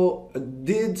other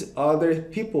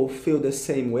people feel the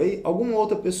same way? Alguma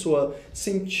outra pessoa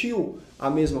sentiu a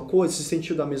mesma coisa, se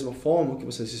sentiu da mesma forma que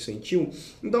você se sentiu?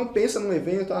 Então pensa num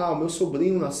evento, o meu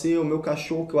sobrinho nasceu, meu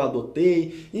cachorro que eu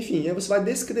adotei, enfim, aí você vai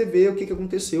descrever o que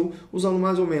aconteceu usando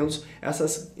mais ou menos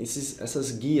essas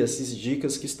guias, essas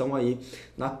dicas que estão aí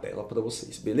na tela para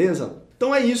vocês, beleza?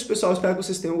 Então é isso, pessoal, espero que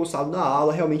vocês tenham gostado da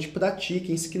aula, realmente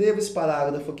pratiquem, escreva esse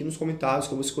parágrafo aqui nos comentários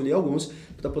que eu vou escolher alguns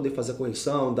para poder fazer a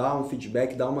correção, dar um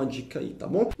feedback, dar uma dica aí, tá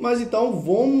bom? Mas então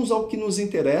vamos ao que nos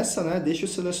interessa, né? Deixa eu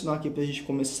selecionar aqui para a gente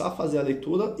começar a fazer a leitura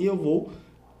e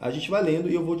a gente vai lendo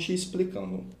e eu vou te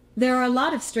explicando. There are a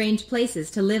lot of strange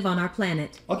places to live on our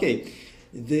planet. Ok.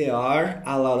 There are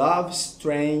a lot of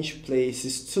strange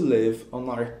places to live on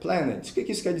our planet. O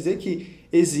que isso quer dizer? Que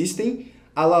existem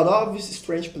a lot of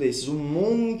strange places, um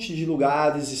monte de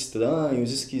lugares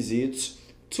estranhos, esquisitos,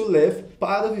 to live,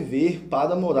 para viver,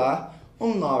 para morar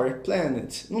on our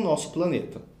planet, no nosso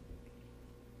planeta.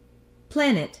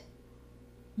 Planet.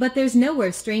 But there's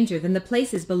nowhere stranger than the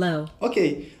places below.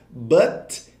 Ok,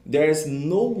 but there's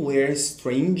nowhere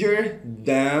stranger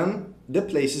than the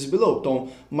places below. Então,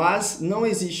 mas não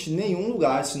existe nenhum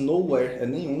lugar, esse nowhere é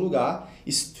nenhum lugar,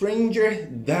 stranger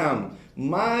than,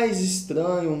 mais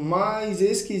estranho, mais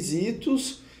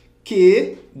esquisitos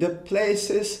que the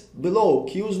places below,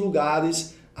 que os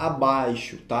lugares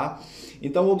abaixo, tá?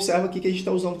 Então observa aqui que a gente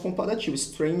está usando comparativo,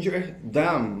 stranger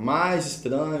than, mais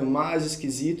estranho, mais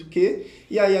esquisito que,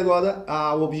 e aí agora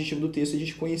o objetivo do texto é a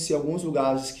gente conhecer alguns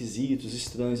lugares esquisitos,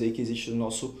 estranhos aí que existem no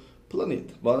nosso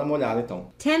planeta. Bora dar uma olhada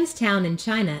então. Thames Town in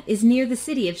China is near the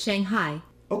city of Shanghai.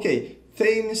 Ok,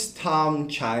 Thames Town,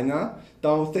 China.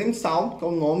 Então Thames Town, que é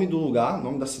o nome do lugar, o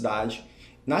nome da cidade,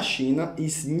 na China,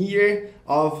 is near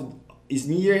of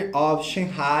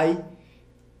Shanghai.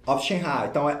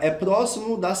 Então é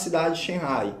próximo da cidade de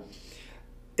Shanghai.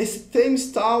 Esse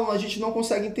Thames Town a gente não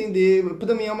consegue entender,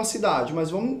 para mim é uma cidade, mas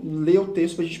vamos ler o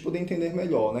texto para a gente poder entender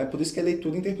melhor, né? Por isso que é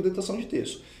leitura e interpretação de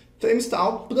texto. Thames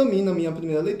Town, para mim, na minha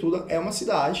primeira leitura, é uma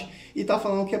cidade e está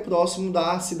falando que é próximo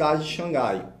da cidade de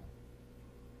Xangai.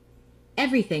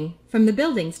 Everything, from the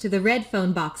buildings to the red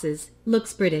phone boxes,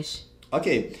 looks British.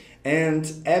 Ok, and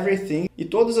everything, e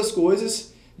todas as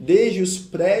coisas, desde os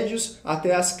prédios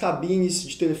até as cabines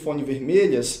de telefone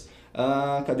vermelhas,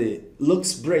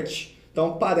 looks British.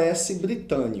 Então parece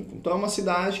britânico. Então é uma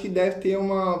cidade que deve ter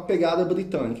uma pegada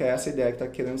britânica, é essa a ideia que está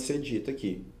querendo ser dita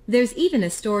aqui. There's even a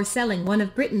store selling one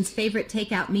of Britain's favorite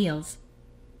takeout meals.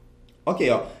 Ok,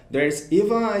 ó. There's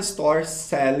even a store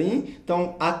selling.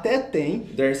 Então, até tem.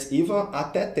 There's even,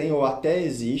 até tem, ou até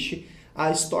existe.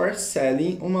 A store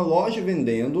selling, uma loja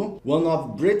vendendo. One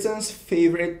of Britain's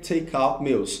favorite takeout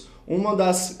meals. Uma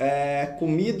das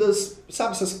comidas,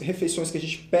 sabe essas refeições que a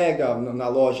gente pega na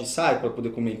loja e sai para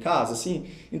poder comer em casa, assim?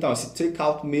 Então, esse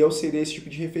take-out meal seria esse tipo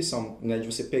de refeição, né? De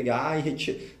você pegar e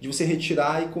de você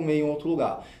retirar e comer em outro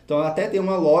lugar. Então, até tem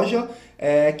uma loja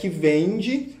que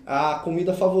vende a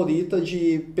comida favorita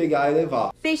de pegar e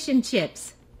levar. Fish and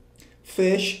chips.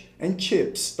 Fish and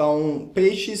chips. Então,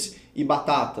 peixes e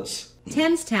batatas.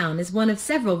 Thames Town is one of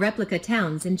several replica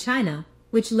towns in China,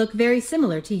 which look very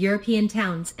similar to European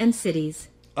towns and cities.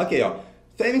 Ok, ó.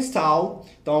 Thames Town,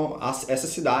 então essa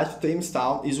cidade, Thames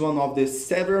Town, is one of the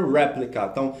several replica.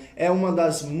 Então é uma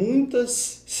das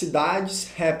muitas cidades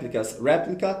réplicas,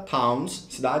 replica towns,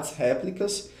 cidades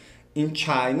réplicas in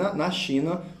China, na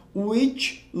China,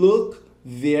 which look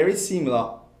very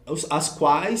similar, as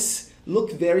quais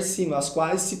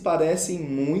se parecem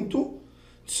muito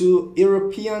to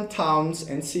European towns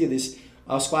and cities.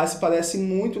 As quais se parecem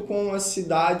muito com as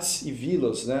cidades e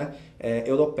vilas, né,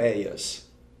 europeias.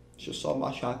 Deixa eu só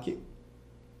baixar aqui.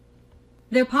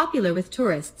 They're popular with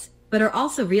tourists, but are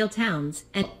also real towns.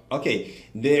 Ok,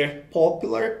 they're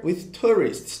popular with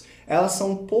tourists. Elas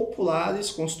são populares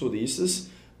com os turistas,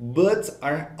 but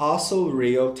are also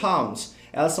real towns.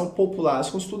 Elas são populares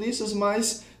com os turistas,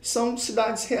 mas são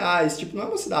cidades reais. Tipo, não é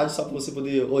uma cidade só para você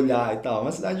poder olhar e tal, é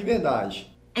uma cidade de verdade.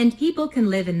 And people can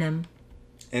live in them.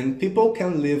 and people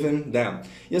can live in them.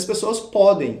 E as pessoas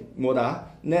podem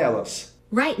morar nelas.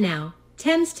 Right now,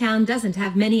 Thames Town doesn't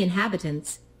have many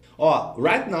inhabitants. Ó,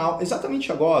 right now,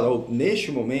 exatamente agora, ou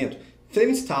neste momento,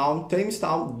 Thames Town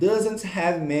doesn't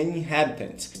have many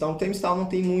inhabitants. Então, Thames Town não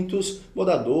tem muitos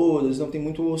moradores, não tem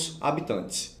muitos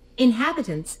habitantes.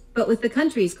 Inhabitants, but with the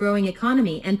country's growing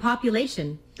economy and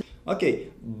population.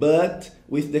 Ok, but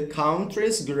with the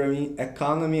country's growing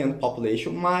economy and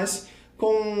population, mas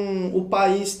com o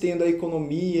país tendo a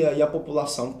economia e a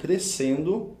população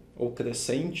crescendo, ou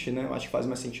crescente, né? Eu acho que faz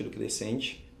mais sentido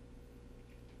crescente.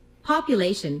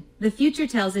 Population, the future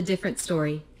tells a different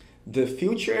story. The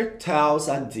future tells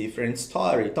a different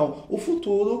story. Então, o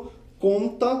futuro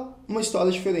conta uma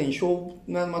história diferente, ou,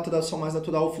 né, numa tradução mais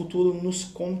natural, o futuro nos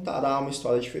contará uma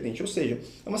história diferente. Ou seja,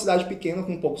 é uma cidade pequena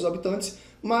com poucos habitantes,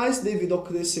 mas devido ao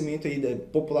crescimento aí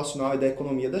populacional e da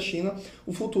economia da China,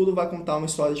 o futuro vai contar uma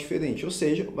história diferente. Ou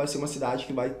seja, vai ser uma cidade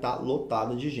que vai estar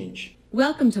lotada de gente.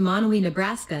 Welcome to Monterey,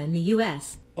 Nebraska, in the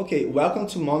U.S. Ok, welcome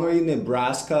to Monterey,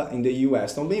 Nebraska, in the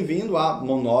U.S. Então, bem-vindo a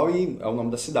Monterey, é o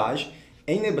nome da cidade,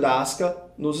 em Nebraska,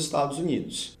 nos Estados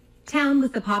Unidos. Town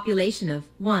with a population of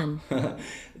 1.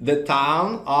 The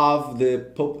town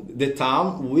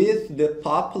with the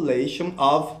population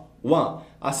of 1.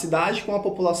 A cidade com a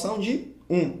população de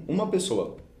uma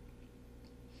pessoa.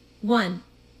 1.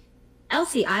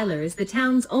 Elsie Eiler is the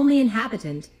town's only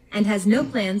inhabitant and has no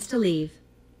plans to leave.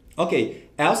 Ok,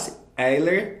 Elsie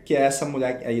Eiler, que é essa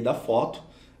mulher aí da foto,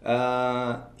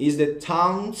 is the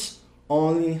town's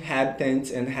only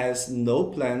inhabitant and has no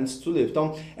plans to leave.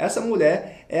 Então, essa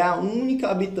mulher é a única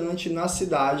habitante na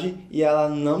cidade e ela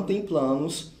não tem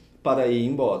planos para ir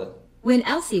embora. When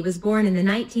Elsie was born in the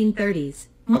 1930s.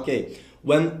 Ok,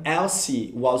 when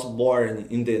Elsie was born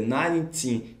in the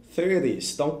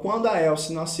 1930s. Então, quando a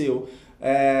Elsie nasceu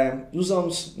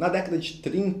na década de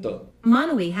 30,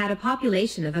 Monterey had a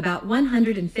population of about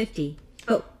 150.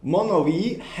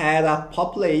 Monterey had a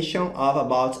population of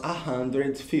about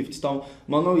 150. Então,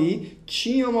 Monterey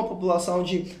tinha uma população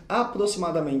de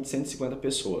aproximadamente 150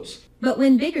 pessoas. But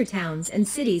when bigger towns and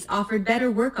cities offered better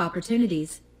work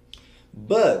opportunities.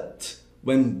 But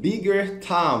when bigger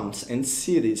towns and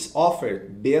cities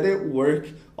offered better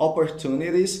work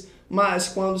opportunities, mas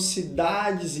quando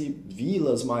cidades e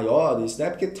vilas maiores, né?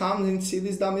 Porque towns and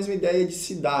cities dá a mesma ideia de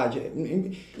cidade.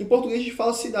 Em português a gente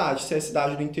fala cidade, se é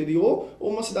cidade do interior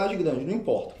ou uma cidade grande, não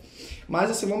importa. Mas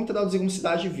assim, vamos traduzir como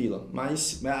cidade e vila,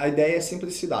 mas a ideia é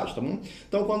sempre cidade, tá bom?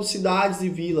 Então, quando cidades e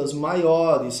vilas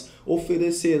maiores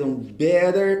ofereceram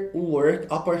better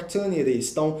work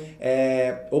opportunities, então,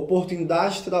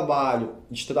 oportunidades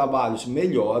de trabalhos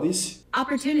melhores.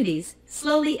 Opportunities,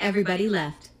 slowly everybody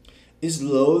left.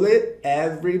 Slowly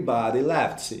everybody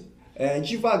left.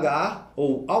 Devagar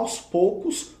ou aos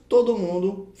poucos, todo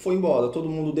mundo foi embora, todo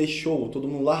mundo deixou, todo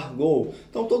mundo largou.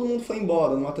 Então, todo mundo foi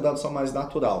embora, numa tradução mais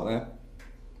natural, né?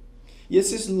 E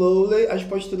esse slowly a gente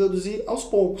pode traduzir aos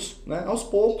poucos, né? Aos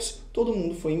poucos, todo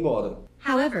mundo foi embora.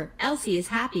 However, Elsie is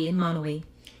happy in Monterey.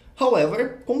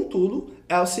 However, contudo,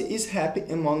 Elsie is happy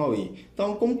in Monterey.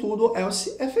 Então, contudo,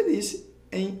 Elsie é feliz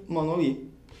em Monterey.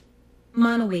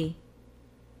 Monterey.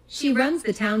 She runs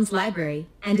the town's library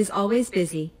and is always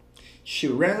busy. She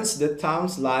runs the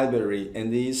town's library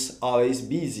and is always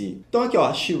busy. Então aqui,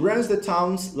 ó, she runs the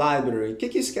town's library. O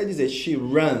que isso quer dizer? She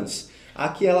runs.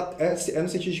 Aqui ela é no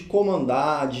sentido de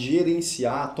comandar, de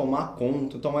gerenciar, tomar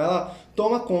conta. Então ela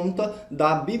toma conta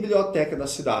da biblioteca da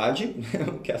cidade.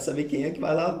 Não quero saber quem é que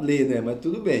vai lá ler, né? Mas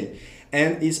tudo bem.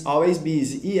 And is always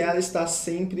busy. E ela está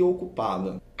sempre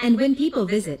ocupada. And when people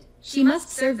visit, she must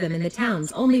serve them in the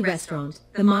town's only restaurant,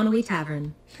 the Monterey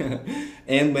Tavern.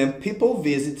 And when people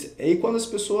visit, e quando as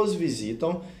pessoas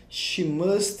visitam, she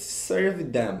must serve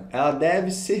them. Ela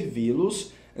deve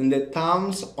servi-los in the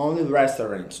town's only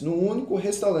restaurant, no único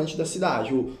restaurante da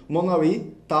cidade, o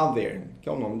Monterey Tavern, que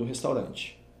é o nome do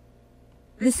restaurante.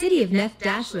 The city of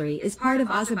Neft-Dashleri is part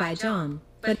of Azerbaijan,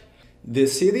 but The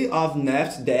city of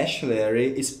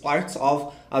Neft-Dashleri is part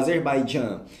of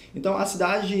Azerbaijan. Então, a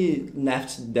cidade de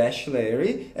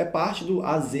Neft-Dashleri é parte do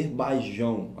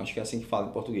Azerbaijão. Acho que é assim que fala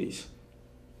em português.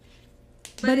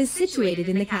 but is situated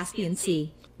in the Caspian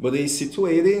Sea. But it is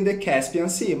situated in the Caspian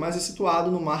Sea, mas é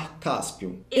situado no Mar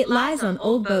Cáspio. It lies on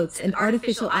old boats and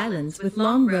artificial islands with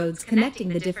long roads connecting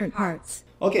the different parts.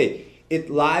 Ok, it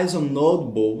lies on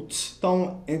old boats.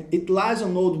 Então, it lies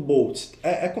on old boats.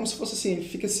 É como se fosse assim,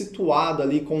 fica situado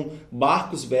ali com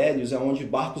barcos velhos, é onde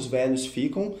barcos velhos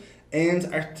ficam, and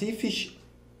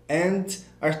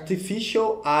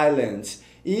artificial islands.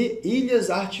 e ilhas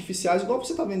artificiais, igual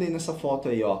você está vendo aí nessa foto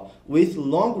aí, ó, with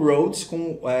long roads,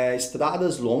 com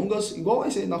estradas longas, igual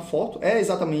esse aí na foto, é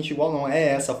exatamente igual, não é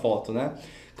essa foto, né?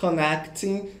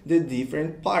 Connecting the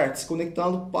different parts,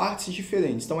 conectando partes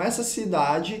diferentes. Então essa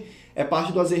cidade é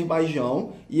parte do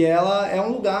Azerbaijão e ela é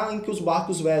um lugar em que os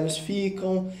barcos velhos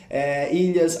ficam,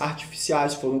 ilhas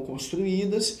artificiais foram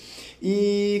construídas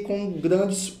e com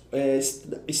grandes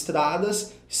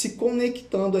estradas se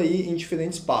conectando aí em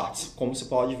diferentes partes, como você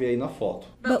pode ver aí na foto.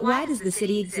 But why does the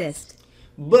city exist?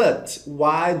 But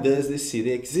why does the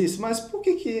city exist? Mas por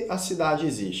que a cidade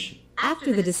existe?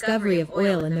 After the discovery of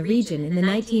oil in the region in the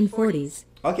 1940s,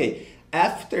 Ok,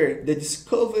 after the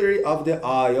discovery of the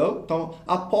oil, então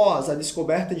após a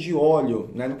descoberta de óleo,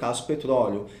 né, no caso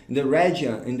petróleo, in the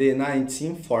region in the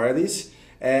 1940s,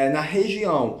 na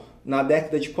região, na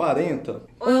década de 40,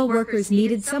 oil workers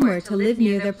needed somewhere to live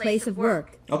near their place of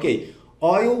work. ok,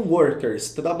 oil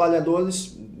workers,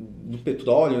 trabalhadores do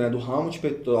petróleo, né, do ramo de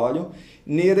petróleo,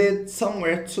 needed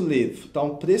somewhere to live,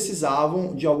 então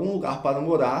precisavam de algum lugar para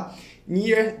morar,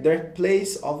 near their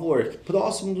place of work,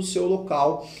 próximo do seu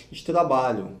local de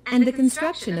trabalho. And the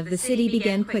construction of the city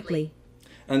began quickly.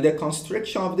 And the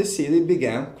construction of the city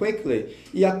began quickly.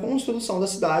 E a construção da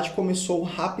cidade começou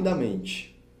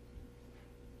rapidamente.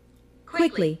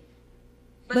 Quickly.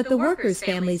 But the workers'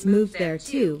 families moved there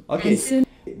too. Okay. And soon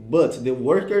But the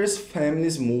workers'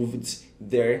 families moved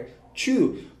there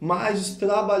too. Mas os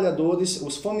trabalhadores,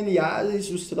 os familiares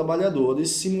dos trabalhadores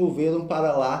se moveram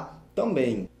para lá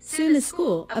também. soon a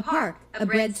school, a park, a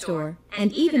bread store,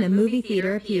 and even a movie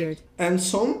theater appeared. And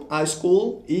soon, a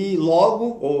school, e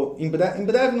logo, ou em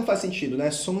breve não faz sentido,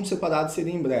 né? Soon separado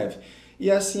seria em breve. E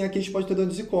assim aqui a gente pode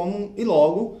traduzir como e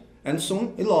logo, and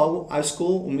soon, e logo, a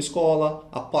school, uma escola,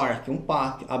 a park, um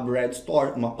parque, a bread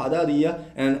store, uma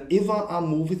padaria, and even a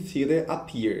movie theater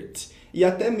appeared. E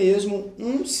até mesmo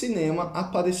um cinema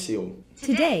apareceu.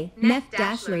 Today, Neff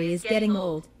Dashlery is getting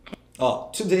old.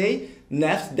 Today,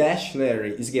 Neff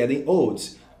Dashlery is getting old.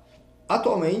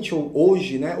 Atualmente, ou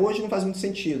hoje, né? Hoje não faz muito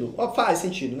sentido. Faz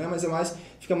sentido, né? Mas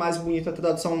fica mais bonita a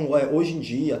tradução hoje em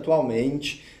dia,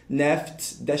 atualmente.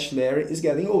 Neff Dashlery is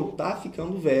getting old. Tá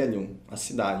ficando velho, a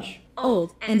cidade.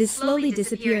 Old, and is slowly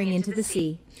disappearing into the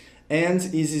sea. And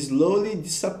is slowly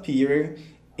disappearing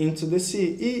into the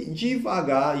sea. E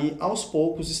devagar e aos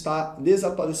poucos está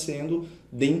desaparecendo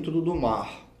dentro do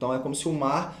mar. Então é como se o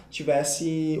mar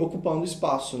estivesse ocupando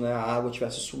espaço, né? A água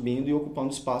estivesse subindo e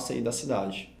ocupando espaço aí da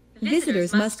cidade.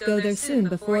 Visitors must go there soon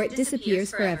before it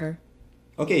disappears forever.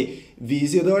 Ok,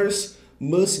 visitors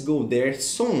must go there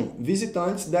soon.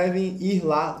 Visitantes devem ir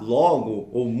lá logo,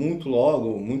 ou muito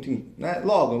logo, né?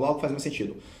 Logo faz mais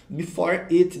sentido. Before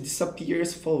it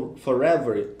disappears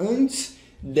forever. Antes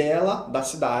da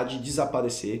cidade,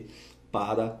 desaparecer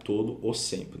para todo o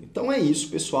sempre. Então é isso,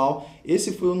 pessoal.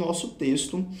 Esse foi o nosso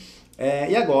texto.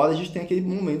 E agora a gente tem aquele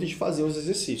momento de fazer os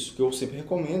exercícios. O que eu sempre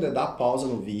recomendo é dar pausa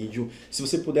no vídeo. Se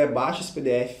você puder, baixa esse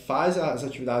PDF, faz as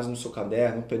atividades no seu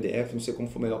caderno, no PDF, não sei como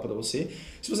for melhor para você.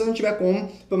 Se você não tiver como,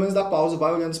 pelo menos dá pausa,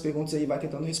 vai olhando as perguntas aí e vai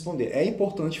tentando responder. É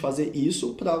importante fazer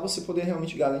isso para você poder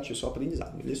realmente garantir o seu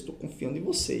aprendizado, beleza? Estou confiando em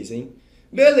vocês, hein?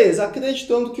 Beleza,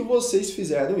 acreditando que vocês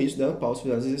fizeram isso, deram pausa,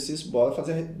 fizeram os exercícios,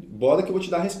 bora que eu vou te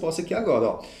dar a resposta aqui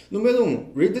agora. Número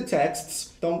 1, read the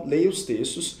texts, então leia os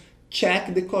textos,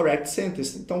 check the correct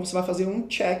sentence, então você vai fazer um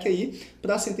check aí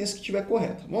para a sentença que estiver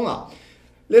correta. Vamos lá.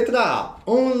 Letra A,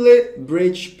 only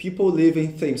British people live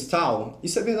in Thamestown.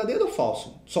 Isso é verdadeiro ou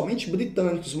falso? Somente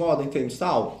britânicos moram em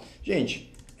Thamestown?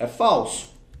 Gente, é falso.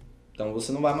 Então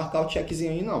você não vai marcar o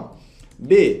checkzinho aí não.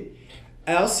 B,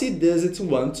 Elsie doesn't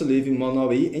want to live in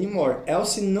Monterey anymore.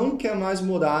 Elsie não quer mais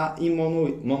morar em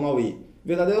Monterey.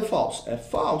 Verdadeiro ou falso? É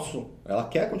falso. Ela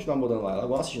quer continuar morando lá, ela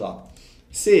gosta de lá.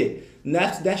 C.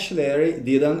 Neff Dashlery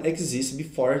didn't exist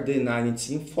before the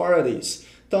 1940s.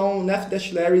 Então, Neff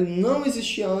Dashlery não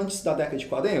existia antes da década de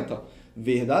 40?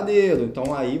 Verdadeiro.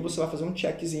 Então, aí você vai fazer um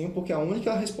checkzinho, porque a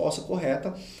única resposta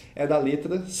correta é da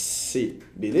letra C.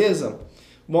 Beleza?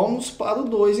 Vamos para o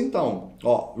 2, então.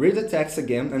 Read the text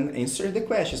again and answer the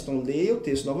questions. Então, leia o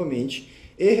texto novamente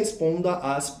e responda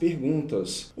as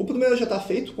perguntas. O primeiro já está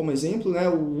feito como exemplo, né?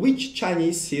 Which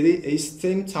Chinese city is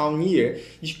Thamestown near?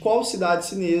 De qual cidade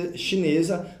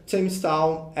chinesa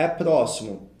Thamestown é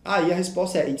próximo? Aí a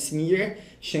resposta é It's near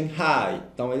Shanghai.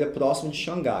 Então ele é próximo de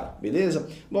Xangai, beleza?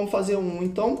 Vamos fazer um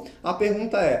então. A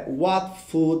pergunta é What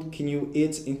food can you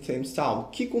eat in Thamestown?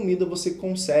 Que comida você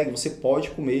pode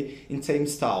comer em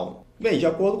Thamestown? Bem, de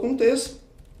acordo com o texto,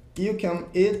 you can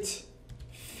eat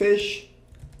fish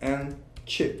and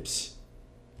chips.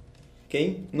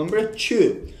 Ok? Number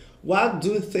 2. What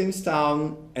do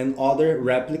Thamestown and other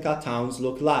replica towns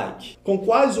look like? Com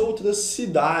quais outras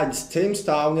cidades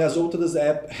Thamestown e as outras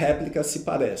réplicas se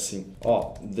parecem?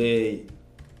 Ó, they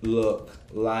look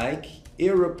like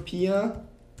European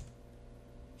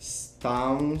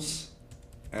towns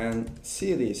and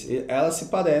cities. Elas se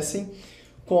parecem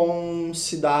com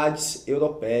cidades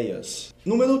europeias.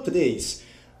 Número 3.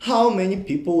 How many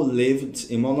people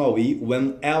lived in Monterey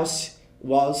when Elsie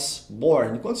was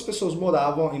born? Quantas pessoas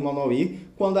moravam em Monterey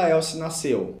quando a Elsie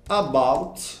nasceu?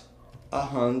 About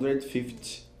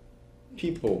 150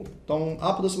 people. Então,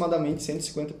 aproximadamente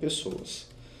 150 pessoas.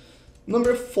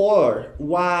 Number 4.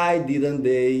 Why didn't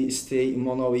they stay in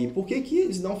Monterey? Por que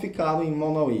eles não ficaram em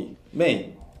Monterey?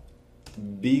 Bem,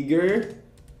 bigger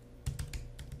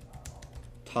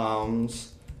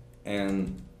towns and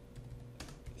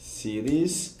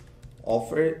cities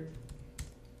offer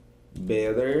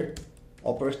better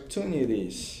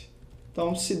opportunities.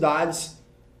 Então, cidades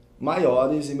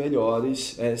maiores e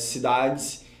melhores,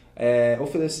 cidades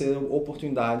ofereceram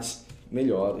oportunidades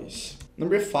melhores.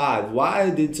 Number 5.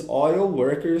 Why did oil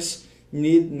workers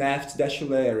need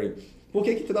naphtha-distillery? Por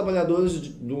que trabalhadores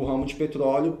do ramo de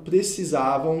petróleo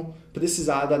precisaram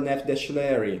da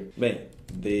naphtha-distillery? Bem,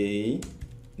 they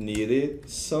needed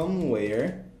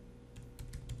somewhere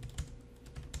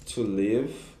to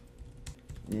live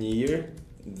near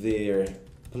their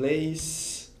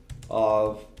place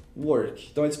of work.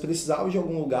 Então, eles precisavam de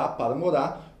algum lugar para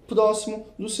morar próximo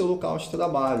do seu local de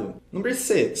trabalho. Number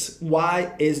 6.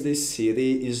 Why is the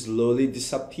city slowly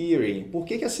disappearing? Por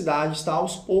que a cidade está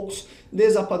aos poucos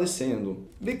desaparecendo?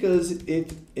 Because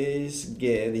it is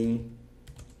getting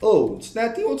old. Né?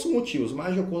 Tem outros motivos,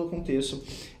 mas de acordo com o texto,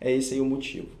 é esse aí o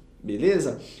motivo.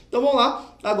 Beleza? Então vamos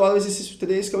lá. Agora o exercício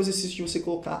 3, que é o exercício de você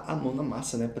colocar a mão na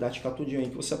massa, né? Praticar tudo aí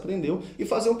que você aprendeu e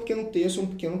fazer um pequeno texto, um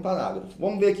pequeno parágrafo.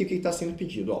 Vamos ver aqui o que está sendo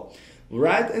pedido. Ó.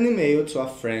 Write an email to a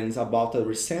friend about a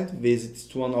recent visit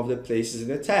to one of the places in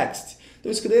the text.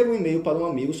 Então escreva um e-mail para um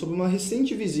amigo sobre uma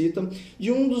recente visita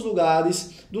de um dos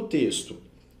lugares do texto.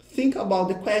 Think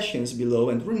about the questions below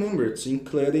and remember to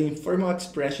include informal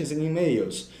expressions in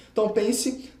emails. Então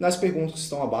pense nas perguntas que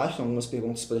estão abaixo, são algumas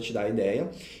perguntas para te dar a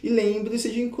ideia, e lembre-se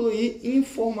de incluir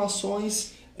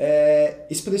informações,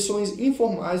 expressões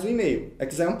informais no e-mail.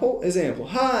 Exemplo,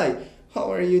 hi,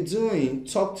 how are you doing?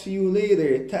 Talk to you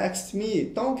later, text me.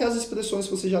 Então, aquelas expressões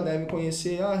que você já deve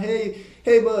conhecer,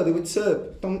 hey buddy, what's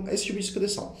up? Então, esse tipo de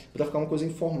expressão, para ficar uma coisa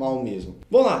informal mesmo.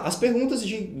 Vamos lá, as perguntas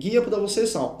de guia para você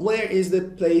são: Where is the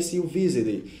place you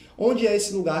visited? Onde é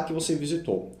esse lugar que você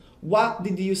visitou? What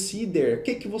did you see there? O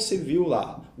que você viu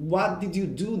lá? What did you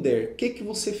do there? O que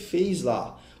você fez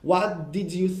lá? What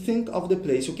did you think of the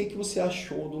place? O que você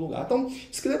achou do lugar? Então,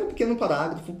 escreva um pequeno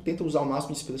parágrafo, tenta usar o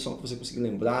máximo de expressão que você conseguir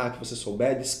lembrar, que você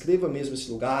souber, descreva mesmo esse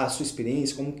lugar, a sua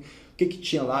experiência, o que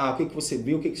tinha lá, o que você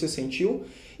viu, o que você sentiu.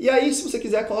 E aí, se você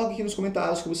quiser, coloque aqui nos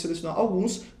comentários que eu vou selecionar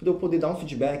alguns para eu poder dar um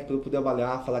feedback, para eu poder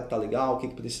avaliar, falar que tá legal, o que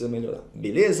precisa melhorar,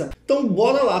 beleza? Então,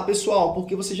 bora lá, pessoal,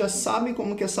 porque vocês já sabem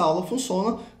como que essa aula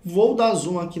funciona. Vou dar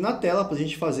zoom aqui na tela para a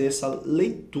gente fazer essa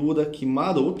leitura aqui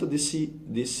marota desse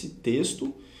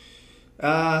texto.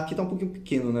 Aqui tá um pouquinho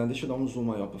pequeno, né? Deixa eu dar um zoom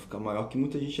maior para ficar maior, que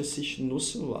muita gente assiste no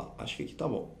celular. Acho que aqui tá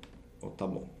bom. Tá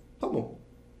bom. Tá bom.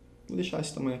 Vou deixar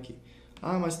esse tamanho aqui.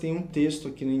 Mas tem um texto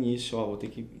aqui no início, ó. Vou ter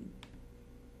que...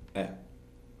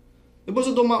 Depois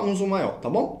eu dou um zoom maior, tá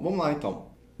bom? Vamos lá, então.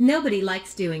 Nobody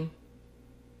likes doing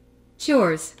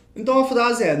chores. Então a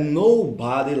frase é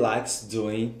Nobody likes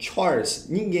doing chores.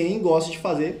 Ninguém gosta de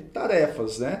fazer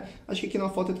tarefas, né? Acho que aqui na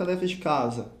foto é tarefa de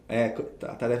casa.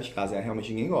 Tarefa de casa,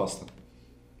 realmente ninguém gosta.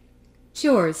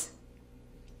 Chores.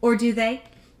 Or do they?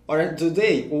 Or do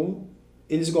they? Ou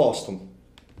eles gostam.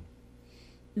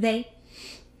 They.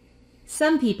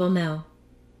 Some people know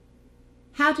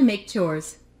how to make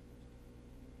chores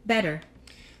better.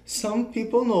 Some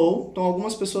people know. Então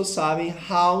algumas pessoas sabem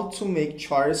how to make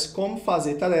chores, como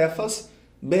fazer tarefas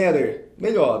better,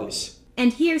 melhores.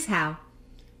 And here's how.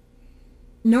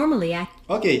 Normally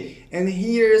Ok, and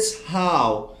here's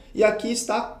how. E aqui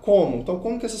está como. Então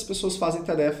como que essas pessoas fazem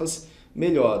tarefas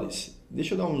melhores?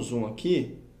 Deixa eu dar um zoom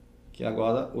aqui, que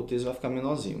agora o texto vai ficar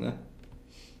menorzinho, né?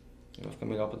 Vai ficar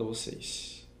melhor para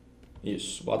vocês.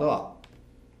 Isso, bora lá.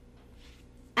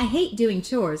 I hate doing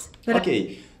chores, but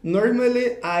Ok,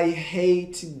 normally I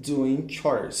hate doing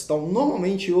chores. Então,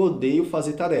 normalmente eu odeio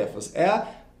fazer tarefas. É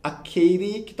a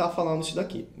Katie que está falando isso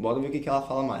daqui. Bora ver o que ela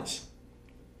fala mais.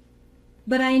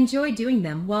 But I enjoy doing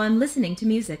them while I'm listening to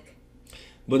music.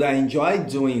 But I enjoy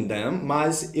doing them,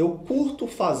 mas eu curto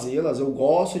fazê-las, eu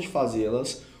gosto de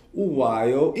fazê-las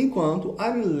while, enquanto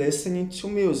I'm listening to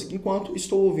music, enquanto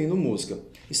estou ouvindo música.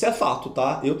 Isso é fato,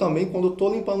 tá? Eu também, quando eu tô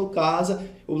limpando casa,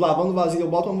 eu lavando vasilha, eu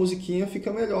boto uma musiquinha,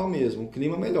 fica melhor mesmo, o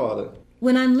clima melhora.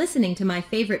 When I'm listening to my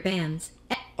favorite bands.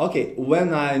 Ok,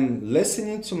 when I'm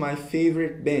listening to my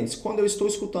favorite bands. Quando eu estou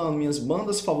escutando minhas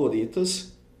bandas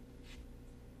favoritas.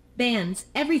 Bands,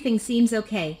 everything seems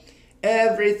okay.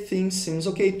 Everything seems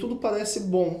okay. Tudo parece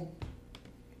bom.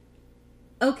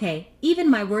 Okay, even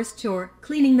my worst chore,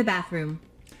 cleaning the bathroom.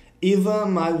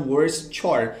 Even my worst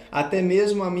chore. Até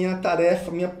mesmo a minha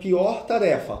tarefa, minha pior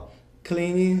tarefa.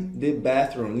 Cleaning the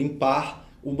bathroom. Limpar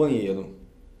o banheiro.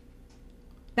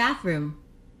 Bathroom.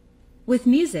 With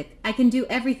music, I can do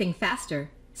everything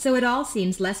faster, so it all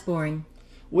seems less boring.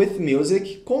 With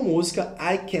music, com música,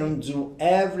 I can do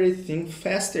everything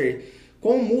faster.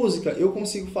 Com música, eu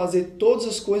consigo fazer todas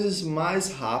as coisas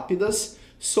mais rápidas,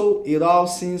 so it all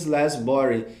seems less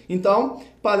boring. Então,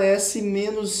 parece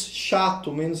menos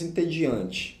chato, menos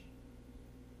entediante.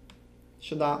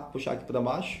 Deixa eu puxar aqui para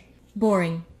baixo.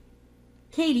 Boring.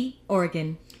 Katy,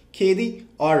 Oregon. Katy,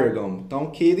 Oregon. Então,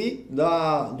 Katy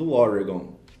do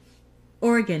Oregon.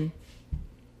 Oregon.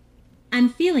 I'm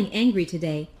feeling angry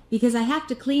today because I have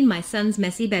to clean my son's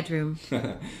messy bedroom.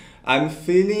 I'm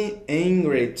feeling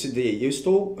angry today. Eu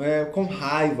estou com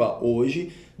raiva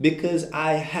hoje because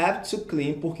I have to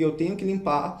clean, porque eu tenho que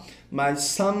limpar my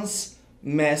son's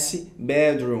messy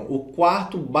bedroom, o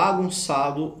quarto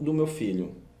bagunçado do meu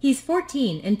filho. He's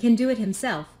 14 and can do it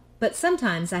himself, but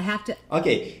sometimes I have to...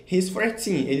 Ok, he's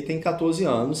 14, ele tem 14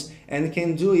 anos, and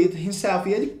can do it himself.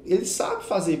 E ele sabe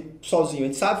fazer sozinho,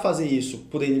 ele sabe fazer isso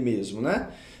por ele mesmo, né?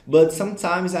 But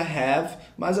sometimes I have,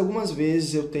 mas algumas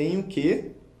vezes eu tenho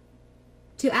que...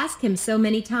 to ask him so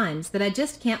many times that I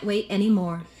just can't wait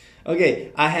anymore.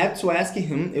 Ok, I have to ask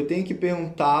him, eu tenho que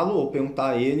perguntá-lo ou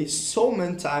perguntar a ele so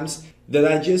many times that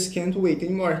I just can't wait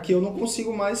anymore, que eu não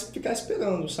consigo mais ficar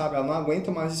esperando, sabe? Eu não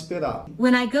aguento mais esperar.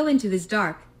 When I go into his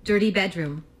dark, dirty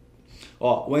bedroom.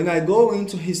 Ó, when I go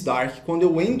into his dark, quando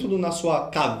eu entro na sua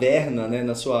caverna, né,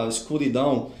 na sua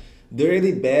escuridão,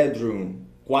 dirty bedroom,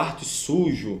 quarto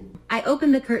sujo. I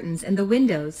open the curtains and the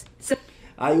windows, so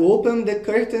I open the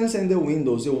curtains and the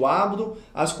windows. Eu abro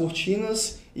as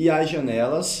cortinas e as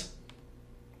janelas.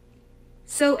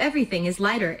 so everything is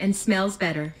lighter and smells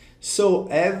better. So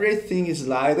everything is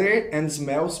lighter and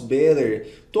smells better.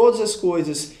 Todas as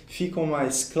coisas ficam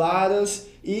mais claras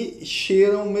e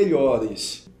cheiram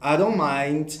melhores. I don't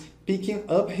mind picking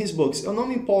up his books. Eu não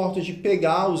me importo de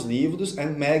pegar os livros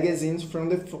and magazines from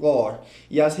the floor.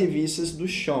 E as revistas do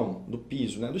chão, do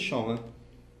piso, né? Do chão, né?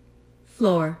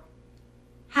 Floor.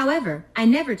 However, I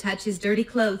never touch his dirty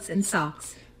clothes and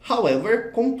socks.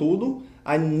 However, contudo,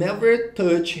 I never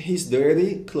touch his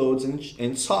dirty clothes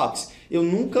and socks. Eu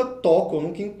nunca toco, eu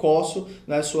nunca encosto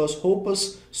nas suas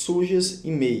roupas sujas e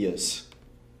meias.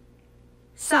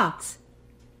 Socks.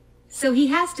 So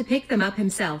he has to pick them up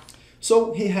himself.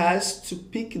 So he has to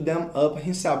pick them up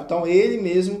himself. Então ele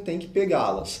mesmo tem que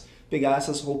pegá-las. Pegar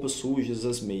essas roupas sujas,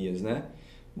 as meias, né?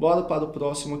 Bora para o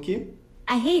próximo aqui.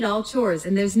 I hate all chores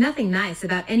and there's nothing nice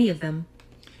about any of them.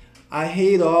 I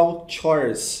hate all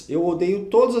chores. Eu odeio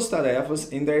todas as tarefas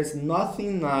and there's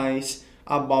nothing nice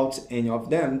about any of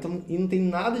them. Então, e não tem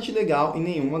nada de legal em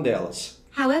nenhuma delas.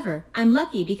 However, I'm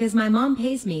lucky because my mom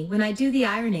pays me when I do the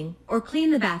ironing or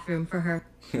clean the bathroom for her.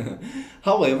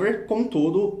 However,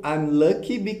 contudo, I'm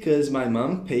lucky because my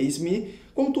mom pays me.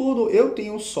 Contudo, eu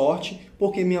tenho sorte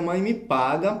porque minha mãe me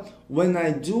paga when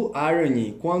I do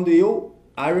ironing. Quando eu...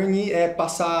 Ironing é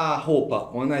passar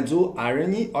roupa. When I do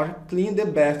ironing or clean the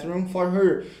bathroom for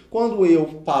her. Quando eu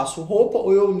passo roupa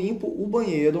ou eu limpo o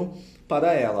banheiro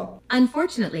para ela.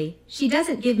 Unfortunately, she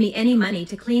doesn't give me any money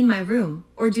to clean my room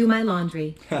or do my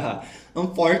laundry.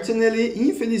 Unfortunately,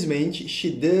 infelizmente, she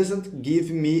doesn't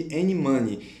give me any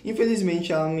money.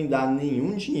 Infelizmente, ela não me dá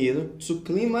nenhum dinheiro to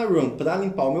clean my room, para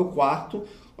limpar o meu quarto,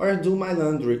 or do my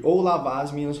laundry, ou lavar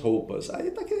as minhas roupas.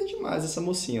 Aí tá querendo demais essa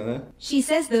mocinha, né? She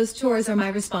says those chores are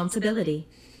my responsibility.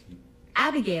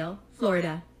 Abigail,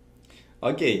 Florida.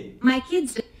 Ok. My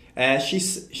kids...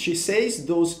 She says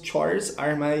those chores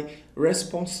are my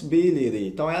responsibility.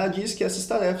 Então ela diz que essas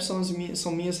tarefas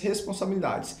são minhas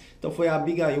responsabilidades. Então foi a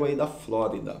Abigail aí da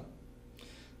Flórida.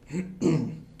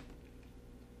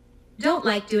 don't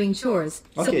like doing chores.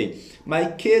 Ok. My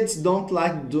kids don't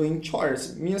like doing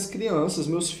chores. Minhas crianças,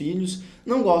 meus filhos,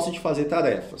 não gostam de fazer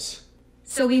tarefas.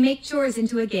 So we make chores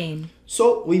into a game.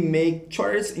 So we make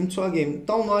chores into a game.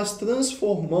 Então nós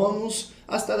transformamos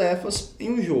as tarefas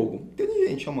em um jogo.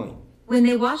 Inteligente, a mãe. When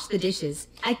they wash the dishes,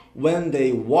 When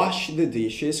they wash the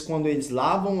dishes, quando eles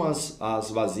lavam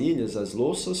as vasilhas, as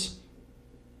louças.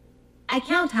 I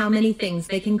count how many things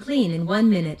they can clean in 1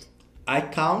 minute. I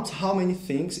count how many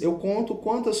things. Eu conto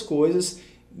quantas coisas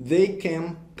They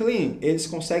can clean. Eles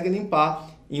conseguem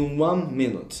limpar em 1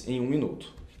 minute, em 1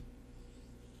 minuto.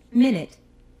 Minute.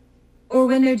 Or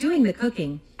when they're doing the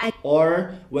cooking.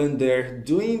 Or when they're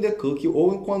doing the cooking,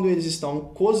 ou quando eles estão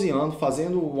cozinhando,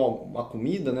 fazendo uma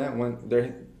comida, né?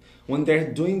 When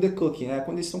they're doing the cooking,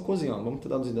 quando eles estão cozinhando. Vamos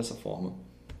traduzir dessa forma.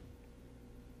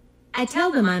 I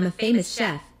tell them I'm a famous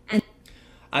chef.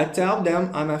 I tell them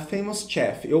I'm a famous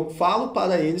chef. Eu falo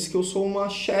para eles que eu sou uma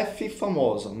chefe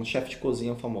famosa, uma chefe de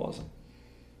cozinha famosa.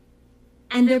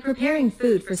 And they're preparing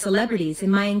food for celebrities in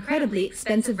my incredibly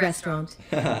expensive restaurant.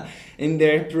 And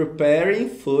they're preparing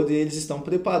food. Eles estão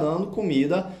preparando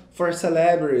comida for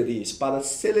celebrities, para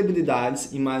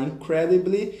celebridades, in my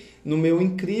incredibly, no meu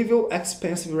incrível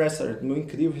expensive restaurant, no meu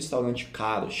incrível restaurante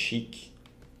caro, chique.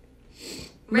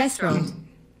 Restaurant.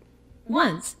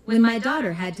 Once, when my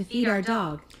daughter had to feed our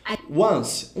dog.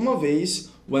 Uma vez,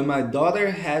 when my daughter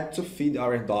had to feed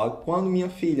our dog, quando minha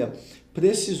filha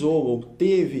precisou ou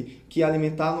teve que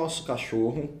alimentar nosso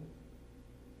cachorro.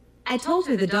 I told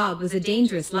her the dog was a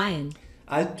dangerous lion.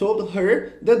 I told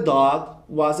her the dog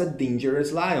was a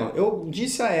dangerous lion. Eu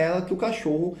disse a ela que o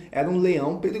cachorro era um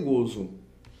leão perigoso.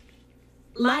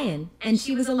 Lion, and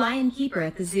she was a lion keeper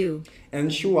at the zoo. And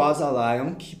she was a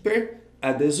lion keeper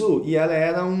at the zoo. E ela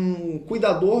era um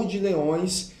cuidador de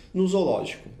leões no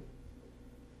zoológico.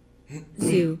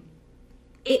 Zoo.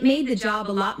 It made the job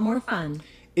a lot more fun.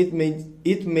 It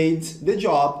made the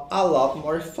job a lot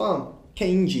more fun.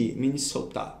 Candy,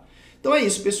 Minnesota. Então é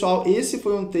isso, pessoal. Esse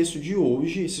foi um texto de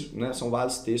hoje, né? São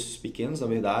vários textos pequenos, na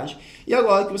verdade. E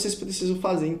agora o que vocês precisam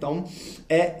fazer, então,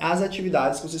 é as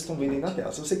atividades que vocês estão vendo aí na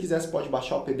tela. Se você quiser, você pode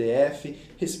baixar o PDF.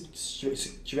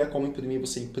 Se tiver como imprimir,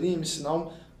 você imprime. Se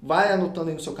não, vai anotando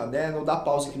aí no seu caderno, dá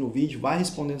pausa aqui no vídeo, vai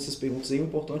respondendo essas perguntas aí. O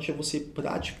importante é você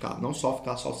praticar, não só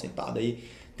ficar só sentado aí,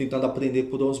 tentando aprender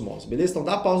por osmose, beleza? Então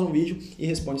dá pausa no vídeo e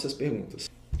responde essas perguntas.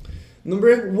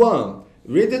 Number 1.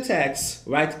 Read the text.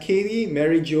 Write Katie,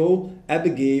 Mary Jo,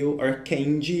 Abigail or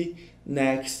Candy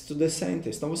next to the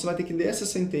sentence. Então você vai ter que ler essas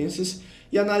sentenças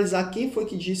e analisar quem foi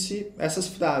que disse essas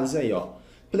frases aí, ó.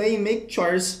 Play and make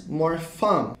chores more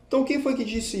fun. Então quem foi que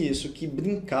disse isso? Que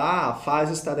brincar faz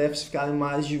as tarefas ficarem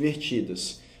mais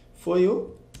divertidas. Foi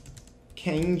o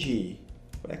Candy.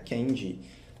 Foi a Candy.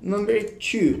 Number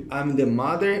 2, I'm the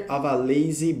mother of a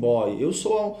lazy boy. Eu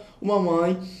sou uma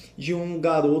mãe de um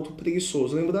garoto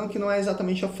preguiçoso. Lembrando que não é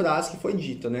exatamente a frase que foi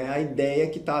dita, né? A ideia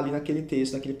que está ali naquele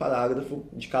texto, naquele parágrafo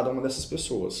de cada uma dessas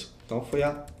pessoas. Então foi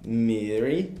a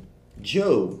Mary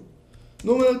Jo.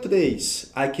 Número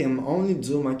 3, I can only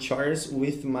do my chores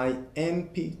with my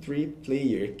MP3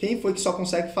 player. Quem foi que só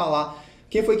consegue falar?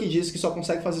 Quem foi que disse que só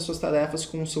consegue fazer suas tarefas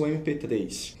com o seu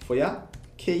MP3? Foi a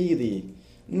Katie.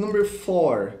 Number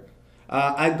 4,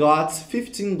 I got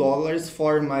 $15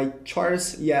 for my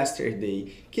chores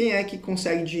yesterday. Quem é que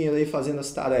consegue dinheiro aí fazendo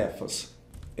as tarefas?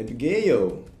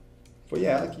 Abigail. Foi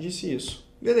ela que disse isso.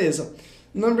 Beleza.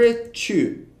 Number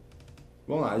 2.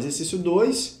 Vamos lá, exercício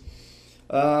 2.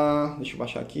 Deixa eu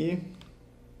baixar aqui.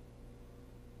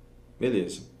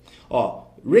 Beleza. Ó,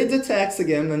 read the text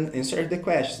again and answer the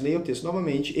questions. Leia o texto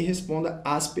novamente e responda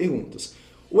as perguntas.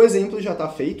 O exemplo já está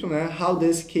feito, né? How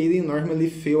does Katie normally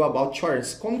feel about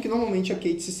chores? Como que normalmente a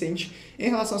Kate se sente em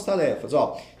relação às tarefas?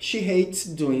 Ó, she hates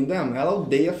doing them. Ela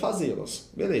odeia fazê-las.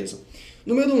 Beleza.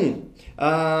 Número 1.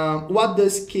 What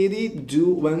does Katie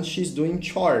do when she's doing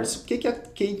chores? O que a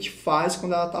Kate faz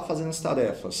quando ela está fazendo as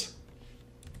tarefas?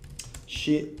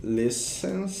 She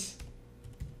listens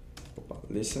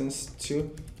to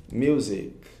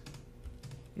music.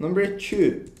 Number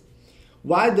 2.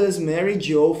 Why does Mary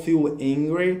Jo feel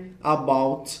angry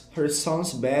about her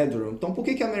son's bedroom? Então, por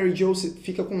que a Mary Jo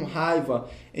fica com raiva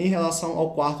em relação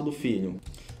ao quarto do filho?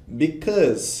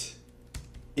 Because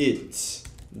it's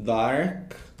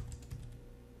dark,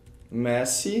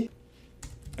 messy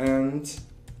and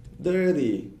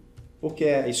dirty. Porque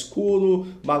é escuro,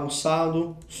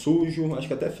 bagunçado, sujo, acho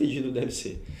que até fedido deve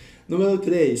ser. Número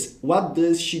 3. What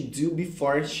does she do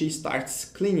before she starts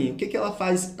cleaning? O que ela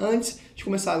faz antes de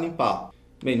começar a limpar?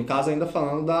 Bem, no caso ainda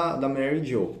falando da Mary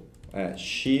Jo.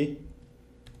 She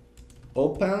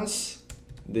opens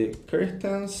the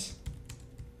curtains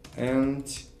and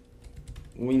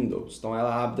windows. Então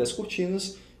ela abre as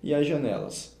cortinas e as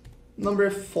janelas.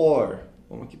 Number 4.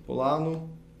 Vamos aqui pro lado.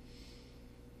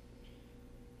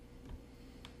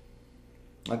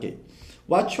 Ok.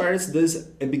 What chores does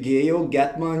Abigail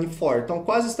get money for? Então,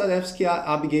 quais as tarefas que a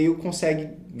Abigail consegue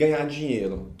ganhar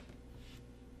dinheiro?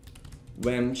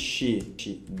 When she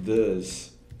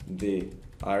does the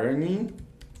ironing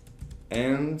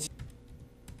and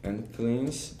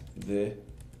cleans the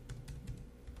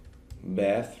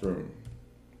bathroom.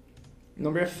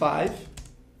 Number 5.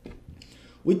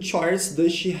 Which chores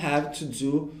does she have to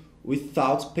do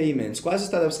without payments? Quais as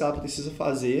tarefas que ela precisa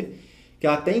fazer, que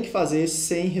ela tem que fazer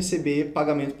sem receber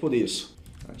pagamento por isso?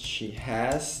 She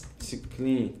has to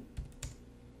clean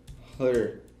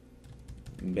her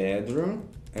bedroom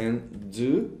and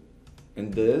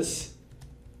does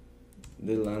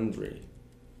the laundry.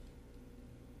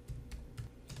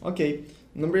 Okay,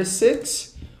 number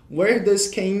 6. Where does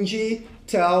Kenji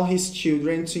tell his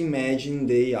children to imagine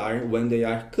they are when they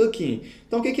are cooking?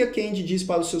 Então, o que a Kenji diz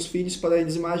para os seus filhos para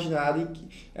eles imaginarem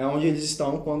onde eles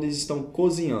estão quando eles estão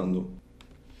cozinhando?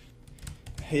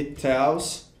 He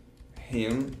tells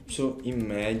him to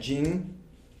imagine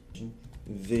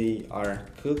they are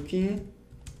cooking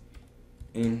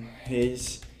in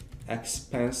his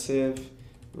expensive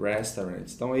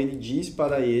restaurant. Então ele diz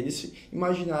para eles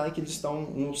imaginarem que eles estão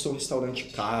no seu restaurante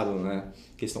caro, né?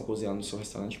 Que eles estão cozinhando no seu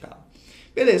restaurante caro.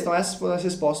 Beleza, então essas foram as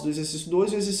respostas do exercício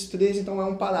 2. O exercício 3, então, é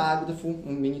um parágrafo,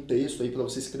 um mini texto aí para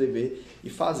você escrever e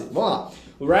fazer. Vamos lá.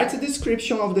 Write a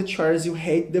description of the chores you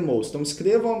hate the most.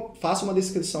 Então faça uma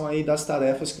descrição aí das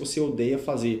tarefas que você odeia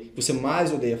fazer, que você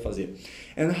mais odeia fazer.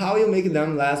 And how you make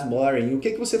them less boring. E o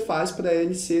que você faz para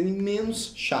eles serem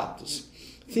menos chatos.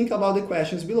 Think about the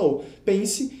questions below.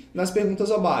 Pense nas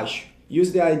perguntas abaixo.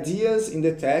 Use the ideas in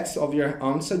the text of your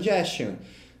own suggestions.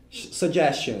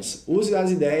 Use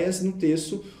as ideias no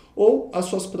texto ou as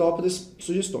suas próprias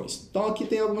sugestões. Então aqui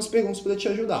tem algumas perguntas para te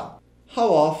ajudar.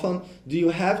 How often do you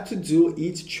have to do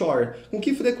each chore? Com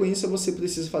que frequência você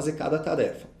precisa fazer cada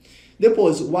tarefa?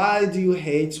 Depois, why do you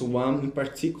hate one in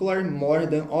particular more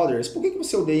than others? Por que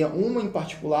você odeia uma em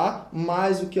particular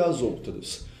mais do que as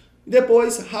outras?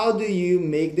 Depois, how do you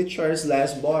make the chores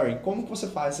less boring? Como que você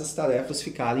faz essas tarefas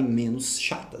ficarem menos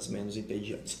chatas, menos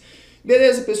entediantes?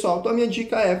 Beleza, pessoal? Então a minha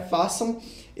dica é, façam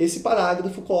esse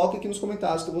parágrafo, coloque aqui nos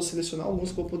comentários que eu vou selecionar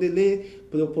alguns para eu poder ler,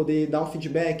 para eu poder dar um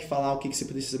feedback, falar o que você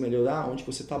precisa melhorar, onde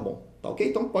você tá bom, tá ok?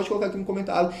 Então pode colocar aqui no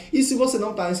comentário. E se você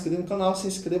não está inscrito no canal, se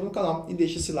inscreva no canal e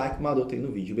deixa esse like maroto aí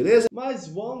no vídeo, beleza? Mas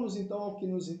vamos então ao que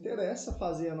nos interessa,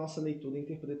 fazer a nossa leitura e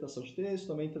interpretação de texto,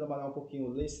 também trabalhar um pouquinho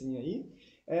o listening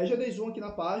aí. Já dei zoom aqui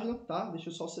na página, tá? Deixa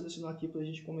eu só selecionar aqui para a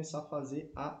gente começar a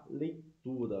fazer a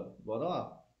leitura. Bora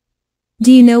lá! Do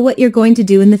you know what you're going to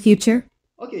do in the future?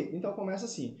 Ok, então começa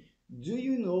assim. Do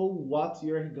you know what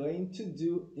you're going to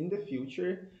do in the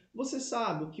future? Você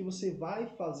sabe o que você vai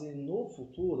fazer no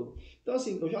futuro? Então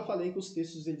assim, eu já falei que os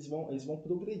textos eles vão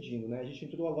progredindo, né? A gente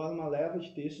entrou agora numa leva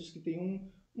de textos que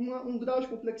tem um grau de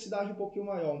complexidade um pouquinho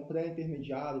maior, um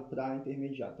pré-intermediário,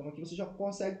 pra-intermediário. Então aqui você já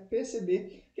consegue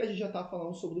perceber que a gente já está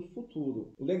falando sobre o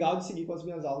futuro. O legal de seguir com as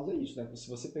minhas aulas é isso, né? Se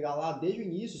você pegar lá desde o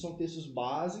início, são textos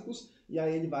básicos e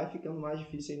aí ele vai ficando mais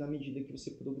difícil aí na medida que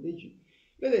você progredir.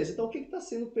 Beleza, então o que está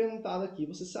sendo perguntado aqui?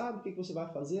 Você sabe o que você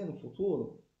vai fazer no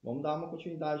futuro? Vamos dar uma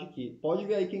continuidade aqui. Pode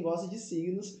ver aí quem gosta de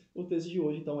signos, o texto de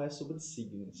hoje então é sobre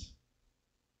signos.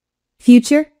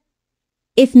 Future?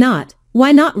 If not,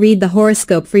 why not read the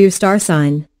horoscope for your star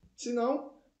sign? Se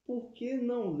não, por que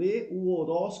não ler o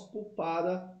horóscopo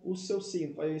para o seu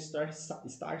signo? Para o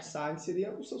star sign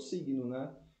seria o seu signo,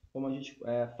 né? Como a gente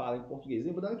fala em português.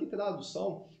 Lembrando que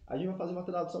tradução, a gente vai fazer uma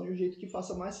tradução de um jeito que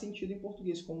faça mais sentido em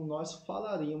português, como nós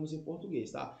falaríamos em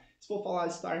português, tá? Se for falar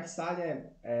star sign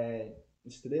é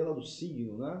estrela do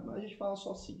signo, né? Mas a gente fala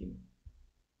só signo.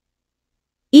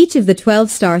 Each of the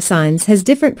 12 star signs has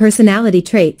different personality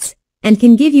traits and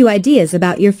can give you ideas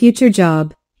about your future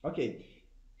job. Ok.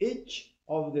 Each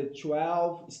of the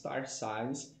 12 star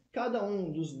signs, cada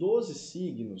dos 12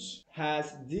 signos,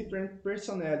 has different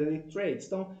personality traits.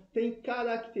 Então, tem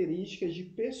características de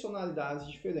personalidades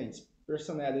diferentes.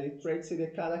 Personality traits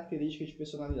seria característica de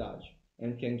personalidade.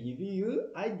 And can give you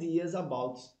ideas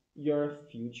about your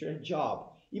future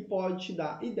job. E pode te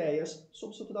dar ideias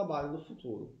sobre o seu trabalho no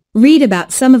futuro. Read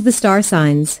about some of the star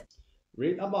signs.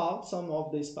 Read about some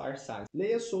of the star signs.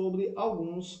 Leia sobre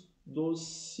alguns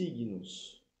dos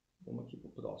signos. Vamos aqui para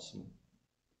o próximo.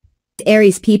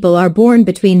 Aries people are born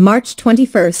between March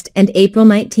 21st and April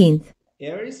 19th.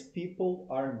 Aries people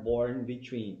are born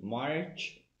between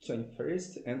March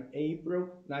 21st and April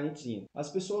 19th. As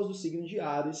pessoas do signo de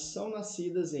Ares são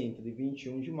nascidas entre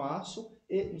 21 de março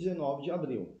e 19 de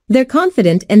abril. They're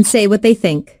confident and say what they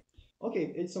think.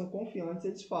 Ok, eles são confiantes,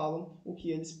 eles falam o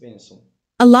que eles pensam.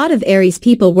 A lot of Aries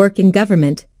people work in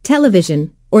government, television,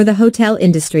 or the hotel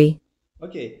industry.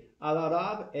 Ok, a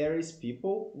lot of Aries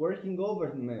people work in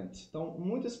government. Então,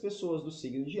 muitas pessoas do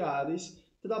signo de Ares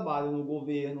trabalham no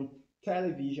governo,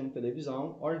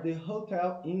 televisão, or the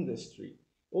hotel industry.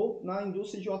 Ou na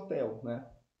indústria de hotel, né?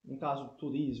 No caso,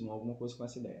 turismo, alguma coisa com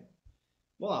essa ideia.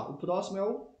 Vamos lá, o próximo é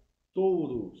o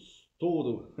touros.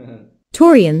 Touro.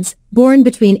 Taurians, born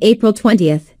between April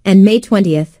 20th and May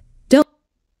 20th, don't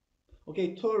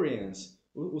Ok, Taurians,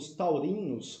 os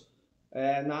taurinos,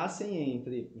 nascem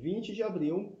entre 20 de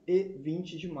abril e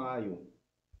 20 de maio.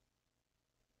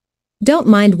 don't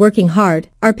mind working hard,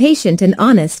 are patient and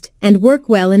honest, and work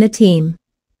well in a team.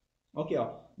 Ok, ó.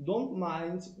 Don't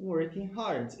mind working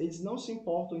hard. Eles não se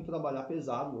importam em trabalhar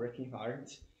pesado, working hard.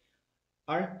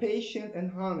 Are patient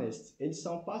and honest. Eles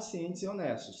são pacientes e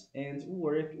honestos. And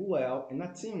work well in a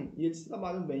team. E eles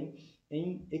trabalham bem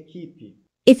em equipe.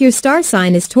 If your star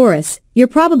sign is Taurus, you're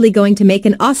probably going to make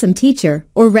an awesome teacher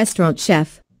or restaurant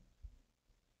chef.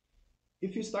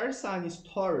 If your star sign is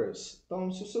Taurus,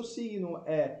 então se o seu signo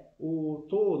é o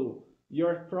touro,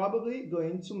 you're probably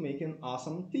going to make an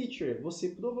awesome teacher. Você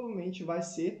provavelmente vai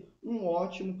ser um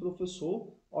ótimo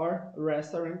professor or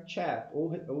restaurant chef,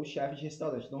 ou chefe de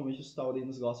restaurante. Normalmente os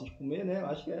taurinos gostam de comer, né?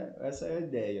 Acho que essa é a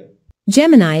ideia.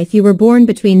 Gemini, if you were born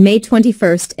between May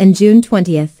 21st and June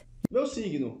 20th. Meu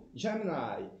signo,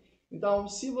 Gemini. Então,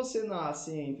 se você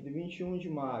nasce entre 21 de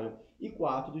maio e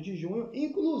 4 de junho,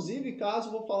 inclusive, caso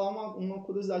eu vou falar uma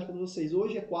curiosidade para vocês,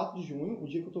 hoje é 4 de junho, o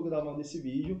dia que eu estou gravando esse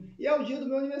vídeo, e é o dia do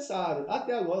meu aniversário.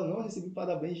 Até agora eu não recebi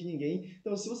parabéns de ninguém,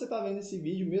 então se você está vendo esse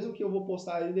vídeo, mesmo que eu vou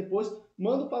postar ele depois,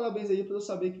 manda um parabéns aí para eu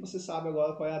saber que você sabe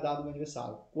agora qual é a data do meu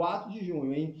aniversário. 4 de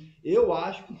junho, hein? Eu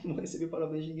acho que não vou receber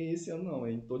parabéns de ninguém esse ano não,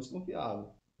 hein? Tô desconfiado.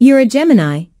 You're a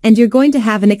Gemini, and you're going to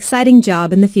have an exciting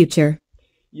job in the future.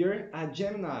 You're a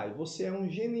Gemini. Você é um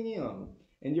geminiano.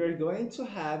 And you're going to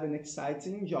have an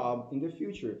exciting job in the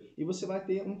future. E você vai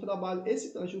ter um trabalho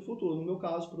excitante no futuro. No meu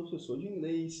caso, professor de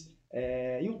inglês,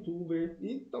 youtuber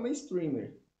e também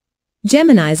streamer.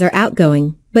 Geminis are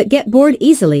outgoing, but get bored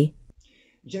easily.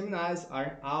 Geminis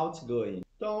are outgoing.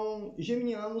 Então,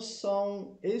 geminianos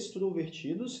são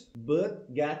extrovertidos, but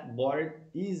get bored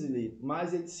easily.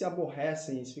 Mas eles se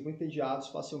aborrecem, eles ficam entediados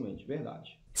facilmente.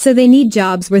 Verdade. So they need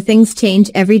jobs where things change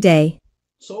every day.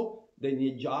 So, they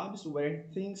need jobs where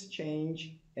things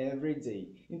change every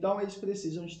day. Então, eles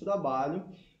precisam de trabalho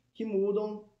que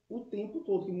mudam o tempo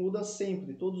todo, que muda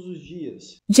sempre, todos os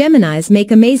dias. Geminis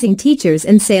make amazing teachers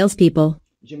and salespeople.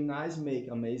 Geminis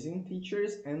make amazing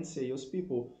teachers and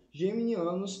salespeople.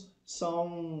 Geminianos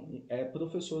são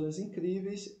professores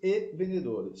incríveis e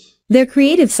vendedores. Their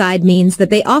creative side means that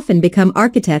they often become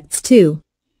architects too.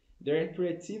 Their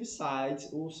creative side,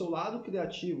 o seu lado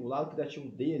criativo, o lado criativo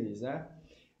deles, né,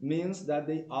 means that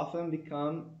they often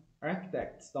become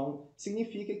architects. Então,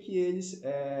 significa que eles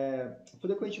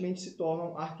frequentemente se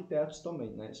tornam arquitetos também,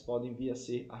 né? Eles podem vir a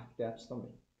ser arquitetos também.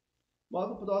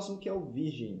 Bora pro próximo, que é o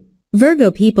Virgem.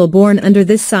 Virgo people born under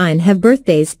this sign have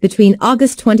birthdays between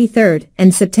August 23rd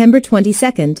and September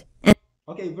 22nd.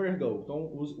 Ok, Virgo.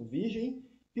 Então, o Virgem,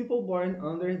 people born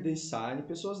under this sign,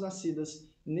 pessoas nascidas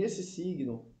nesse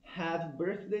signo, have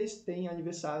birthdays, têm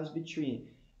aniversários between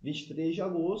 23 de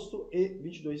agosto e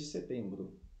 22 de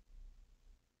setembro.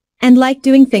 And like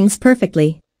doing things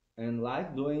perfectly. And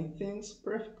like doing things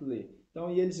perfectly.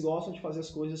 Então, e eles gostam de fazer as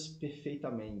coisas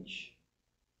perfeitamente.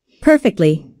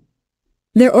 Perfectly.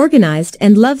 They're organized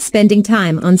and love spending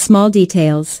time on small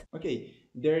details. Ok,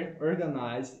 they're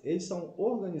organized, eles são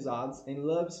organizados and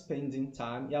love spending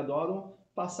time e adoram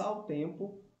passar o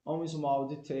tempo on small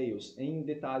details, em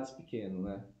detalhes pequenos,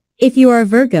 né? If you are a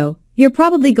Virgo, you're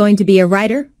probably going to be a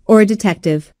writer or a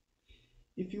detective.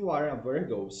 If you are a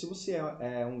Virgo, se você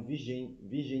é um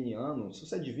virginiano, se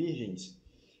você é de virgens,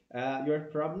 you're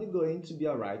probably going to be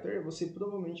a writer. Você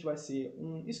provavelmente vai ser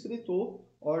um escritor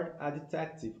or a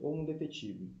detective, ou um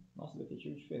detetive. Nossa,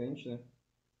 detetive é diferente, né?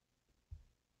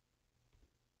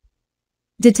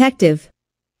 Detective.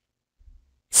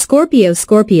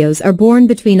 Scorpios are born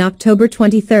between October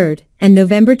 23rd and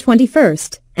November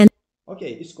 21st.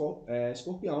 Ok,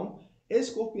 escorpião.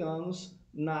 Escorpianos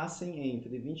nascem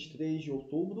entre 23 de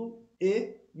outubro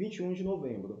e 21 de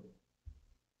novembro.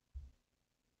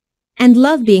 And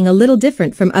love being a little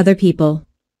different from other people.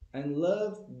 And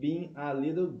love being a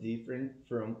little different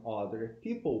from other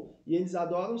people. E eles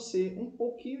adoram ser um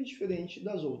pouquinho diferente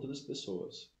das outras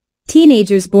pessoas.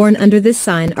 Teenagers born under this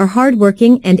sign are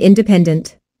hardworking and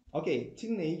independent. Ok,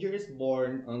 teenagers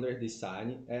born under this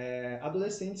sign,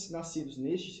 adolescentes nascidos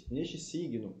neste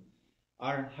signo,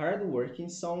 are hardworking,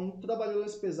 são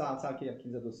trabalhadores pesados, sabe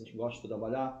aqueles adolescentes que gostam de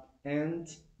trabalhar? And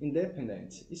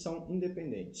independent, e são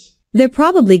independentes. They're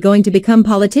probably going to become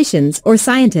politicians or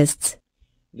scientists.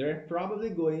 They're probably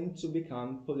going to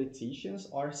become politicians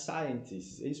or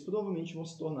scientists. Eles provavelmente vão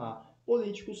se tornar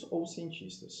políticos ou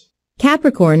cientistas.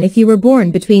 Capricorn if you were born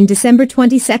between December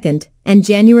 22nd and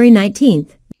January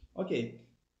 19th. Ok,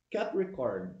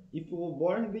 Capricorn, if you were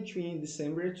born between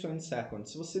December 22nd,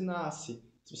 se você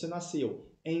nasceu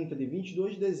entre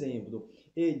 22 de dezembro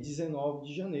e 19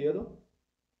 de janeiro.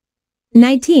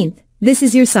 19th. This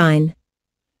is your sign.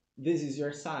 This is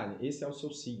your sign. Esse é o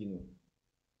seu signo.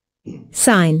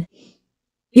 Sign.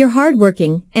 You're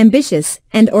hardworking, ambitious,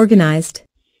 and organized.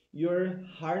 You're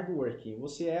hardworking.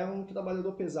 Você é um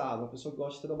trabalhador pesado, uma pessoa que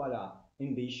gosta de trabalhar.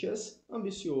 Ambitious,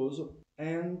 ambicioso,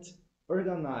 and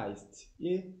organized,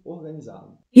 e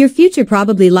organizado. Your future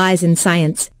probably lies in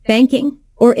science, banking,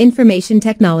 or information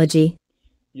technology.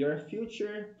 Your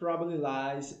future probably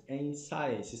lies in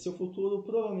science. Seu futuro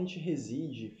provavelmente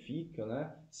reside, fica,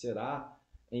 né? Será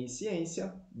em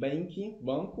ciência, banking,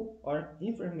 banco, or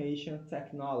information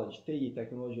technology, TI,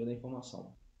 tecnologia da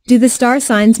informação. Do the star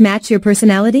signs match your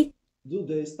personality? Do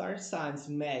the star signs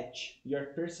match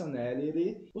your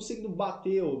personality? O signo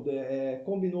bateu,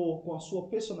 combinou com a sua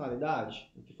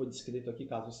personalidade? O que foi descrito aqui,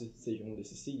 caso você seja um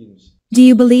desses signos. Do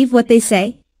you believe what they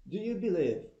say? Do you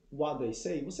believe what they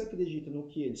say? Você acredita no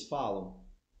que eles falam?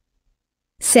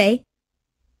 Say.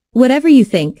 Whatever you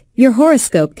think, your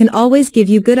horoscope can always give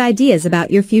you good ideas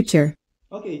about your future.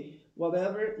 Ok,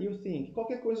 whatever you think.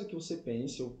 Qualquer coisa que você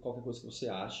pense ou qualquer coisa que você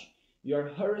ache,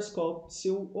 your horoscope,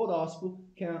 seu horóscopo,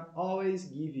 can always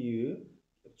give you,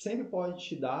 sempre pode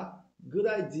te dar good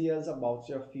ideas about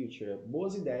your future,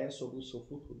 boas ideias sobre o seu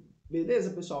futuro.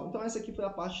 Beleza, pessoal? Então essa aqui foi a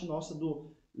parte nossa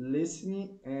do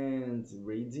listening and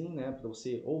reading, né? Para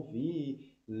você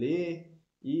ouvir, ler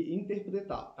e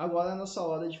interpretar. Agora é a nossa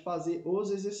hora de fazer os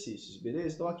exercícios,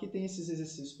 beleza? Então aqui tem esses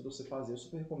exercícios para você fazer. Eu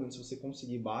super recomendo, se você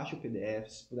conseguir, baixe o PDF,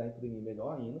 se puder imprimir,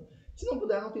 melhor ainda. Se não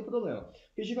puder, não tem problema.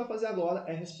 O que a gente vai fazer agora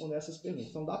é responder essas perguntas.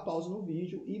 Então dá pausa no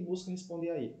vídeo e busca responder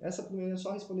aí. Essa primeira é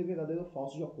só responder verdadeiro ou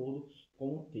falso de acordo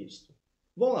com o texto.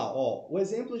 Vamos lá, ó. O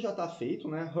exemplo já está feito,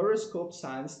 né? Horoscope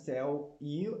signs tell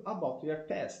you about your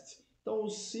past. Então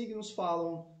os signos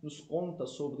falam, nos conta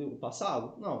sobre o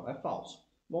passado? Não, é falso.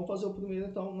 Vamos fazer o primeiro,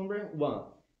 então, number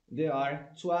 1. There are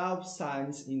 12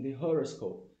 signs in the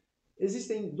horoscope.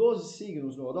 Existem 12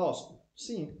 signos no horóscopo?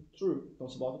 Sim, true. Então,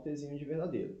 você bota o Tzinho de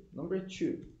verdadeiro. Number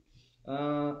 2.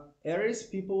 Aries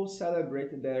people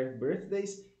celebrate their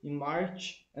birthdays in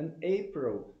March and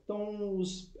April. Então,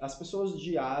 as pessoas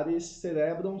de Ares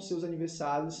celebram seus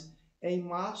aniversários em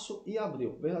março e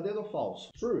abril. Verdadeiro ou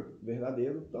falso? True.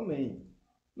 Verdadeiro também.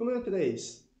 Número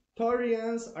 3.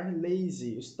 Taurians are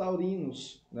lazy. Os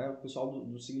taurinos, né, o pessoal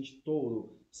do signo de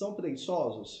touro, são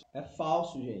preguiçosos? É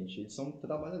falso, gente. Eles são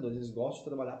trabalhadores, eles gostam de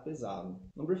trabalhar pesado.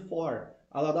 Number 4.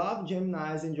 A lot of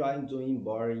Geminis enjoy doing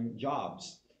boring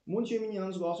jobs. Muitos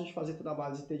geminianos gostam de fazer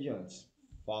trabalhos entediantes.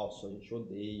 Falso, a gente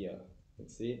odeia.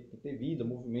 Tem que ter vida,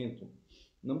 movimento.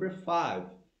 Number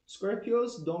 5.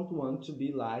 Scorpios don't want to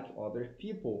be like other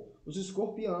people. Os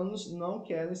escorpianos não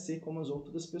querem ser como as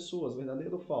outras pessoas.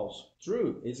 Verdadeiro ou falso?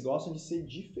 True. Eles gostam de ser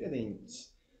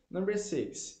diferentes. Number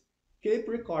 6.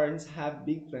 Capricorns have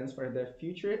big plans for their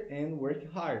future and work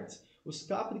hard. Os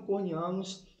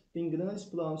capricornianos têm grandes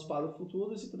planos para o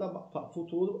futuro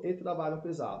e trabalham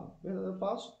pesado. Verdadeiro ou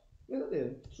falso?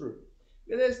 Verdadeiro. True.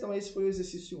 Beleza, então esse foi o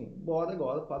exercício 1. Bora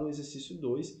agora para o exercício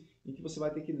 2, em que você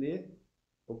vai ter que ler...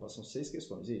 Opa, são 6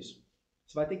 questões, isso.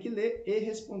 Você vai ter que ler e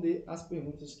responder as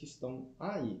perguntas que estão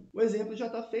aí. O exemplo já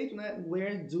está feito, né?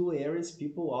 Where do Aries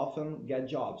people often get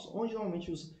jobs? Onde normalmente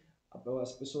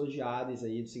as pessoas de Ares,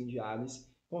 aí, do signo de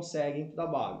Ares, conseguem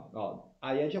trabalho. Ó,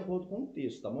 aí é de acordo com o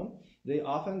texto, tá bom? They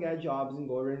often get jobs in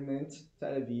government,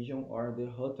 television or the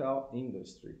hotel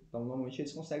industry. Então, normalmente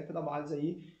eles conseguem trabalhos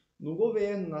aí no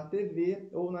governo, na TV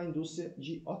ou na indústria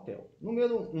de hotel.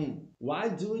 Número 1.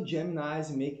 Why do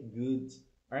Geminis make good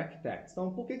architects?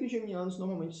 Então, por que os geminianos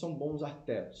normalmente são bons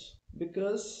arquitetos?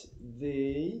 Because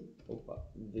they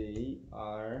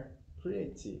are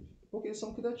creative. Porque eles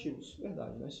são criativos.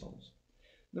 Verdade, nós somos.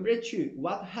 Number 2.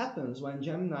 What happens when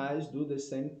Geminis do the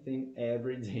same thing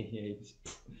every day?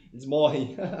 Eles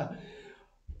morrem.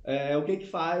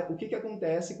 O que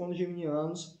acontece quando os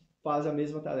geminianos fazem a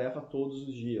mesma tarefa todos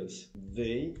os dias?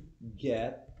 They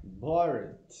get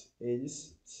bored.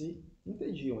 Eles se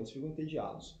entediam, eles ficam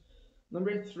entediados.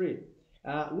 Number 3.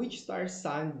 Which star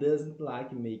sign doesn't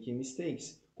like making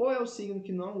mistakes? Qual é o signo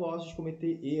que não gosta de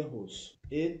cometer erros?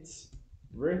 It's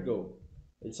Virgo.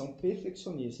 Eles são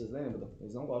perfeccionistas, lembra?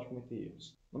 Eles não gostam de cometer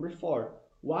erros. Number 4.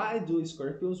 Why do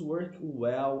Scorpios work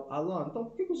well alone? Então,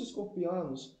 por que os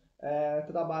escorpianos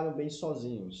trabalham bem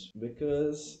sozinhos?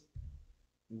 Because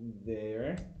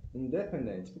they're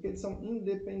independent. Porque eles são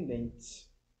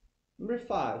independentes. Number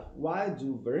 5. Why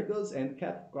do Virgos and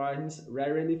Capricorns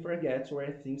rarely forget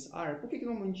where things are? Por que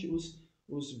normalmente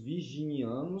os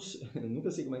virginianos,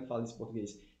 nunca sei como é que fala isso em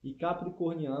português, e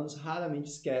capricornianos raramente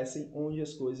esquecem onde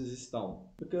as coisas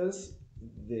estão? Because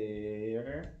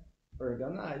they're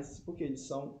Organized, porque eles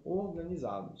são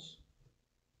organizados.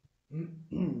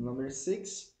 Number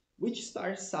 6. Which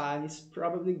star sign is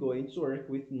probably going to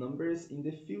work with numbers in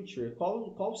the future?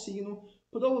 Qual signo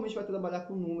provavelmente vai trabalhar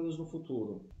com números no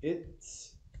futuro?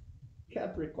 It's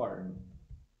Capricorn.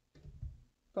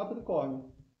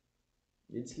 Capricórnio.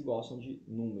 Eles que gostam de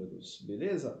números,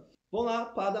 beleza? Vamos lá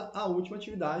para a última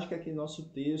atividade, que é aquele nosso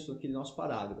texto, aquele nosso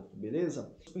parágrafo,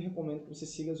 beleza? Eu recomendo que você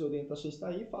siga as orientações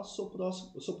aí e faça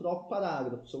o seu próprio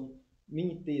parágrafo, o seu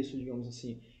mini texto, digamos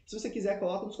assim. Se você quiser,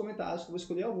 coloca nos comentários que eu vou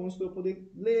escolher alguns para eu poder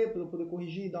ler, para eu poder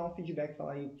corrigir, dar um feedback,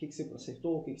 falar aí o que você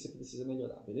acertou, o que você precisa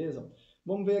melhorar, beleza?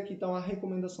 Vamos ver aqui então a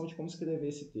recomendação de como escrever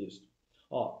esse texto.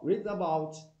 Read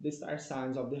about the star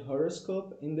signs of the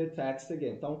horoscope in the text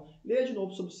again. Então, leia de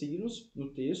novo sobre os signos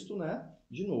no texto, né?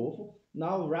 De novo.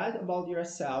 Now write about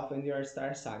yourself and your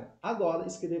star sign. Agora,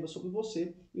 escreva sobre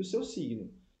você e o seu signo.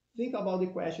 Think about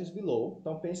the questions below.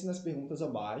 Então, pense nas perguntas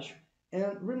abaixo.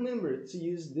 And remember to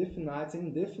use definite and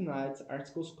indefinite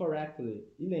articles correctly.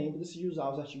 E lembre-se de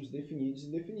usar os artigos definidos e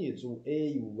indefinidos. O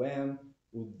a, o am,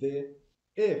 o the.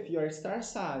 If your star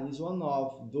sign is one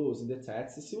of those in the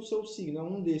text, se o seu signo é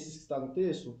um desses que está no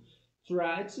texto,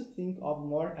 try to think of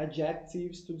more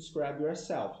adjectives to describe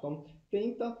yourself. Então,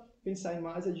 tenta pensar em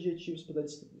mais adjetivos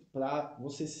para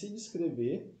você se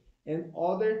descrever and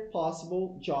other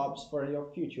possible jobs for your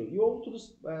future. E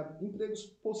outros empregos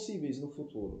possíveis no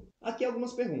futuro. Aqui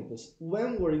algumas perguntas.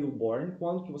 When were you born?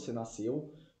 Quando que você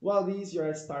nasceu? What is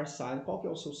your star sign? Qual que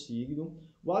é o seu signo?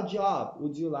 What job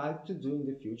would you like to do in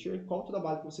the future? Qual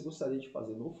trabalho que você gostaria de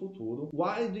fazer no futuro?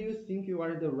 Why do you think you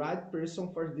are the right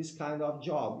person for this kind of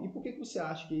job? E por que você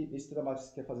acha que esse trabalho que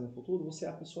você quer fazer no futuro, você é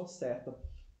a pessoa certa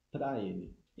para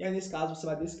ele? E aí, nesse caso, você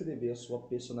vai descrever a sua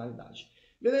personalidade.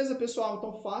 Beleza, pessoal?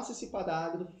 Então, faça esse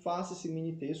parágrafo, faça esse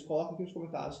mini texto, coloque aqui nos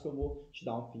comentários que eu vou te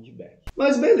dar um feedback.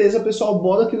 Mas beleza, pessoal,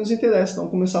 bora que nos interessa. Então,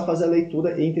 começar a fazer a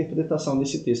leitura e interpretação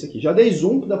desse texto aqui. Já dei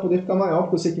zoom para poder ficar maior,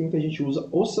 porque eu sei que muita gente usa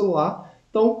o celular.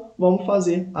 Então, vamos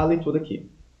fazer a leitura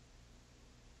aqui.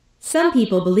 Some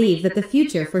people believe that the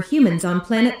future for humans on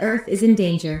planet Earth is in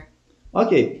danger.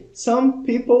 Ok, some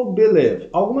people believe.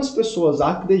 Algumas pessoas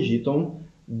acreditam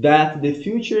that the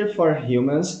future for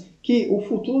humans, que o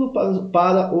futuro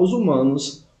para os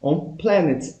humanos on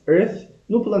planet Earth,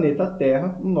 no planeta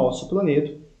Terra, no nosso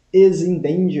planeta, is in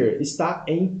danger, está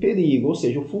em perigo, ou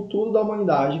seja, o futuro da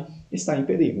humanidade está em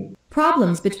perigo.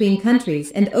 Problems between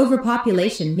countries and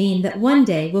overpopulation mean that one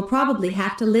day we'll probably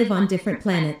have to live on different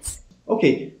planets.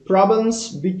 Ok,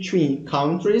 problems between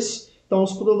countries, então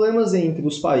os problemas entre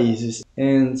os países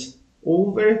and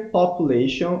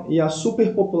overpopulation e a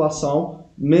superpopulação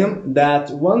mean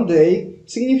that one day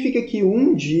significa que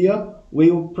um dia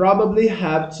we'll probably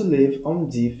have to live on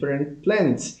different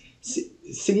planets.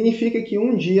 Significa que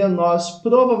um dia nós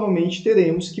provavelmente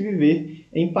teremos que viver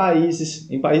em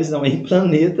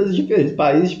planetas diferentes.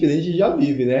 Países diferentes a gente já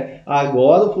vive, né?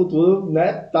 Agora o futuro,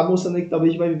 né, tá mostrando aí que talvez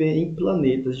a gente vai viver em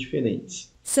planetas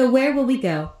diferentes. So where will we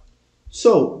go?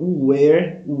 So,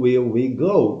 where will we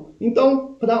go?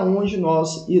 Então, para onde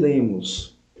nós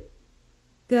iremos?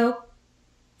 Go.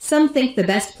 Some think the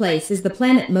best place is the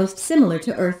planet most similar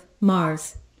to Earth,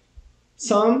 Mars.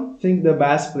 Some think the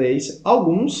best place,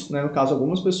 alguns, né, no caso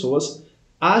algumas pessoas,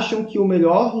 acham que o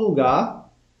melhor lugar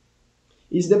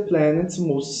is the planet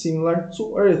most similar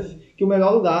to Earth, que o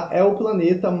melhor lugar é o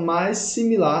planeta mais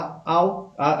similar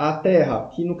à Terra,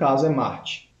 que no caso é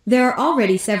Marte. There are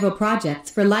already several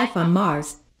projects for life on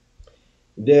Mars.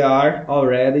 There are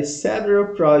already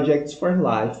several projects for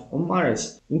life on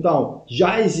Mars. Então,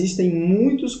 já existem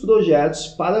muitos projetos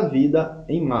para a vida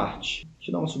em Marte. Deixa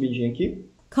eu dar uma subidinha aqui.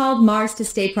 Called Mars to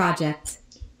Stay Projects.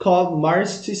 Called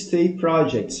Mars to Stay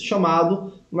Projects.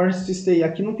 Chamado Mars to Stay.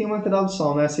 Aqui não tem uma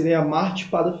tradução, né? Seria Marte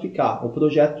para ficar. Ou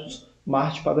projetos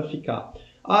Marte para ficar.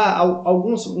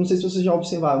 Alguns, não sei se vocês já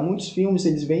observaram, muitos filmes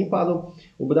eles vêm para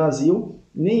o Brasil,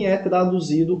 nem é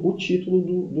traduzido o título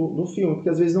do filme, porque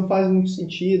às vezes não faz muito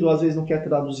sentido, às vezes não quer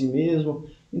traduzir mesmo.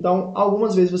 Então,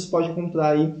 algumas vezes você pode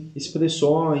encontrar aí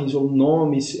expressões ou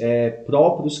nomes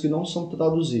próprios que não são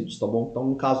traduzidos, tá bom? Então,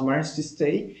 no caso, Mars to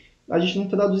Stay, a gente não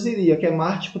traduziria, que é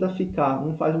Marte para ficar,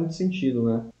 não faz muito sentido,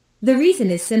 né? The reason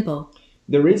is simple.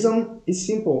 The reason is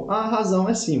simple. A razão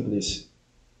é simples.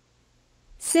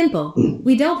 Simple.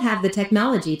 We don't have the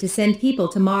technology to send people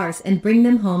to Mars and bring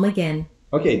them home again.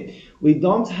 Ok. We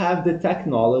don't have the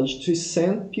technology to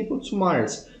send people to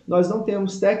Mars. Nós não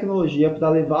temos tecnologia para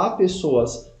levar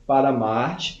pessoas para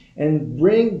Marte and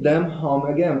bring them home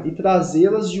again. E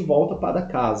trazê-las de volta para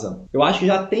casa. Eu acho que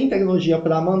já tem tecnologia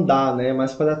para mandar, né?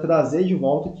 Mas para trazer de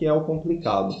volta que é o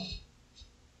complicado.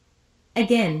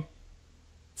 Again.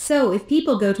 So if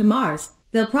people go to Mars,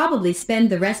 they'll probably spend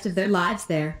the rest of their lives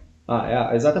there.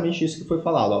 É exatamente isso que foi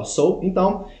falado. Ó. So,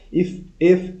 então, if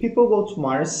people go to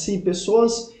Mars, se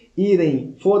pessoas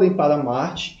forem para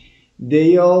Marte,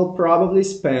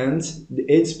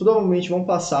 eles provavelmente vão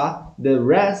passar the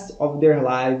rest of their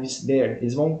lives there.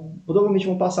 Eles provavelmente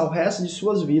vão passar o resto de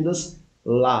suas vidas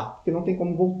lá, porque não tem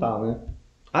como voltar, né?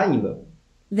 Ainda.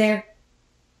 There.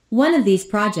 One of these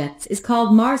projects is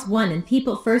called Mars One and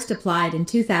people first applied in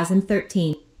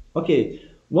 2013. Ok.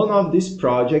 One of these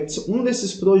projects,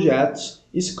 desses projetos,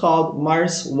 is called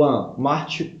Mars One,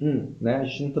 Marte 1, né? A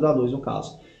gente não traduz no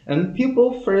caso. And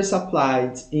people first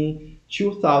applied in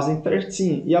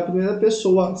 2013. E a primeira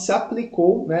pessoa se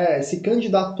aplicou, né, se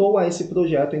candidatou a esse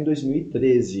projeto em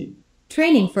 2013.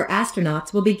 Training for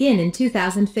astronauts will begin in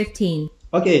 2015.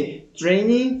 Ok,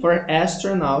 training for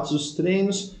astronauts, os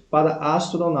treinos para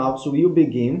astronautas will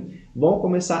begin, vão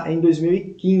começar em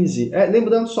 2015.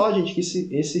 Lembrando só, gente, que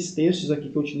esses textos aqui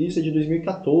que eu utilizo é de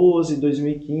 2014,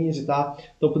 2015, tá?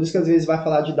 Então por isso que às vezes vai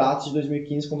falar de datas de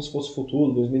 2015 como se fosse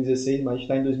futuro, 2016, mas a gente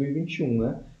está em 2021,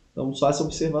 né? Então só essa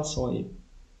observação aí.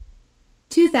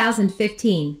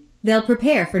 2015. They'll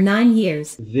prepare for 9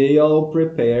 years. They'll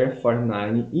prepare for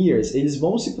 9 years. Eles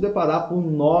vão se preparar por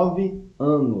 9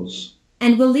 anos.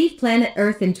 And will leave planet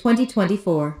Earth in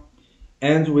 2024.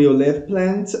 And will leave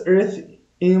planet Earth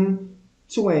in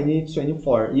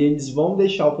 2024. E eles vão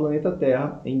deixar o planeta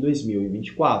Terra em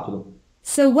 2024.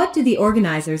 So what do the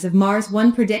organizers of Mars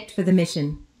One predict for the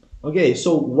mission? Okay,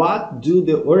 so what do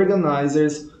the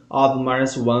organizers of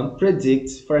Mars One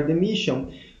predict for the mission?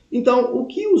 Então, o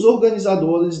que os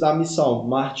organizadores da missão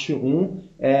Marte 1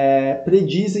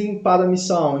 predizem para a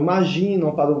missão,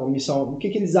 imaginam para a missão, o que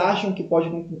eles acham que pode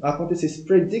acontecer? Esse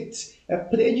predict é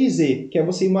predizer, que é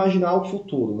você imaginar o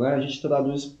futuro, né? A gente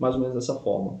traduz mais ou menos dessa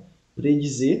forma.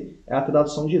 Predizer é a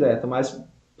tradução direta, mas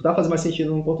para fazer mais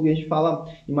sentido no português a gente fala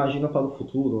imagina para o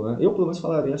futuro, né? Eu pelo menos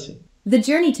falaria assim. The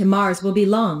journey to Mars will be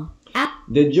long.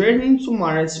 The journey to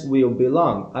Mars will be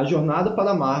long. A jornada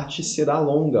para Marte será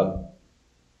longa.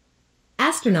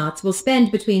 Astronauts will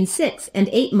spend between 6 and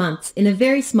 8 months in a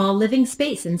very small living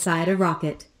space inside a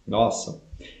rocket. Nossa.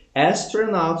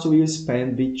 Astronauts will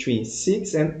spend between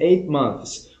 6 and 8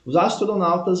 months. Os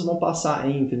astronautas vão passar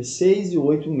entre 6 e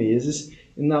 8 meses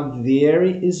in a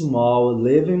very small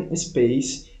living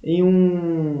space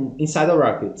inside a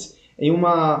rocket. Em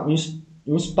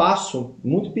um espaço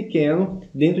muito pequeno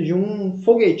dentro de um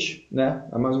foguete, né?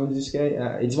 É mais ou menos isso que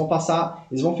eles vão morar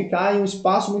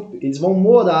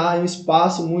em um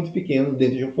espaço muito pequeno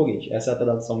dentro de um foguete. Essa é a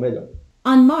tradução melhor.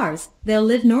 On Mars, they'll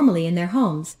live normally in their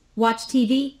homes, watch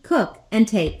TV, cook, and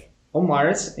take. On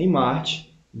Mars, em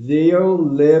Marte, they'll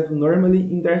live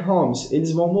normally in their homes.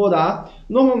 Eles vão morar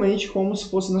normalmente como se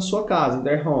fosse na sua casa, in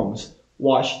their homes.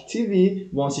 Watch TV,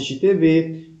 vão assistir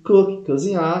TV, cook,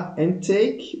 cozinhar, and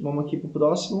take, vamos aqui pro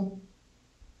próximo.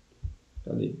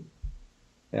 Cadê?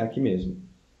 É aqui mesmo.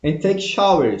 And take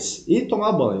showers, e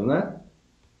tomar banho, né?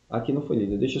 Aqui não foi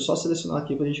lido. Deixa eu só selecionar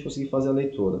aqui pra gente conseguir fazer a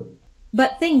leitura.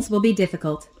 But things will be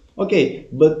difficult. Ok,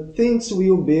 but things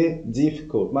will be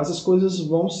difficult. Mas as coisas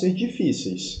vão ser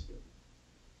difíceis.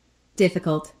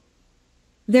 Difficult.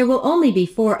 There will only be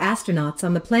 4 astronauts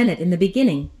on the planet in the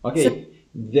beginning. Ok.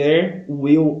 There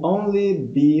will only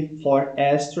be 4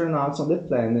 astronauts on the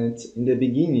planet in the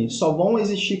beginning. Só vão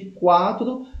existir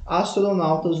 4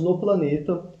 astronautas no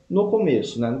planeta no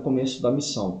começo, né? No começo da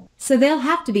missão. So they'll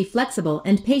have to be flexible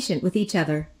and patient with each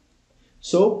other.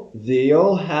 So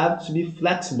they'll have to be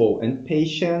flexible and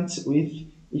patient with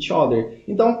each other.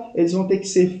 Então, eles vão ter que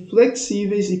ser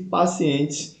flexíveis e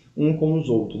pacientes uns com os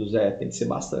outros. Tem que ser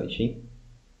bastante, hein?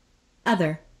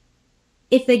 Other.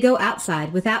 If they go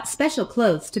outside without special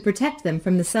clothes to protect them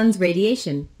from the sun's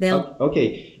radiation, they'll...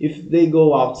 Okay, if they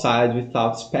go outside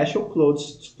without special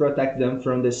clothes to protect them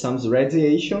from the sun's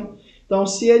radiation. Então,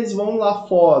 se eles vão lá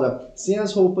fora sem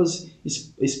as roupas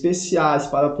especiais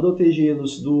para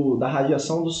protegê-los da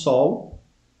radiação do sol,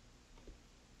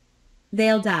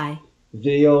 they'll die.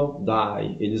 They'll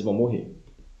die. Eles vão morrer.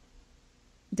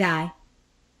 Die.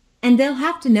 And they'll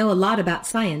have to know a lot about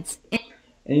science.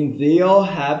 And they'll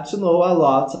have to know a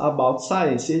lot about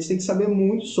science. Eles têm que saber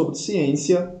muito sobre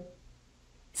ciência,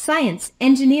 science,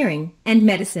 engineering, and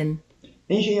medicine.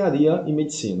 Engenharia e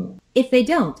medicina. If they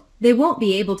don't, they won't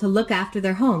be able to look after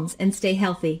their homes and stay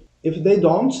healthy. If they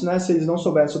don't, né, se eles não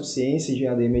souberem sobre ciência,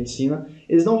 engenharia e medicina,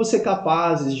 eles não vão ser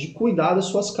capazes de cuidar das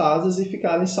suas casas e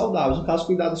ficarem saudáveis. No caso,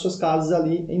 cuidar das suas casas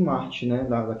ali em Marte, né,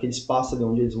 naquele espaço ali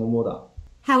onde eles vão morar.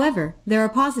 However, there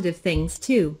are positive things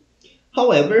too.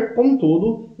 However,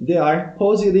 contudo, there are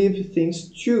positive things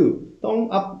too. Então,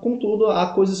 contudo,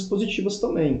 há coisas positivas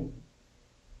também.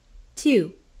 2.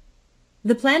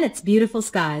 The planet's beautiful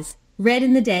skies, red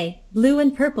in the day, blue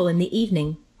and purple in the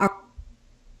evening,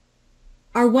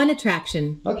 are one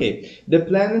attraction. Ok. The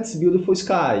planet's beautiful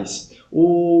skies.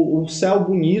 O céu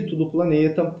bonito do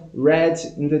planeta, red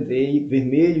in the day,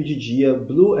 vermelho de dia,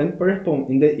 blue and purple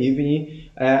in the evening,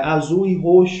 azul e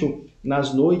roxo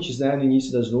nas noites, né, no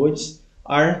início das noites,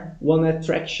 are one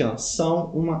attraction,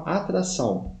 são uma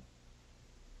atração.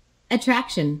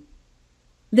 Attraction.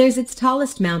 There's its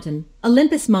tallest mountain,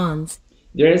 Olympus Mons.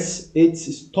 There's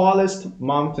its tallest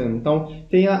mountain. Então,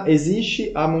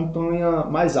 existe a montanha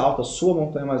mais alta, a sua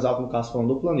montanha mais alta, no caso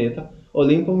falando do planeta,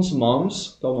 Olympus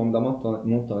Mons, que é o nome da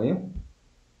montanha.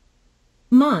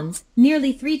 Mons,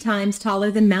 nearly 3 times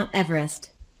taller than Mount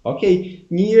Everest. Ok,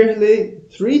 nearly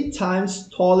 3 times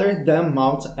taller than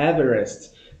Mount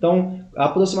Everest. Então,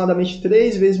 aproximadamente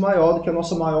 3 vezes maior do que a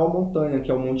nossa maior montanha,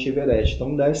 que é o Monte Everest.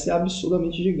 Então, deve ser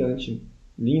absurdamente gigante.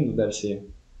 Lindo deve ser.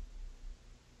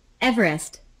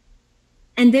 Everest.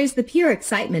 And there's the pure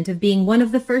excitement of being one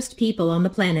of the first people on the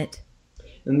planet.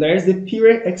 And there's the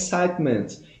pure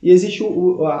excitement. E existe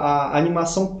a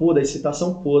animação pura, a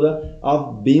excitação pura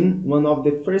of being one of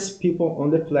the first people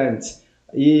on the planet.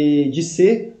 E de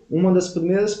ser uma das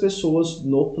primeiras pessoas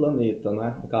no planeta,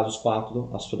 né? No caso, os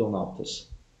 4 astronautas.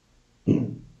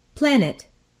 Planet.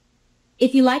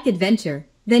 If you like adventure,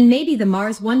 then maybe the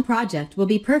Mars One project will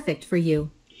be perfect for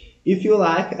you. If you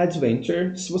like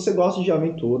adventure, se você gosta de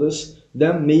aventuras,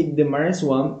 then maybe the Mars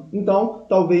One, então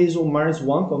talvez o Mars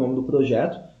One, que é o nome do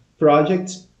projeto,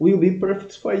 project will be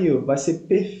perfect for you, vai ser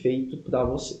perfeito para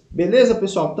você. Beleza,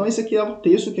 pessoal? Então esse aqui é o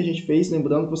texto que a gente fez,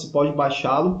 lembrando que você pode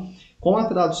baixá-lo com a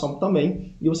tradução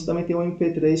também, e você também tem um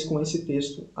MP3 com esse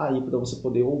texto aí para você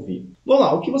poder ouvir. Vamos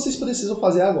lá, o que vocês precisam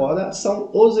fazer agora são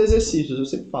os exercícios. Eu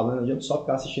sempre falo, não adianta só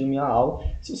ficar assistindo minha aula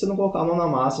se você não colocar a mão na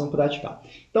massa e não praticar.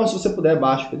 Então, se você puder,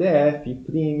 baixe o PDF,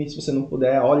 imprime. Se você não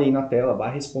puder, olha aí na tela,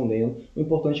 vai respondendo. O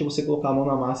importante é você colocar a mão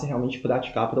na massa e realmente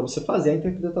praticar para você fazer a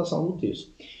interpretação do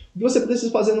texto. O que você precisa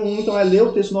fazer no 1, então, é ler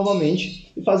o texto novamente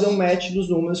e fazer um match dos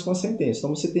números com a sentença.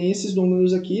 Então, você tem esses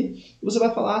números aqui e você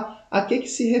vai falar a que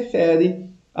se refere,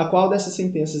 a qual dessas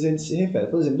sentenças ele se refere.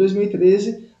 Por exemplo,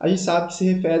 2013, a gente sabe que se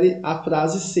refere à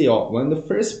frase C, ó, when the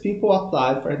first people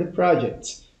applied for the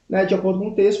project. Né? De acordo com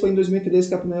o texto, foi em 2013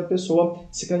 que a primeira pessoa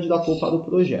se candidatou para o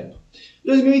projeto.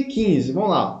 2015,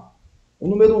 vamos lá. O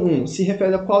número 1 se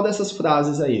refere a qual dessas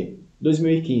frases aí?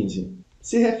 2015.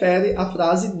 Se refere à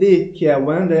frase D, que é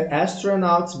when the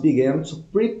astronauts began to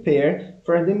prepare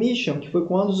for the mission, que foi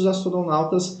quando os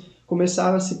astronautas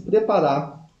começaram a se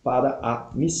preparar para a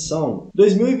missão.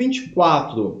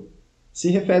 2024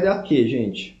 se refere a quê,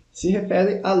 gente? Se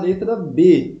refere à letra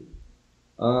B.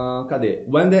 Cadê?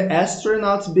 When the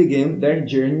astronauts began their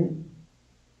journey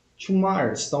to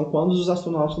Mars. Então, quando os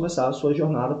astronautas começaram a sua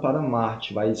jornada para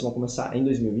Marte. Eles vão começar em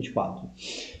 2024.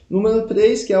 Número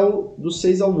 3, que é o do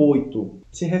 6 ao 8.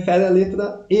 Se refere à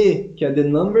letra E, que é the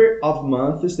number of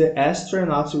months the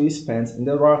astronauts will spend in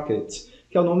the rocket,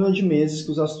 que é o número de meses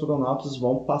que os astronautas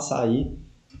vão passar aí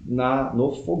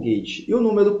no foguete. E o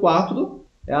número 4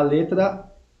 é a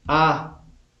letra A,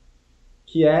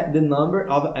 que é the number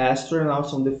of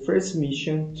astronauts on the first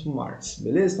mission to Mars.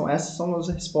 Beleza? Então essas são as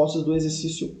respostas do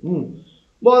exercício 1.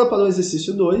 Bora para o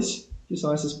exercício 2, que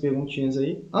são essas perguntinhas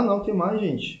aí. Ah não, tem mais,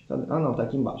 gente. Ah não, tá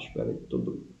aqui embaixo. Pera aí, tô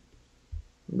doido.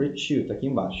 Number 2, tá aqui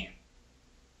embaixo.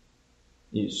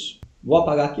 Isso. Vou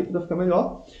apagar aqui para ficar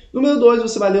melhor. Número 2,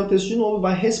 você vai ler o texto de novo e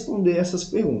vai responder essas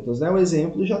perguntas, né? O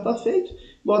exemplo já está feito.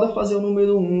 Bora fazer o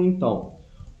número 1, então.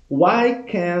 Why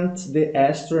can't the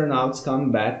astronauts come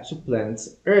back to planet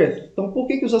Earth? Então, por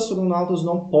que os astronautas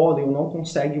não podem ou não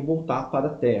conseguem voltar para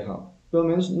a Terra? Pelo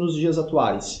menos nos dias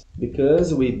atuais.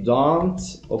 Because we don't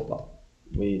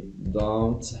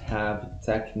have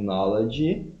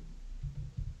technology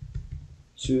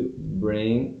to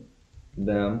bring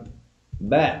them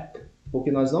back.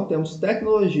 Porque nós não temos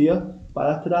tecnologia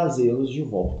para trazê-los de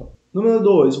volta. Número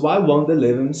 2. Why won't they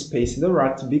live in space in the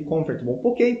rocket to be comfortable?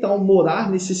 Por que então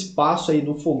morar nesse espaço aí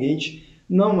do foguete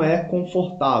não é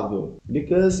confortável?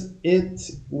 Because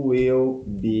it will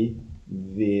be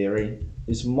very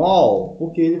small.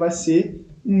 Porque ele vai ser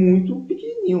muito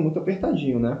pequenininho, muito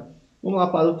apertadinho, né? Vamos lá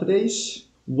para o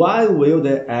 3. Why will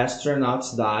the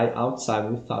astronauts die outside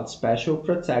without special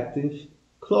protective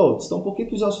clothes? Então, por que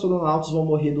os astronautas vão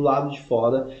morrer do lado de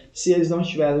fora se eles não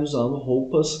estiverem usando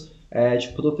roupas de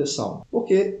proteção?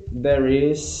 Porque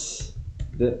there is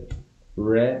the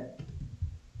radiation,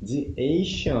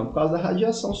 por causa da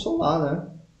radiação solar, né?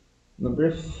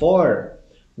 Number 4.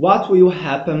 What will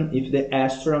happen if the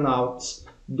astronauts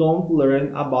don't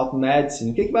learn about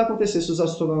medicine? O que vai acontecer se os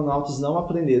astronautas não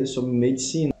aprenderem sobre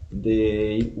medicina?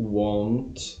 They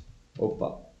won't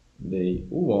They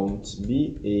won't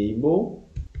be able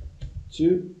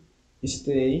to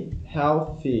stay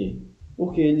healthy.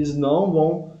 Porque eles não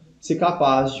vão ser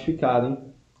capazes de ficarem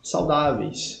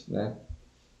saudáveis, né?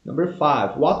 Number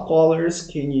 5. What colors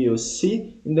can you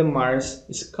see in the Mars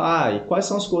sky? Quais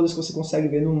são as cores que você consegue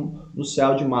ver no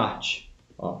céu de Marte?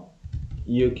 Ó,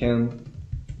 you can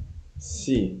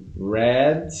see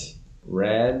red,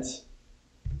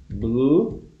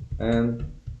 blue and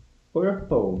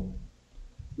purple.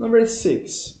 Number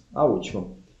 6. A última.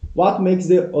 What makes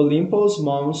the Olympus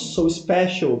Mons so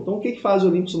special? Então, o que faz o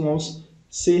Olympus Mons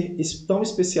ser tão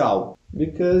especial?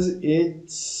 Because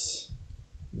it's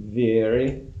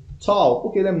very tall.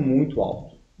 Porque ele é muito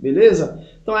alto. Beleza?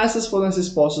 Então, essas foram as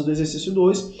respostas do exercício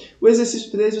 2. O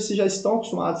exercício 3, vocês já estão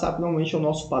acostumados, sabe? Normalmente é o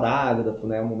nosso parágrafo,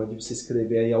 né? É o momento de você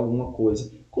escrever aí alguma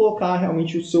coisa. Colocar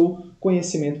realmente o seu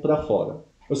conhecimento para fora.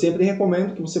 Eu sempre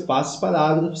recomendo que você faça esse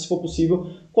parágrafo. Se for possível,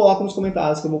 coloque nos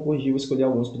comentários que eu vou corrigir, vou escolher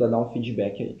alguns para dar um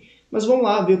feedback aí. Mas vamos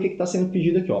lá ver o que está sendo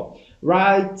pedido aqui, ó.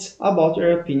 Write about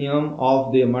your opinion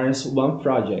of the Mars One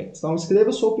project. Então,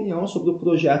 escreva sua opinião sobre o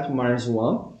projeto Mars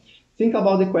One. Think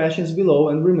about the questions below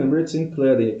and remember to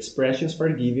include the expressions for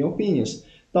giving opinions.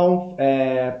 Então,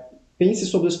 pense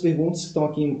sobre as perguntas que estão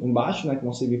aqui embaixo, né, que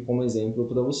vão servir como exemplo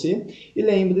para você. E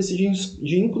lembre-se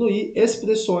de incluir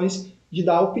expressões de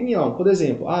dar opinião. Por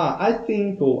exemplo, I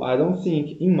think ou I don't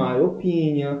think, in my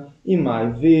opinion, in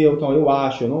my view. Então, eu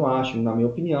acho, eu não acho, na minha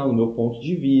opinião, no meu ponto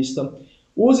de vista.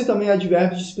 Use também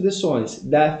advérbios de expressões.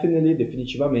 Definitely,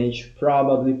 definitivamente.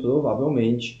 Probably,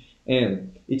 provavelmente. And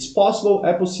it's possible,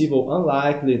 é possível.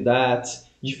 Unlikely, that,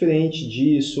 diferente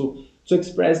disso. To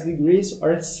express degrees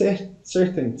or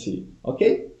certainty.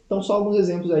 Ok? Então, só alguns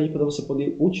exemplos aí para você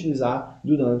poder utilizar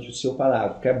durante o seu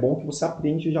parágrafo. Que é bom que você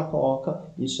aprende e já coloca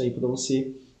isso aí para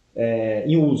você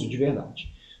em uso de verdade.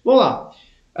 Vamos lá.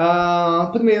 A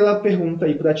primeira pergunta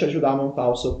aí para te ajudar a montar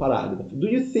o seu parágrafo. Do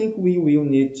you think we will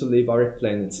need to leave our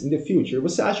planet in the future?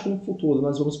 Você acha que no futuro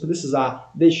nós vamos precisar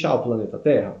deixar o planeta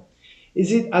Terra? Is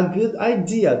it a good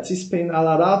idea to spend a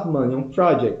lot of money on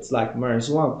projects like Mars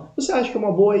One? Você acha que é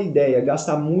uma boa ideia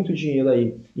gastar muito dinheiro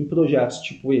aí em projetos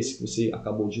tipo esse que você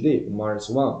acabou de ler, o Mars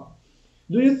One?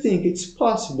 Do you think it's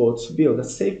possible to build a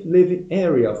safe living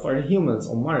area for humans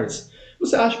on Mars?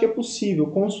 Você acha que é possível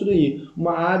construir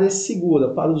uma área segura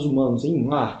para os humanos em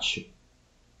Marte?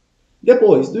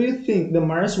 Depois, do you think the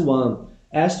Mars One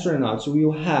astronauts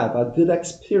will have a good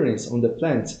experience on the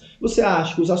planet? Você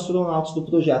acha que os astronautas do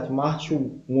projeto Marte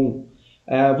 1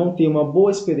 vão ter uma boa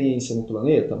experiência no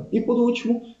planeta? E por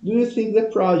último, do you think the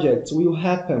project will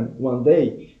happen one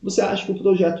day? Você acha que o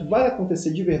projeto vai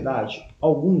acontecer de verdade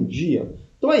algum dia?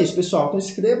 Então é isso, pessoal. Então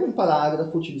escreva um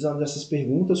parágrafo utilizando essas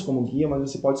perguntas como guia,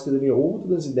 mas você pode escrever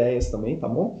outras ideias também, tá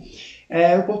bom?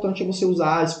 O importante é você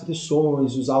usar as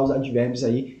expressões, usar os advérbios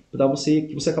aí para você,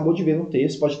 que você acabou de ver no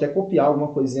texto, pode até copiar alguma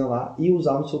coisinha lá e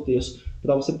usar no seu texto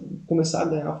para você começar a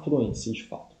ganhar fluência de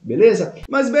fato, beleza?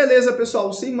 Mas beleza,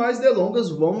 pessoal, sem mais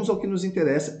delongas, vamos ao que nos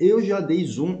interessa. Eu já dei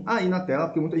zoom aí na tela,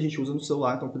 porque muita gente usa no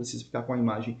celular, então precisa ficar com a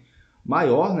imagem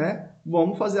maior, né?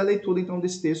 Vamos fazer a leitura então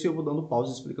desse texto e eu vou dando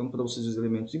pausa explicando para vocês os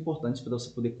elementos importantes para você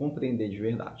poder compreender de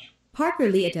verdade. Parker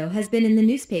Leato has been in the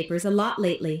newspapers a lot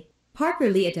lately. Parker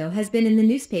Leato has been in the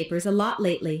newspapers a lot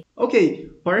lately. Ok,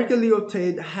 Parker Leato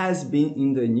has been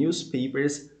in the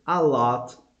newspapers a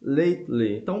lot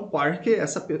lately. Então, Parker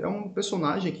é um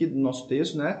personagem aqui do nosso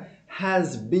texto, né?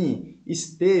 Has been,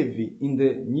 esteve in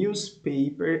the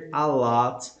newspaper a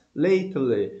lot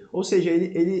lately. Ou seja,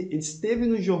 ele esteve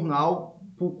no jornal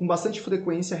com bastante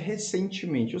frequência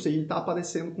recentemente. Ou seja, ele está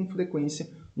aparecendo com frequência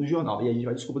no jornal. E a gente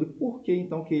vai descobrir por que,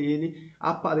 então, que ele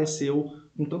apareceu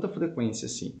com tanta frequência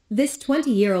assim. This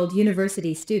 20-year-old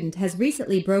university student has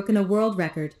recently broken a world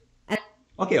record.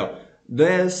 Ok, ó.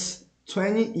 This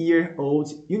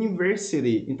 20-year-old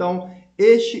university. Então,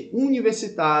 este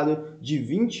universitário de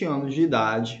 20 anos de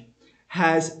idade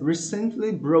has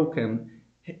recently broken,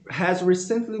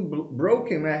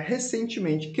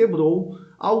 recentemente quebrou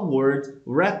a world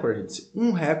record,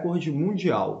 um recorde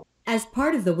mundial. As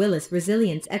part of the Willis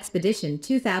Resilience Expedition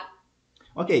 2000.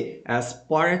 Ok, as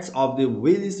part of the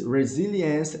Willis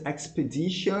Resilience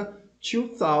Expedition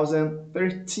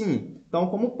 2013. Então,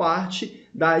 como parte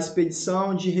da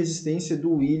expedição de resistência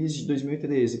do Willis de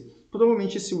 2013.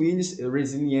 Provavelmente esse Willis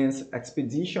Resilience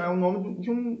Expedition é o nome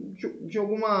de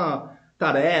alguma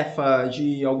tarefa,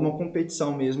 de alguma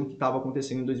competição mesmo que estava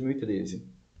acontecendo em 2013.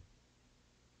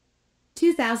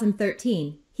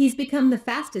 2013. He's become the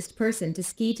fastest person to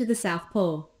ski to the South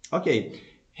Pole. Ok.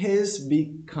 He's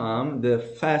become the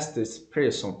fastest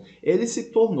person. Ele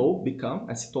se tornou, become,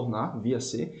 é se tornar, via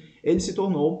ser. ele se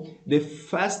tornou the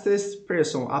fastest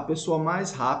person, a pessoa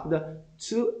mais rápida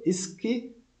to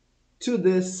ski to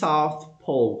the South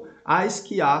Pole, a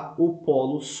esquiar o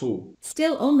Polo Sul.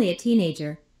 Still only a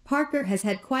teenager, Parker has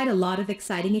had quite a lot of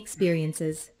exciting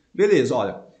experiences. Beleza,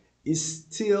 olha.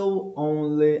 Still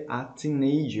only a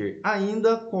teenager.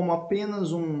 Ainda como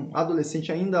apenas um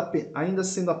adolescente, ainda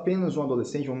sendo apenas um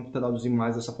adolescente, vamos traduzir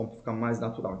mais dessa forma para ficar mais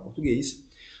natural em português.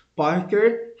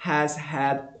 Parker has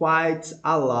had quite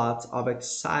a lot of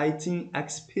exciting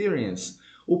experience.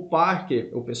 O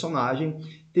Parker, o personagem,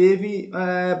 teve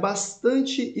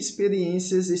bastante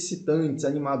experiências excitantes,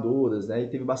 animadoras, né? E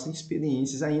teve bastante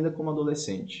experiências ainda como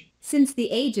adolescente. Since the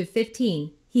age of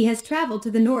 15, he has traveled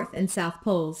to the North and South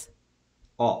Poles.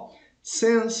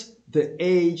 Since the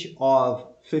age of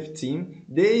 15,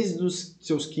 desde os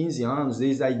seus 15 anos,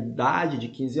 desde a idade de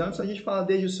 15 anos, a gente fala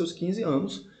desde os seus 15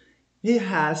 anos, he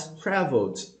has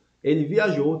traveled. Ele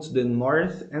viajou to the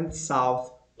North and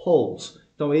South Poles.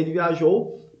 Então ele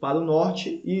viajou para o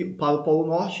norte e para o Polo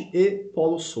Norte e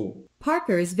Polo Sul.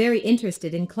 Parker is very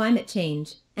interested in climate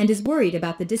change and is worried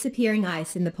about the disappearing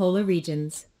ice in the polar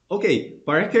regions. Ok,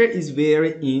 Parker is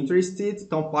very interested.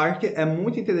 Então Parker é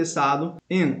muito interessado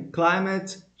in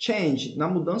climate change, na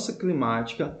mudança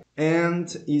climática, and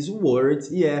is worried,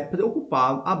 e é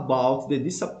preocupado about the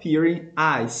disappearing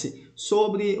ice,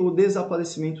 sobre o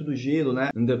desaparecimento do gelo, né,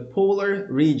 in the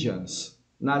polar regions,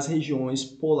 nas regiões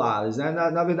polares, né?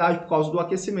 Na verdade, por causa do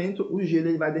aquecimento, o gelo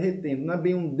ele vai derretendo. Não é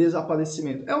bem um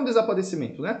desaparecimento. É um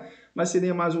desaparecimento, né? Mas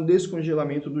seria mais um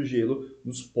descongelamento do gelo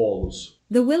dos polos.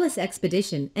 The Willis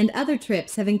expedition and other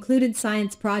trips have included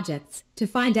science projects to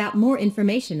find out more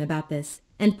information about this.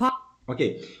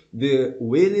 Ok. The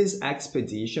Willis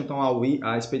expedition, então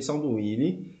a expedição do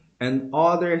Willie, and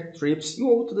other trips e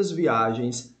outras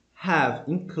viagens have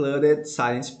included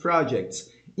science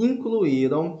projects.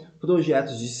 Incluíram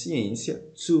projetos de ciência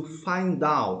to find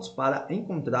out, para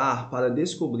encontrar, para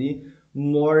descobrir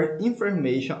more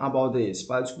information about this,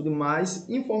 para descobrir mais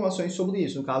informações sobre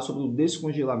isso, no caso sobre o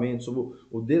descongelamento, sobre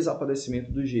o desaparecimento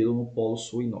do gelo no Polo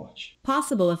Sul e Norte.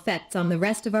 Possible effects on the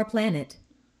rest of our planet.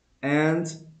 And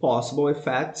possible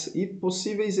effects, e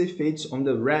possíveis efeitos on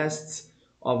the rest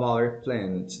of our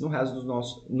planet, no resto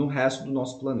do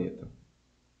nosso planeta.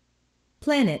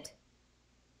 Planet.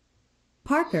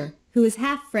 Parker, who is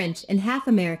half French and half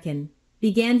American,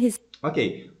 began his...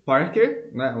 Ok,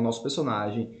 Parker, né, o nosso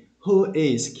personagem, who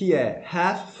is, que é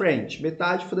half French,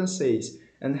 metade francês,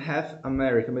 and half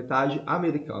American, metade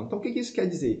americano. Então, o que isso quer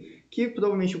dizer? Que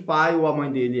provavelmente o pai ou a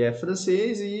mãe dele é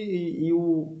francês e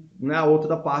né, a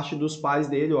outra parte dos pais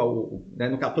dele, né,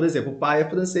 no caso, por exemplo, o pai é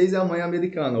francês e a mãe é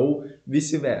americana, ou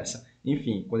vice-versa.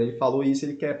 Enfim, quando ele falou isso,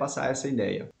 ele quer passar essa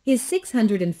ideia. His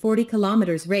 640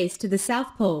 kilometers race to the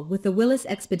South Pole with the Willis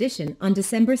expedition on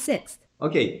December 6th.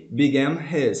 Ok, began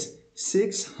his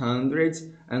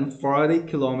 640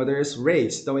 kilometers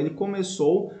race. Então, ele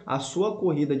começou a sua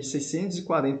corrida de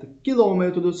 640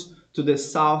 quilômetros to the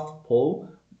South Pole,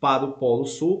 para o Polo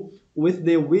Sul, with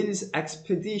the Willis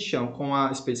expedition, com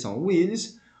a expedição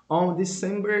Willis, on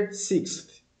December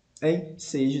 6th, em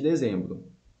 6 de dezembro.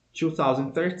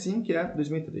 2013, que é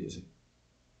 2013.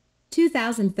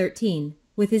 2013,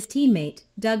 with his teammate,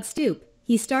 Doug Stoop,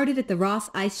 he started at the Ross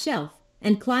Ice Shelf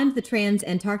and climbed the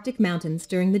Trans-Antarctic Mountains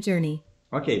during the journey.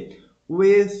 Ok,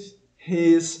 with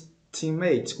his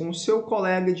teammate, com o seu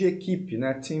colega de equipe,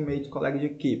 né? Teammate, colega de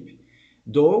equipe.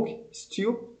 Doug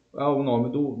Stoop é o nome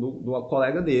do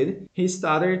colega dele. He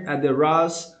started at the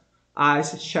Ross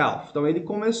Ice Shelf. Então ele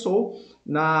começou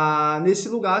nesse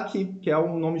lugar aqui, que é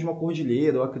o nome de uma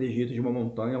cordilheira, eu acredito, de uma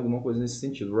montanha, alguma coisa nesse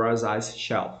sentido, Ross Ice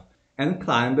Shelf. And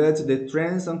climbed the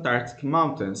Trans-Antarctic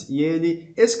Mountains. E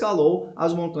ele escalou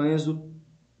as montanhas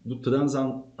do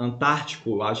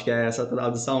Transantártico, acho que é essa a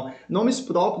tradução. Nomes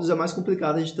próprios é mais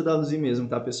complicado de traduzir mesmo,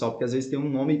 tá, pessoal? Porque às vezes tem um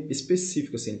nome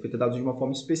específico, assim, ele foi traduzido de uma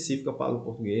forma específica para o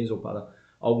português ou para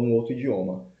algum outro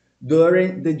idioma.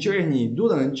 During the journey,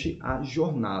 durante a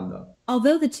jornada.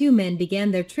 Although the two men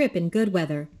began their trip in good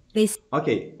weather, they...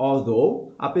 Ok,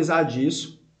 although, apesar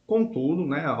disso, contudo,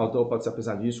 né? Although pode ser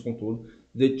apesar disso, contudo.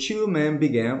 The two men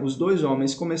began, os dois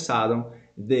homens começaram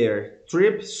their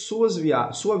trip,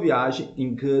 sua viagem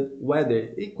in good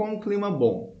weather, e com um clima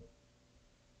bom.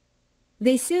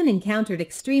 They soon encountered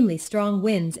extremely strong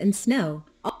winds and snow.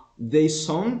 They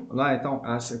soon, então,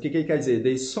 o que ele quer dizer?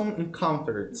 They soon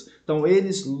encountered. Então,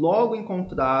 eles logo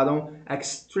encontraram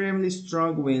extremely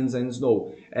strong winds and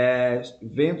snow.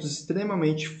 Ventos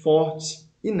extremamente fortes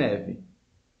e neve.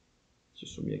 Deixa eu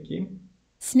subir aqui.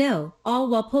 Snow, all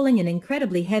while pulling an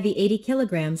incredibly heavy 80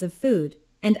 kilograms of food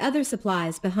and other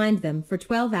supplies behind them for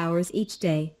 12 hours each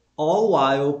day. all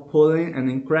while pulling an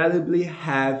incredibly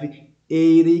heavy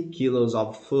 80 kilos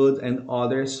of food and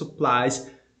other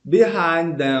supplies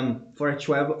behind them for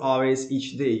 12 hours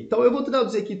each day. Então eu vou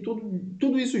traduzir aqui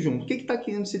tudo isso junto. O que está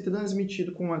querendo ser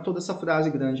transmitido com toda essa frase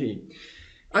grande aí?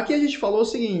 Aqui a gente falou o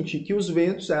seguinte, que os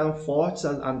ventos eram fortes,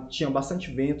 tinha bastante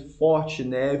vento, forte,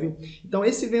 neve. Então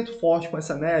esse vento forte com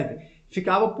essa neve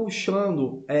ficava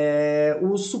puxando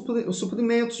os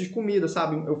suprimentos de comida,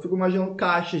 sabe? Eu fico imaginando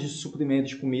caixas de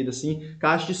suprimentos de comida, assim,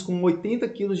 caixas com 80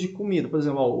 quilos de comida, por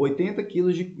exemplo, ó, 80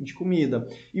 quilos de comida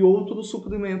e outros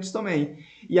suprimentos também.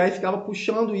 E aí ficava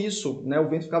puxando isso, né? O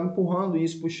vento ficava empurrando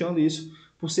isso, puxando isso,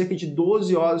 por cerca de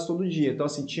 12 horas todo dia. Então,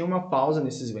 assim, tinha uma pausa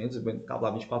nesses ventos, o vento ficava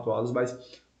lá 24 horas,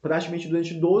 mas praticamente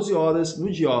durante 12 horas no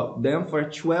dia, ó. Then for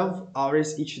 12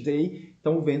 hours each day.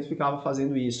 Então, o vento ficava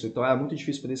fazendo isso. Então, era muito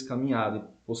difícil para eles caminharem,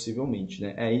 possivelmente,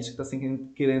 né? É isso que está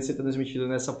querendo ser transmitido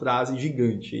nessa frase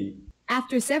gigante aí.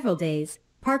 After several days,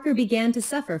 Parker began to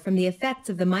suffer from the effects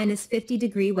of the minus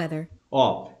 50-degree weather.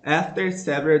 Ó, after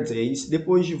several days,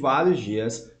 depois de vários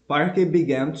dias, Parker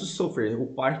began to suffer. O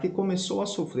Parker começou a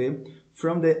sofrer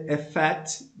from the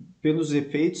effect, pelos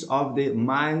efeitos of the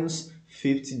minus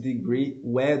 50-degree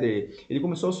weather. Ele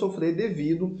começou a sofrer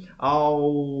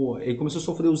ele começou a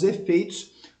sofrer os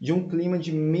efeitos de um clima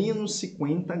de menos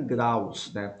 50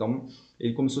 graus, né? Então,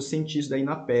 ele começou a sentir isso daí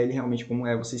na pele, realmente, como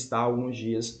é você estar alguns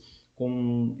dias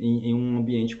em um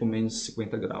ambiente com menos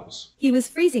 50 graus. He was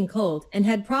freezing cold and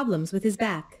had problems with his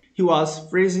back. He was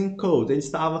freezing cold. Ele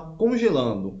estava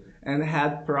congelando. And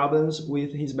had problems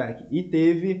with his back. E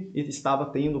estava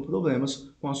tendo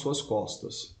problemas com as suas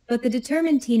costas. But the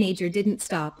determined teenager didn't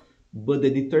stop. But the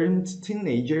determined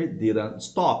teenager didn't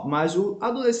stop. Mas o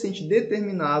adolescente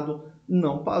determinado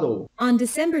não parou. On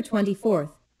December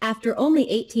 24th, after only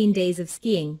 18 days of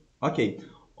skiing. Ok.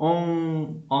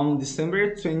 On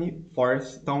December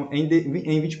 24th, então em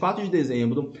 24 de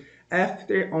dezembro,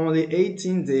 after only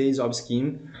 18 days of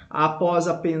skiing, após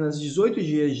apenas 18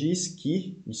 dias de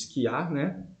esquiar,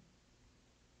 né?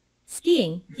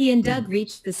 Skiing, he and Doug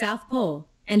reached the South Pole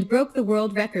and broke the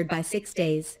world record by 6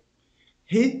 days.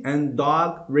 He and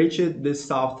Doug reached the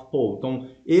South Pole. Então,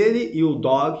 ele e o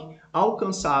Doug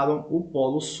alcançaram o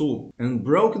Polo Sul. And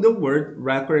broke the world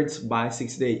records by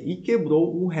 6 days. E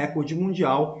quebrou o recorde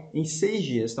mundial em 6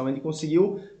 dias. Então, ele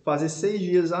conseguiu fazer 6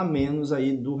 dias a menos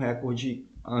aí do recorde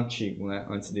antigo, né?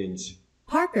 Antes deles.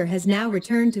 Parker has now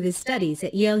returned to his studies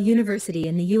at Yale University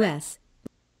in the US.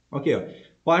 Ok, ó.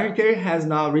 Parker has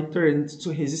now returned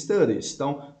to his studies.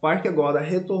 Então, Parker agora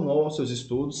retornou aos seus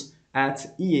estudos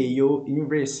at Yale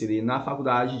University, na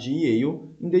faculdade de Yale,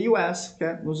 in the US, que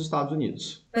é nos Estados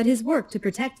Unidos. But his work to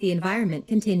protect the environment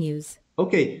continues.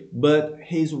 Ok, but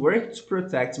his work to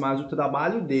protect, mas o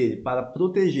trabalho dele para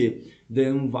proteger the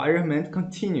environment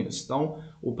continues. Então,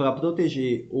 para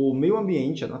proteger o meio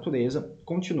ambiente, a natureza,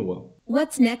 continua.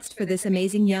 What's next for this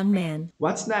amazing young man?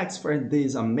 What's next for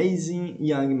this amazing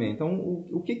young man? Então,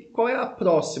 qual é a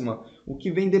próxima? O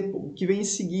que vem em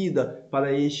seguida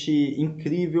para este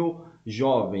incrível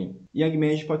jovem? Young man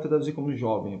a gente pode traduzir como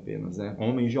jovem apenas, né?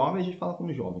 Homem jovem a gente fala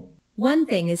como jovem. One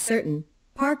thing is certain.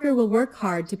 Parker will work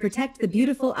hard to protect the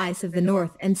beautiful ice of the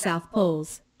North and South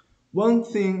Poles. One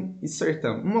thing is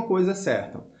certain. Uma coisa é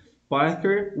certa.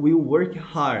 Parker will work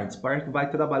hard. Parker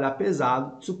vai trabalhar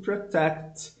pesado to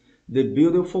protect the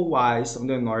beautiful ice of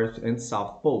the North and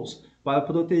South Poles. Para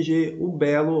proteger o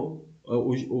belo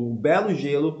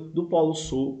gelo do Polo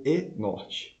Sul e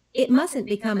Norte. It mustn't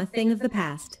become a thing of the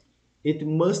past. It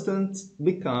mustn't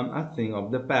become a thing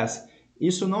of the past.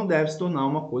 Isso não deve se tornar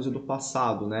uma coisa do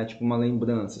passado, né? Tipo uma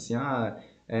lembrança, assim,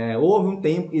 houve um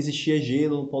tempo que existia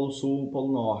gelo no Polo Sul, no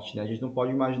Polo Norte, né? A gente não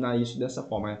pode imaginar isso dessa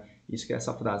forma, é isso que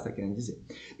essa frase está querendo dizer.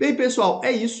 Bem, pessoal,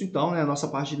 é isso então, né? A nossa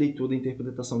parte de leitura e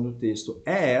interpretação do texto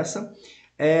é essa.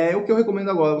 O que eu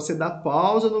recomendo agora é você dar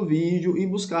pausa no vídeo e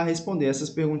buscar responder essas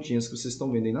perguntinhas que vocês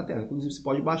estão vendo aí na tela. Inclusive, você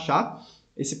pode baixar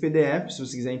esse PDF, se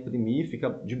você quiser imprimir, fica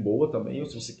de boa também, ou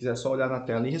se você quiser só olhar na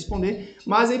tela e responder.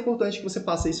 Mas é importante que você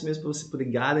faça isso mesmo para você poder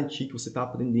garantir que você está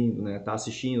aprendendo, né? Está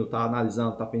assistindo, está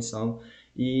analisando, está pensando.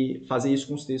 E fazer isso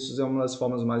com os textos é uma das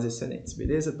formas mais excelentes,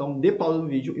 beleza? Então dê pausa no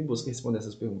vídeo e busque responder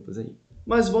essas perguntas aí.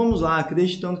 Mas vamos lá,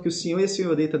 acreditando que o senhor e a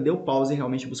senhorita deu pausa e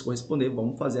realmente buscou responder,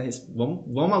 vamos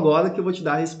agora que eu vou te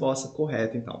dar a resposta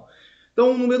correta então.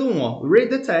 Então, número 1, ó, read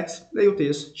the text, leia o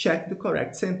texto, check the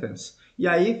correct sentence. E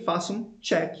aí, faça um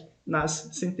check nas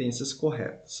sentenças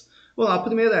corretas. Vamos lá, a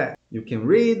primeira é you can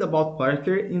read about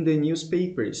Parker in the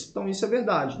newspapers. Então, isso é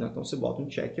verdade, né? Então, você bota um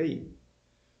check aí.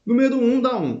 Número 1,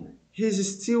 dá 1. He's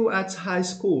still at high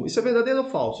school. Isso é verdadeiro ou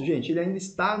falso, gente? Ele ainda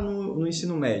está no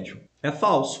ensino médio. É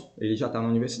falso. Ele já está na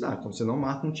universidade, então você não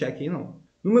marca um check aí, não.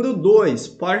 Número 2,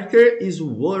 Parker is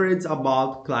worried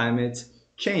about climate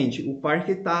change. O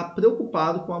Parker está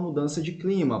preocupado com a mudança de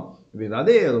clima.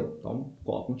 Verdadeiro. Então,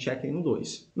 coloca um check aí no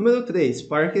 2. Número 3,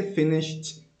 Parker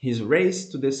finished his race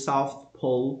to the South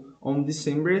Pole on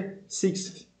December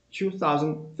 6th,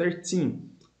 2013.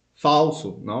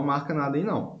 Falso. Não marca nada aí,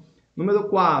 não. Número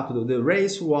 4, the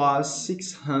race was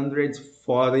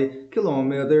 640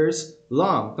 kilometers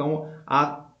long. Então,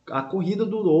 a corrida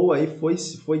durou aí,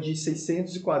 foi de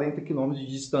 640 km de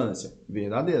distância.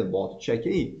 Verdadeiro, bota o check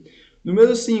aí.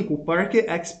 Número 5,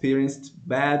 Parker experienced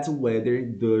bad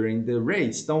weather during the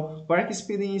race. Então, Parker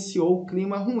experienciou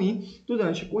clima ruim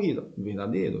durante a corrida.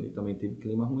 Verdadeiro, ele também teve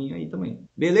clima ruim aí também.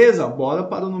 Beleza? Bora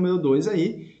para o número 2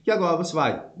 aí, que agora você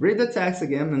vai read the text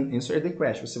again and answer the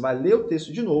question. Você vai ler o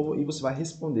texto de novo e você vai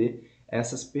responder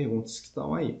essas perguntas que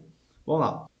estão aí. Vamos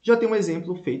lá. Já tem um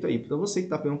exemplo feito aí para você que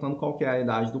está perguntando qual que é a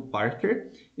idade do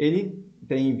Parker. Ele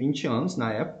tem 20 anos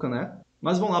na época, né?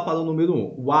 Mas vamos lá para o número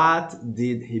 1. What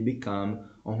did he become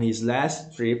on his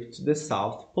last trip to the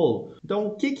South Pole? Então,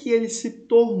 o que ele se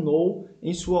tornou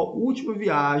em sua última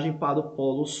viagem para o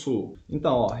Polo Sul?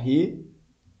 Então, ó, he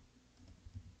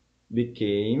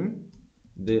became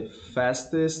the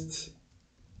fastest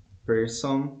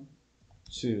person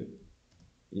to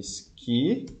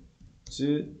ski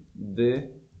to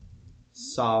the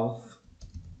South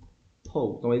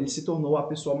Pole. Então, ele se tornou a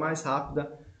pessoa mais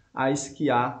rápida a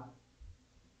esquiar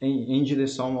em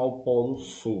direção ao Polo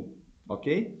Sul,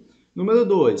 ok? Número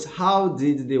 2. How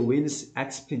did the Willis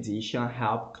Expedition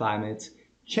help climate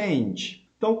change?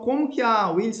 Então, como que a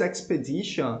Willis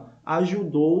Expedition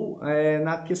ajudou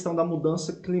na questão da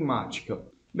mudança climática?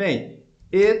 Bem,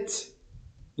 it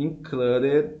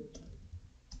included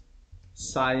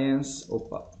science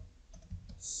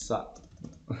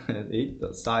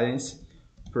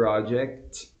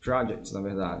projects, na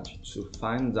verdade, to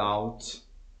find out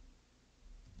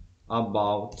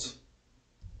about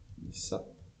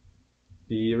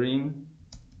disappearing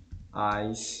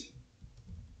ice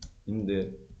in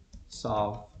the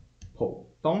South Pole.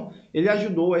 Então, ele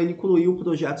ajudou, ele incluiu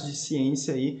projetos de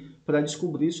ciência aí para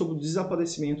descobrir sobre o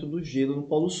desaparecimento do gelo no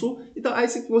Polo Sul. Então, aí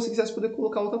se você quisesse poder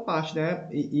colocar outra parte, né?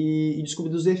 E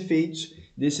descobrir os efeitos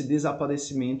desse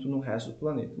desaparecimento no resto do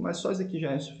planeta. Mas só isso aqui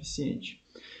já é suficiente.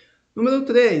 Número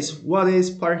 3. What is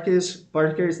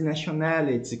Parker's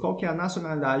nationality? Qual que é a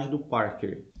nacionalidade do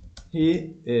Parker?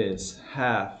 He is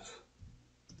half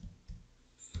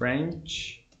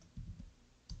French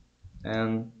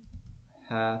and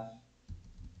half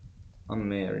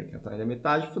American. Tá? Ele é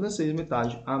metade francês,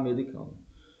 metade americano.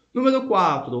 Número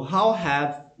 4. How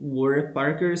heavy were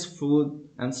Parker's food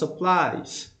and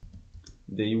supplies?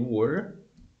 They were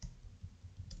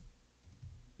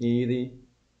 80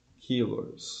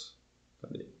 kilos.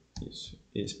 Cadê? Isso.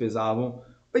 Eles pesavam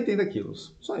 80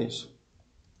 quilos. Só isso.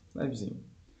 Levezinho.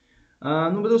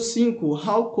 Número 5.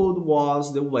 How cold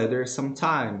was the weather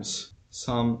sometimes?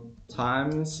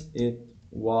 Sometimes it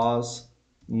was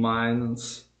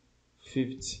minus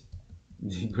 50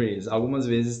 degrees. Algumas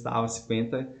vezes estava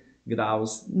 50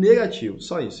 graus negativo.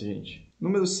 Só isso, gente.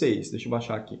 Número 6. Deixa eu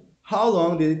baixar aqui. How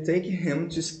long did it take him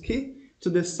to ski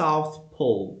to the South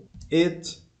Pole?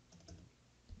 It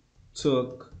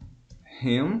took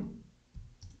him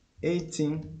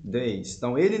 18 days.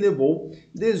 Então, ele levou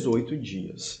 18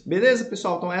 dias. Beleza,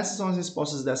 pessoal? Então, essas são as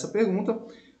respostas dessa pergunta.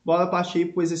 Bora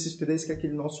partir para o exercício 3, que é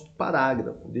aquele nosso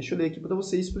parágrafo. Deixa eu ler aqui para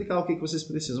vocês explicar o que vocês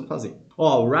precisam fazer.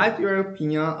 Write your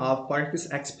opinion of Parker's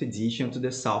expedition to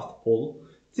the South Pole.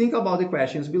 Think about the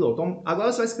questions below. Então, agora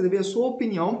você vai escrever a sua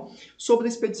opinião sobre a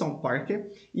expedição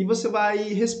Parker e você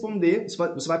vai responder,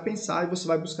 você vai pensar e você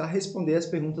vai buscar responder as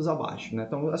perguntas abaixo, né?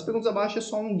 Então, as perguntas abaixo é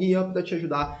só um guia para te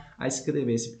ajudar a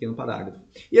escrever esse pequeno parágrafo.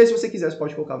 E aí, se você quiser, você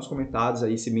pode colocar nos comentários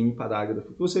aí esse mini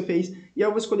parágrafo que você fez e aí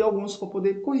eu vou escolher alguns para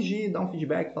poder corrigir, dar um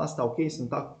feedback, falar se tá ok, se não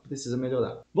tá, precisa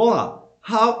melhorar. Vamos lá.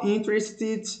 How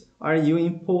interested are you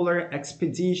in polar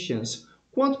expeditions?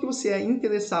 Quanto que você é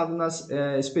interessado nas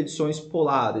expedições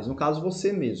polares? No caso,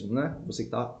 você mesmo, né? Você que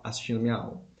está assistindo a minha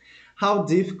aula. How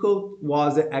difficult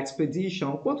was the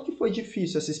expedition? Quanto que foi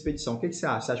difícil essa expedição? O que você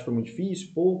acha? Você acha que foi muito difícil?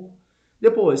 Pouco?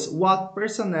 Depois, what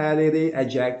personality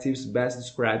adjectives best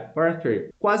describe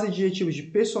Parker? Quais adjetivos de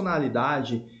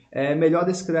personalidade melhor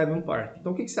descrevem um Parker?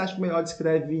 Então, o que você acha que melhor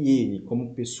descreve ele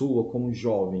como pessoa, como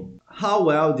jovem? How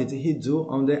well did he do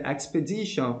on the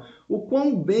expedition? O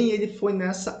quão bem ele foi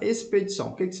nessa expedição?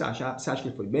 O que você acha? Você acha que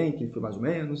ele foi bem, que ele foi mais ou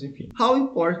menos? Enfim. How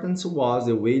important was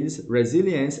the Willis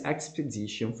Resilience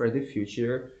Expedition for the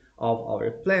future of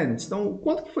our planet. Então, o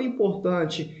quanto que foi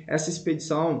importante essa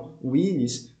expedição,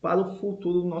 Willis, para o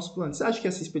futuro do nosso planeta? Você acha que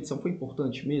essa expedição foi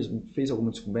importante mesmo? Fez alguma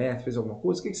descoberta, fez alguma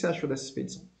coisa? O que você achou dessa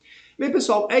expedição? Bem,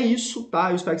 pessoal, é isso, tá?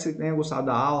 Eu espero que você tenha gostado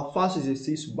da aula. Faça o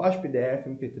exercício, baixe o PDF,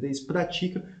 MP3,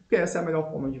 pratica, porque essa é a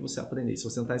melhor forma de você aprender. Se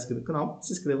você não está inscrito no canal,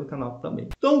 se inscreva no canal também.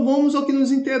 Então vamos ao que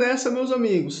nos interessa, meus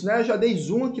amigos, né? Já dei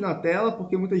zoom aqui na tela,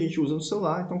 porque muita gente usa no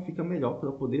celular, então fica melhor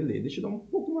para poder ler. Deixa eu dar um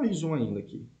pouco mais de zoom ainda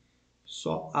aqui.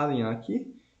 Só alinhar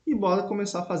aqui e bora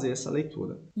começar a fazer essa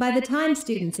leitura. By the time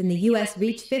students in the US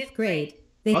reach 5th grade,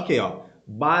 they... Ok, ó.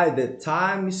 By the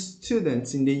time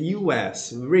students in the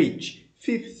US reach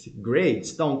 5th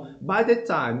grade. Então, by the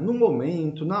time, no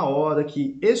momento, na hora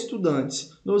que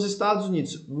estudantes nos Estados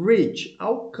Unidos reach,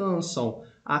 alcançam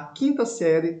a quinta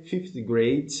série, 5th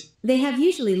grade, they have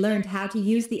usually learned how to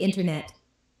use the internet.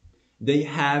 They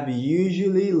have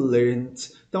usually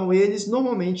learned. Então, eles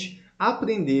normalmente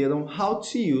aprenderam how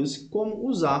to use, como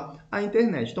usar a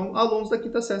internet. Então, alunos da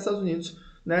quinta série dos Estados Unidos,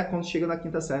 né, quando chega na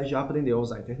quinta série, já aprendeu a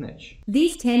usar a internet.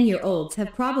 These 10-year-olds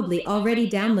have probably already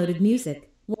downloaded music.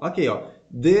 Ok, ó.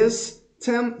 These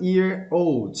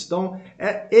 10-year-olds. Então,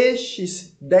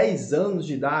 estes 10 anos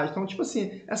de idade. Então, tipo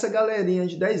assim, essa galerinha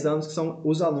de 10 anos, que são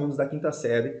os alunos da quinta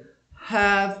série,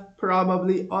 have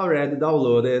probably already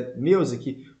downloaded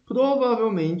music.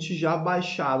 Provavelmente já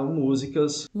baixaram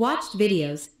músicas, watched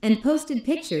videos, and posted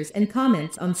pictures and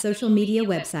comments on social media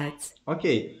websites.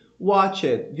 Ok.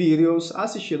 Watched videos,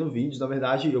 assistiram vídeos. Na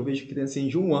verdade, eu vejo criancinhas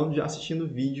de 1 ano já assistindo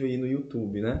vídeo aí no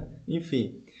YouTube, né?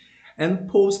 Enfim. And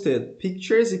posted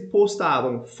pictures, e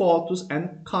postaram fotos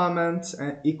and comments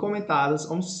e comentários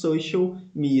on social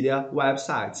media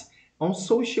websites. On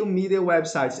social media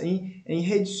websites, em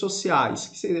redes sociais,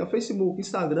 que seria Facebook,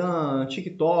 Instagram,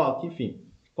 TikTok, enfim,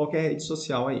 qualquer rede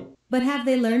social aí. But have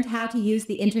they learned how to use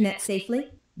the internet safely?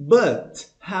 But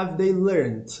have they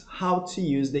learned how to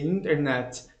use the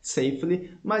internet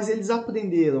safely? Mas eles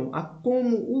aprenderam a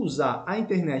como usar a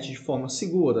internet de forma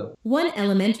segura. One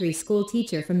elementary school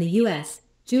teacher from the US,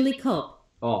 Julie Culp,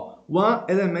 One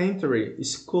elementary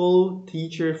school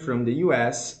teacher from the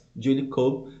US, Julie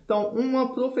Culp. Então,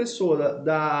 uma professora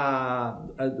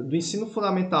do ensino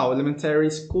fundamental,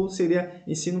 elementary school seria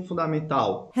ensino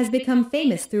fundamental, has become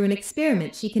famous through an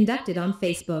experiment she conducted on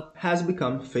Facebook. has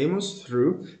become famous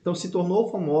through, então se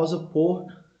tornou famosa por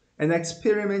an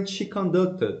experiment she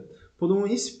conducted, por um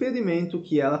experimento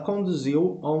que ela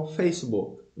conduziu no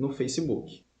Facebook.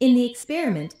 In the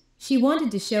experiment, she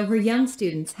wanted to show her young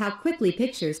students how quickly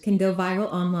pictures can go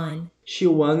viral online. She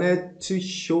wanted to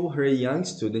show her young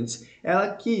students,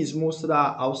 ela quis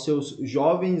mostrar aos seus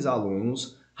jovens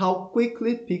alunos how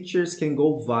quickly pictures can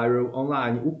go viral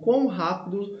online, o quão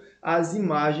rápido as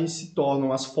imagens se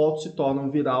tornam, as fotos se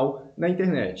tornam viral na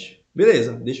internet.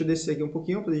 Beleza, deixa eu descer aqui um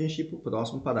pouquinho para a gente ir para o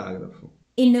próximo parágrafo.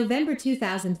 In November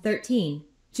 2013,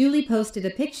 Julie posted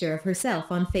a picture of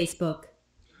herself on Facebook.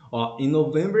 Em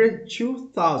November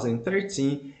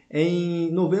 2013,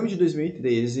 em novembro de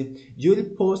 2013,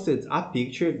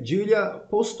 Julia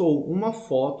postou uma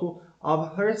foto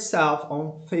of herself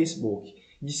on Facebook,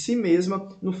 de si mesma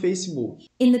no Facebook.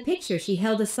 In the picture, she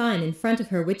held a sign in front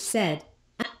of her which said,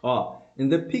 In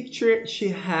the picture, she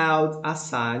held a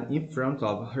sign in front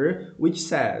of her which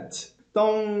said.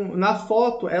 Então, na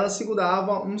foto, ela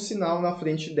segurava um sinal na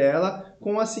frente dela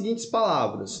com as seguintes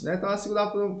palavras, né? Então, ela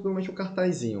segurava provavelmente um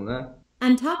cartazinho, né?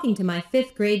 I'm talking to my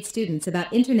 5th grade students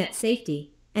about internet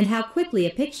safety and how quickly a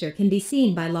picture can be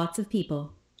seen by lots of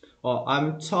people.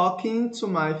 I'm talking to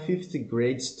my 5th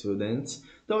grade students.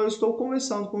 Então, eu estou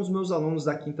conversando com os meus alunos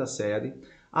da quinta série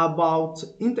about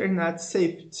internet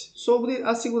safety, sobre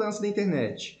a segurança da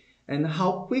internet. And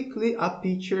how quickly a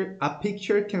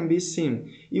picture can be seen.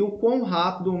 E o quão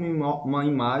rápido uma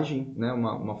imagem, né,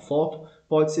 uma foto,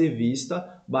 pode ser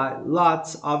vista by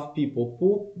lots of people,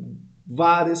 por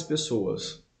várias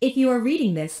pessoas. If you are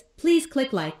reading this, please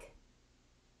click like.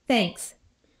 Thanks.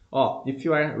 If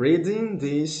you are reading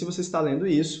this, se você está lendo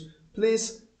isso,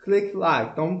 please click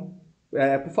like. Então,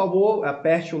 por favor,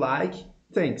 aperte o like.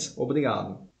 Thanks.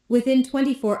 Obrigado. Within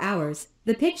 24 hours,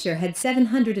 the picture had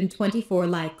 724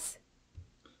 likes.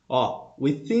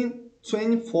 Within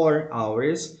 24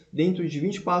 hours, dentro de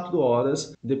 24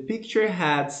 horas, the picture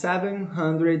had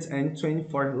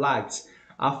 724 likes.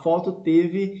 A foto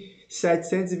teve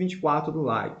 724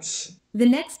 likes. The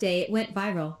next day it went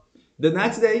viral. The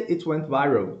next day it went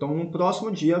viral. Então, no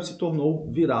próximo dia se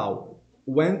tornou viral.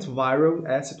 Went viral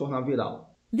é se tornar viral.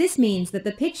 This means that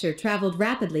the picture traveled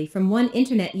rapidly from one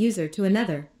internet user to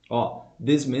another.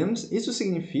 This means, isso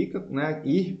significa, né,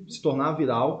 se tornar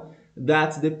viral,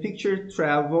 that the picture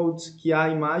traveled, que a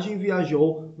imagem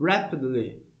viajou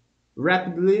rapidly.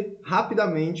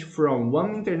 rapidamente, from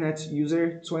one internet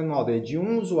user to another, de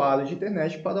um usuário de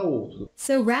internet para outro.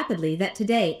 So rapidly that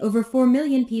today over 4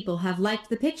 million people have liked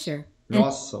the picture.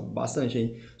 Nossa, bastante,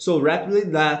 hein? So rapidly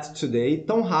that today,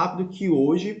 tão rápido que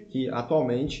hoje, que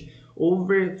atualmente,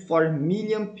 over 4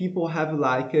 million people have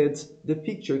liked the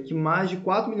picture, que mais de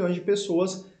 4 milhões de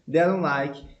pessoas deram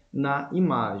like na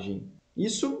imagem.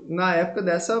 Isso na época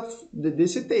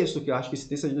desse texto, que eu acho que esse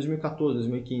texto é de 2014,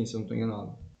 2015, se eu não estou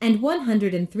enganado. And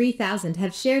 103,000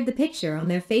 have shared the picture on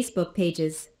their Facebook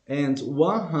pages. And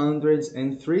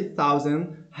 103,000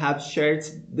 have shared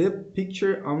the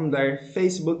picture on their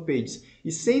Facebook pages.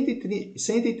 E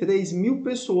 103 mil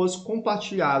pessoas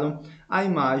compartilharam a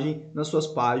imagem nas suas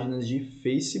páginas de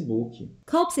Facebook.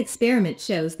 Culp's experiment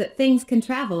shows that things can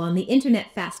travel on the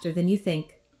internet faster than you think.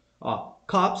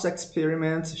 Culp's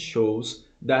experiment shows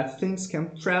that things can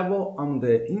travel on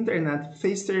the internet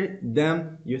faster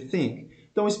than you think.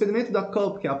 Então, o experimento da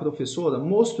Culp, que é a professora,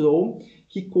 mostrou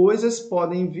que coisas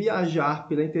podem viajar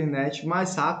pela internet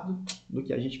mais rápido do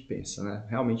que a gente pensa, né?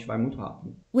 Realmente vai muito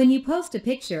rápido. When you post a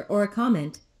picture or a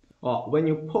comment, when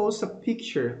you post a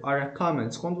picture or a comment,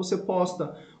 quando você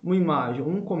posta uma imagem ou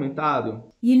um comentário,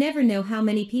 you never know how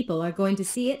many people are going to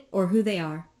see it or who they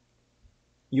are.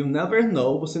 You never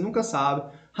know, você nunca sabe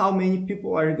how many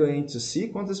people are going to see,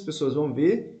 quantas pessoas vão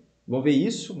ver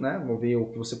isso, né? Vão ver o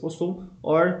que você postou,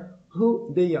 or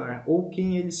who they are, ou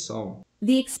quem eles são.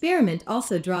 The experiment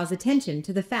also draws attention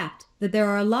to the fact that there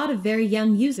are a lot of very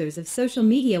young users of social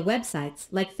media websites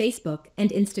like Facebook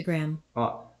and Instagram.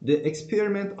 The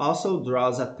experiment also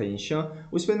draws attention.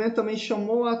 O experimento também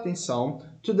chamou a atenção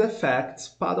to the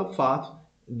fact, para o fato,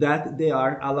 that there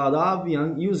are a lot of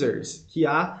young users, que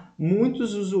há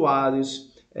muitos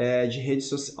usuários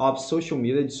of social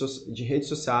media, de redes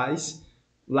sociais,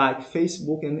 like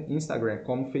Facebook and Instagram,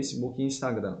 como Facebook e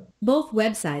Instagram. Both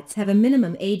websites have a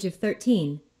minimum age of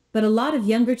 13, but a lot of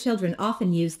younger children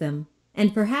often use them,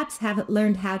 and perhaps haven't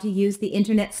learned how to use the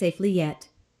internet safely yet.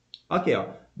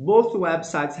 Both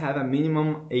websites have a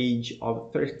minimum age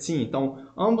of 13. Então,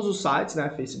 ambos os sites, né,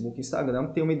 Facebook e Instagram,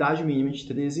 têm uma idade mínima de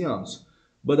 13 anos.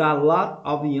 But a lot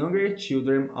of younger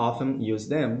children often use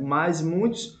them. Mas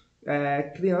muitos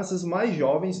crianças mais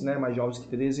jovens, né, mais jovens que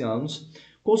 13 anos,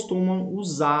 costumam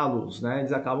usá-los, né?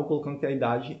 Eles acabam colocando que a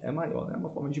idade é maior, né?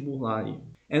 Uma forma de burlar aí.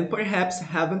 And perhaps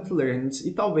haven't learned,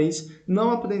 e talvez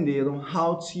não aprenderam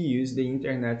how to use the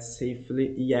internet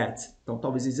safely yet. Então,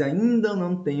 talvez eles ainda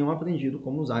não tenham aprendido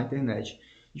como usar a internet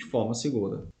de forma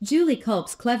segura. Julie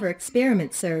Culp's clever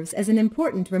experiment serves as an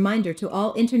important reminder to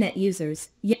all internet users.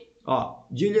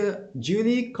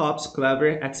 Julie Culp's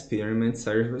clever experiment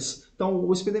serves. Então,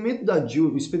 o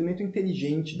experimento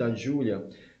inteligente da Julia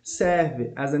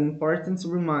serve as an important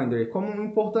reminder, como um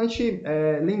importante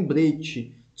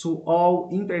lembrete to all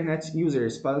internet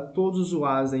users, para todos os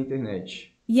usuários da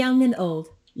internet. Young and old.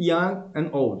 Young and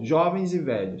old, jovens e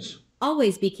velhos.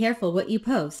 Always be careful what you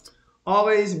post.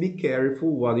 Always be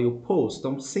careful what you post.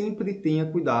 Então, sempre tenha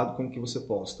cuidado com o que você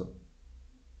posta.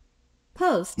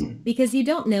 Post, because you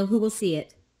don't know who will see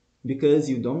it.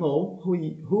 Because you don't know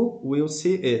who will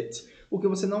see it. Porque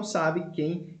você não sabe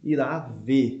quem irá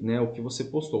ver, né, o que você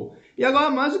postou. E agora,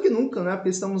 mais do que nunca, né, porque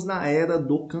estamos na era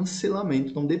do cancelamento.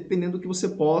 Então, dependendo do que você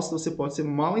posta, você pode ser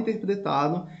mal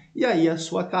interpretado e aí a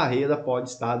sua carreira pode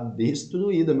estar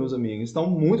destruída, meus amigos. Então,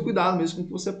 muito cuidado mesmo com o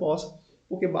que você posta,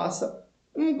 porque basta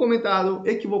um comentário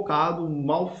equivocado,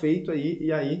 mal feito aí,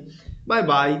 e aí, bye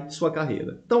bye, sua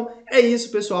carreira. Então, é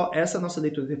isso, pessoal. Essa é a nossa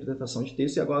leitura de interpretação de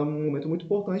texto. E agora um momento muito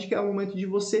importante, que é o momento de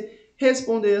você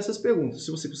responder essas perguntas. Se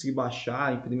você conseguir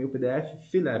baixar, imprimir o PDF,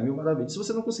 filé, mil maravilhas. Se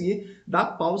você não conseguir, dá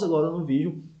pausa agora no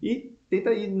vídeo e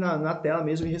tenta ir na tela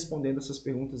mesmo e respondendo essas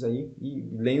perguntas aí e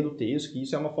lendo o texto, que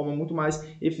isso é uma forma muito mais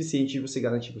eficiente de você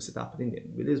garantir que você está aprendendo,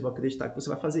 beleza? Vou acreditar que você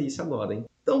vai fazer isso agora, hein?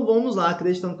 Então vamos lá,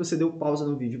 acreditando que você deu pausa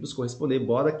no vídeo e buscou responder,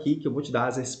 bora aqui que eu vou te dar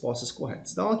as respostas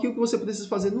corretas. Então aqui o que você precisa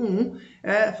fazer no 1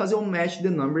 é fazer um match the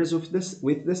numbers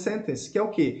with the sentence, que é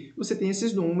o quê? Você tem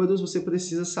esses números, você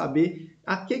precisa saber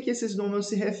a que esses números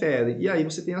se referem. E aí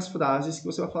você tem as frases que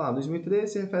você vai falar,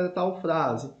 2013 se refere a tal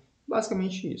frase.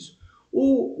 Basicamente isso.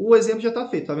 O exemplo já está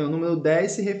feito, tá vendo? O número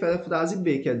 10 se refere à frase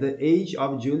B, que é the age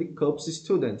of Julie Culp's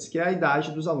students, que é a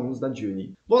idade dos alunos da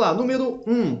Julie. Vou lá, número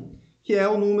 1, que é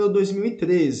o número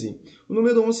 2013. O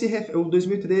número 1, o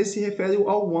 2013 se refere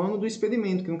ao ano do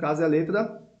experimento, que no caso é a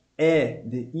letra E,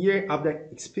 the year of the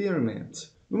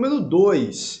experiment. Número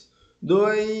 2,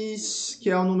 que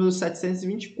é o número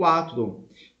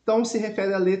 724. Então, se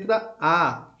refere à letra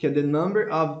A, que é the number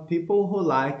of people who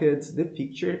liked the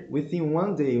picture within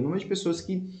one day. O número de pessoas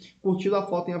que curtiram a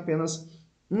foto em apenas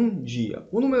um dia.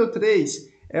 O número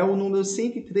 3 é o número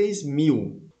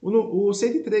 103.000. O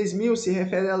 103.000 se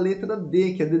refere à letra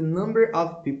D, que é the number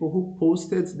of people who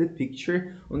posted the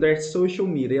picture on their social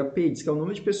media pages, que é o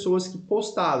número de pessoas que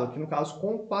postaram, que no caso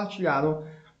compartilharam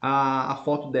a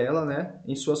foto dela, né,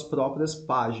 em suas próprias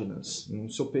páginas, no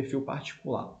seu perfil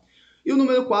particular. E o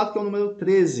número 4, que é o número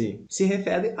 13, se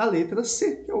refere à letra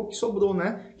C, que é o que sobrou,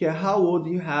 né? Que é how old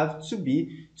you have to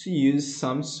be to use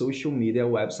some social media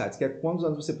websites, que é quantos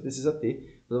anos você precisa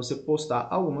ter para você postar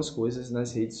algumas coisas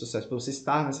nas redes sociais, para você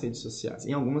estar nas redes sociais,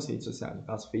 em algumas redes sociais, no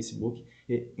caso Facebook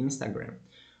e Instagram.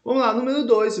 Vamos lá, número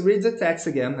 2, read the text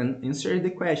again and answer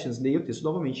the questions. Leia o texto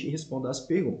novamente e responda as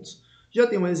perguntas. Já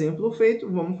tem um exemplo feito,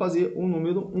 vamos fazer o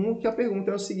número 1, que a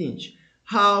pergunta é o seguinte: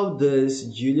 how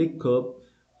does Julia Cope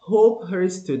hope her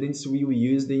students will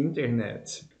use the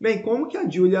internet? Bem, como que a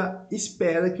Julia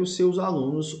espera que os seus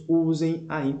alunos usem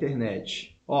a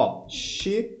internet? Ó,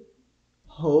 she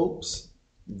hopes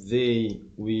they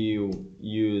will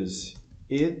use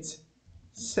it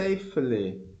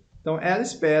safely. Então, ela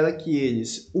espera que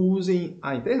eles usem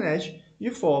a internet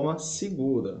de forma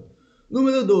segura.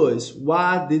 Número 2,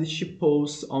 what did she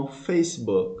post on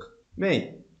Facebook?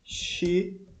 Bem,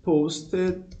 she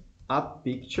posted a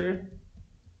picture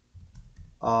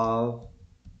of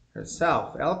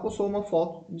herself. Ela postou uma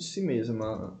foto de si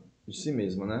mesma,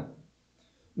 né?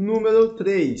 Número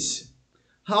 3.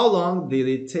 How long did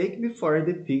it take before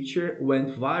the picture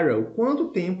went viral? Quanto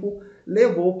tempo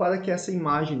levou para que essa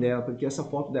imagem dela, para que essa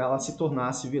foto dela se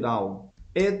tornasse viral?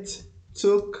 It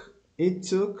took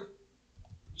 2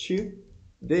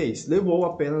 days. Levou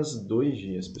apenas 2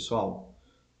 dias, pessoal.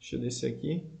 Deixa eu descer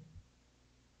aqui.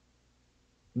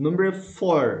 Number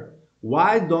 4.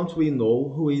 Why don't we know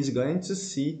who is going to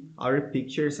see our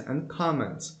pictures and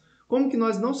comments? Como que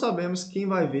nós não sabemos quem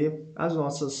vai ver as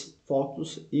nossas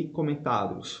fotos e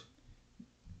comentários?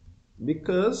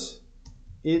 Because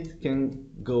it can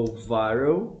go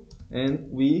viral and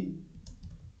we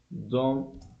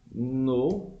don't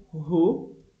know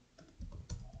who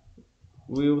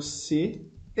will see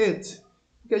it.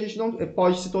 Porque a gente não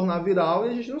pode se tornar viral e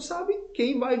a gente não sabe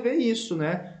quem vai ver isso,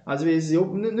 né? Às vezes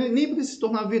eu nem preciso se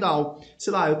tornar viral.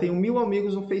 Sei lá, eu tenho 1000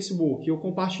 amigos no Facebook, eu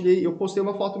postei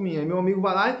uma foto minha, meu amigo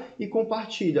vai lá e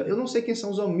compartilha. Eu não sei quem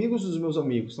são os amigos dos meus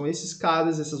amigos. Então esses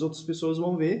caras, essas outras pessoas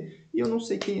vão ver e eu não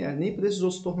sei quem é. Nem precisou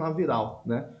se tornar viral,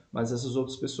 né? Mas essas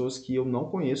outras pessoas que eu não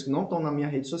conheço, que não estão na minha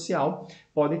rede social,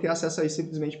 podem ter acesso a isso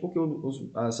simplesmente porque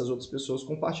essas outras pessoas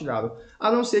compartilharam.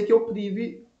 A não ser que eu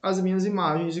prive as minhas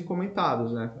imagens e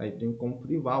comentários, né? Aí tem como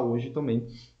privar hoje também,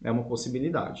 é uma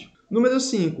possibilidade. Número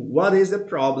 5. What is the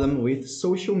problem with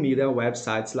social media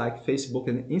websites like Facebook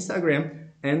and Instagram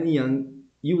and young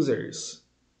users?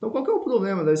 Então, qual que é o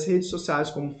problema das redes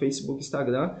sociais como Facebook e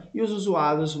Instagram e os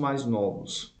usuários mais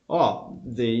novos? Ó,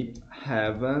 they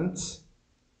haven't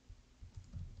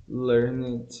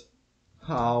learned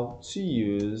how to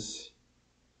use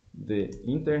the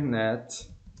internet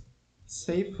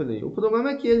safely. O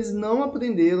problema é que eles não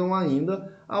aprenderam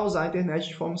ainda a usar a internet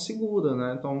de forma segura,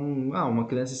 né? Então, uma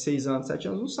criança de 6 anos, 7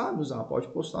 anos não sabe usar. Pode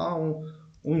postar um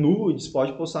nudes,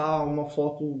 pode postar uma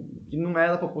foto que não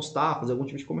era para postar, fazer algum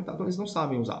tipo de comentário, então eles não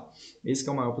sabem usar. Esse que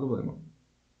é o maior problema.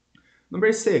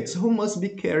 Number 6. Who must be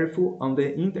careful on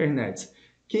the internet?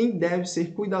 Quem deve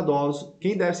ser cuidadoso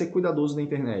na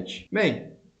internet?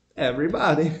 Bem,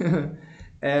 everybody.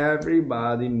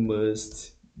 Everybody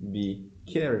must be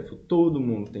careful. Todo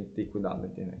mundo tem que ter cuidado na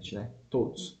internet, né?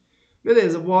 Todos.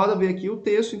 Beleza, bora ver aqui o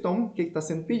texto, então, o que está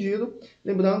sendo pedido.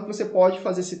 Lembrando que você pode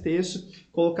fazer esse texto,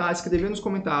 escrever nos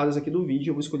comentários aqui do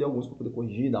vídeo. Eu vou escolher alguns para poder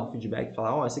corrigir, dar um feedback,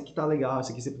 falar, ó, esse aqui tá legal,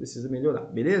 esse aqui você precisa melhorar,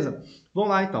 beleza? Vamos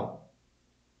lá, então.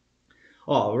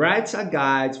 Ó, write a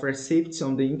guide for safety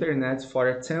on the internet for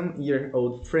a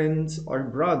 10-year-old friend or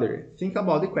brother. Think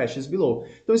about the questions below.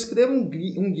 Então, escreva um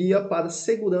guia para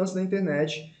segurança na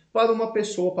internet para uma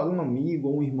pessoa, para um amigo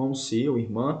ou um irmão seu,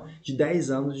 irmã de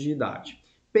 10 anos de idade.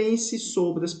 Pense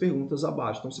sobre as perguntas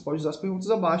abaixo. Então, você pode usar as perguntas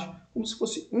abaixo como se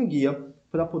fosse um guia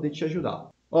para poder te ajudar.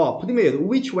 Ó, primeiro,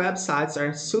 which websites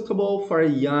are suitable for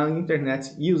young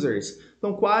internet users?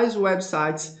 Então, quais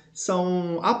websites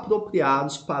são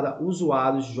apropriados para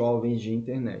usuários jovens de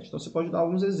internet? Então, você pode dar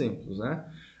alguns exemplos, né?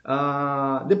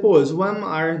 Depois, when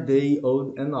are they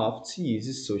old enough to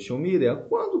use social media?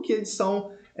 Quando que eles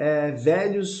são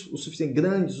velhos o suficiente,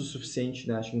 grandes o suficiente,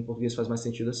 né? Acho que em português faz mais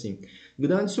sentido assim.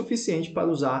 Grandes o suficiente para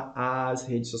usar as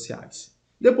redes sociais.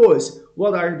 Depois,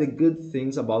 what are the good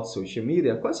things about social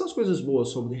media? Quais são as coisas boas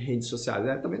sobre redes sociais?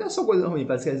 Também não é só coisa ruim,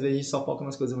 parece que às vezes a gente só foca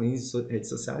nas coisas ruins de redes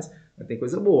sociais, mas tem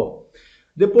coisa boa.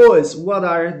 Depois, what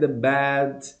are the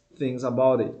bad things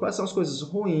about it? Quais são as coisas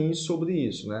ruins sobre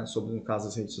isso, né? Sobre, no caso,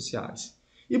 as redes sociais.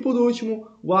 E por último,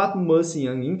 what must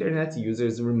young internet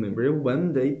users remember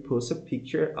when they post a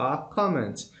picture or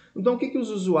comment? Então, o que os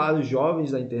usuários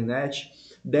jovens da internet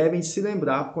devem se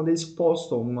lembrar quando eles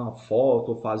postam uma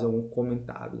foto ou fazem um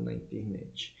comentário na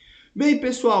internet? Bem,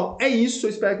 pessoal, é isso. Eu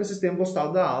espero que vocês tenham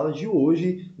gostado da aula de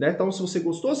hoje, né? Então, se você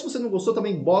gostou, se você não gostou,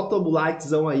 também bota o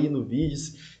likezão aí no vídeo.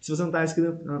 Se você não está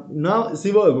inscrito,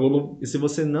 se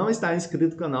você não está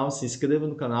inscrito no canal, se inscreva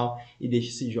no canal e deixe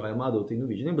esse joinha maroto aí no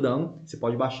vídeo. Lembrando, você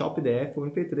pode baixar o PDF ou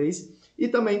o MP3 e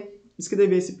também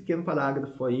escrever esse pequeno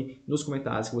parágrafo aí nos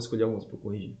comentários que eu vou escolher alguns para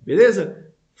corrigir.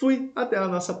 Beleza? Fui, até a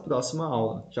nossa próxima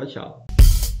aula. Tchau, tchau.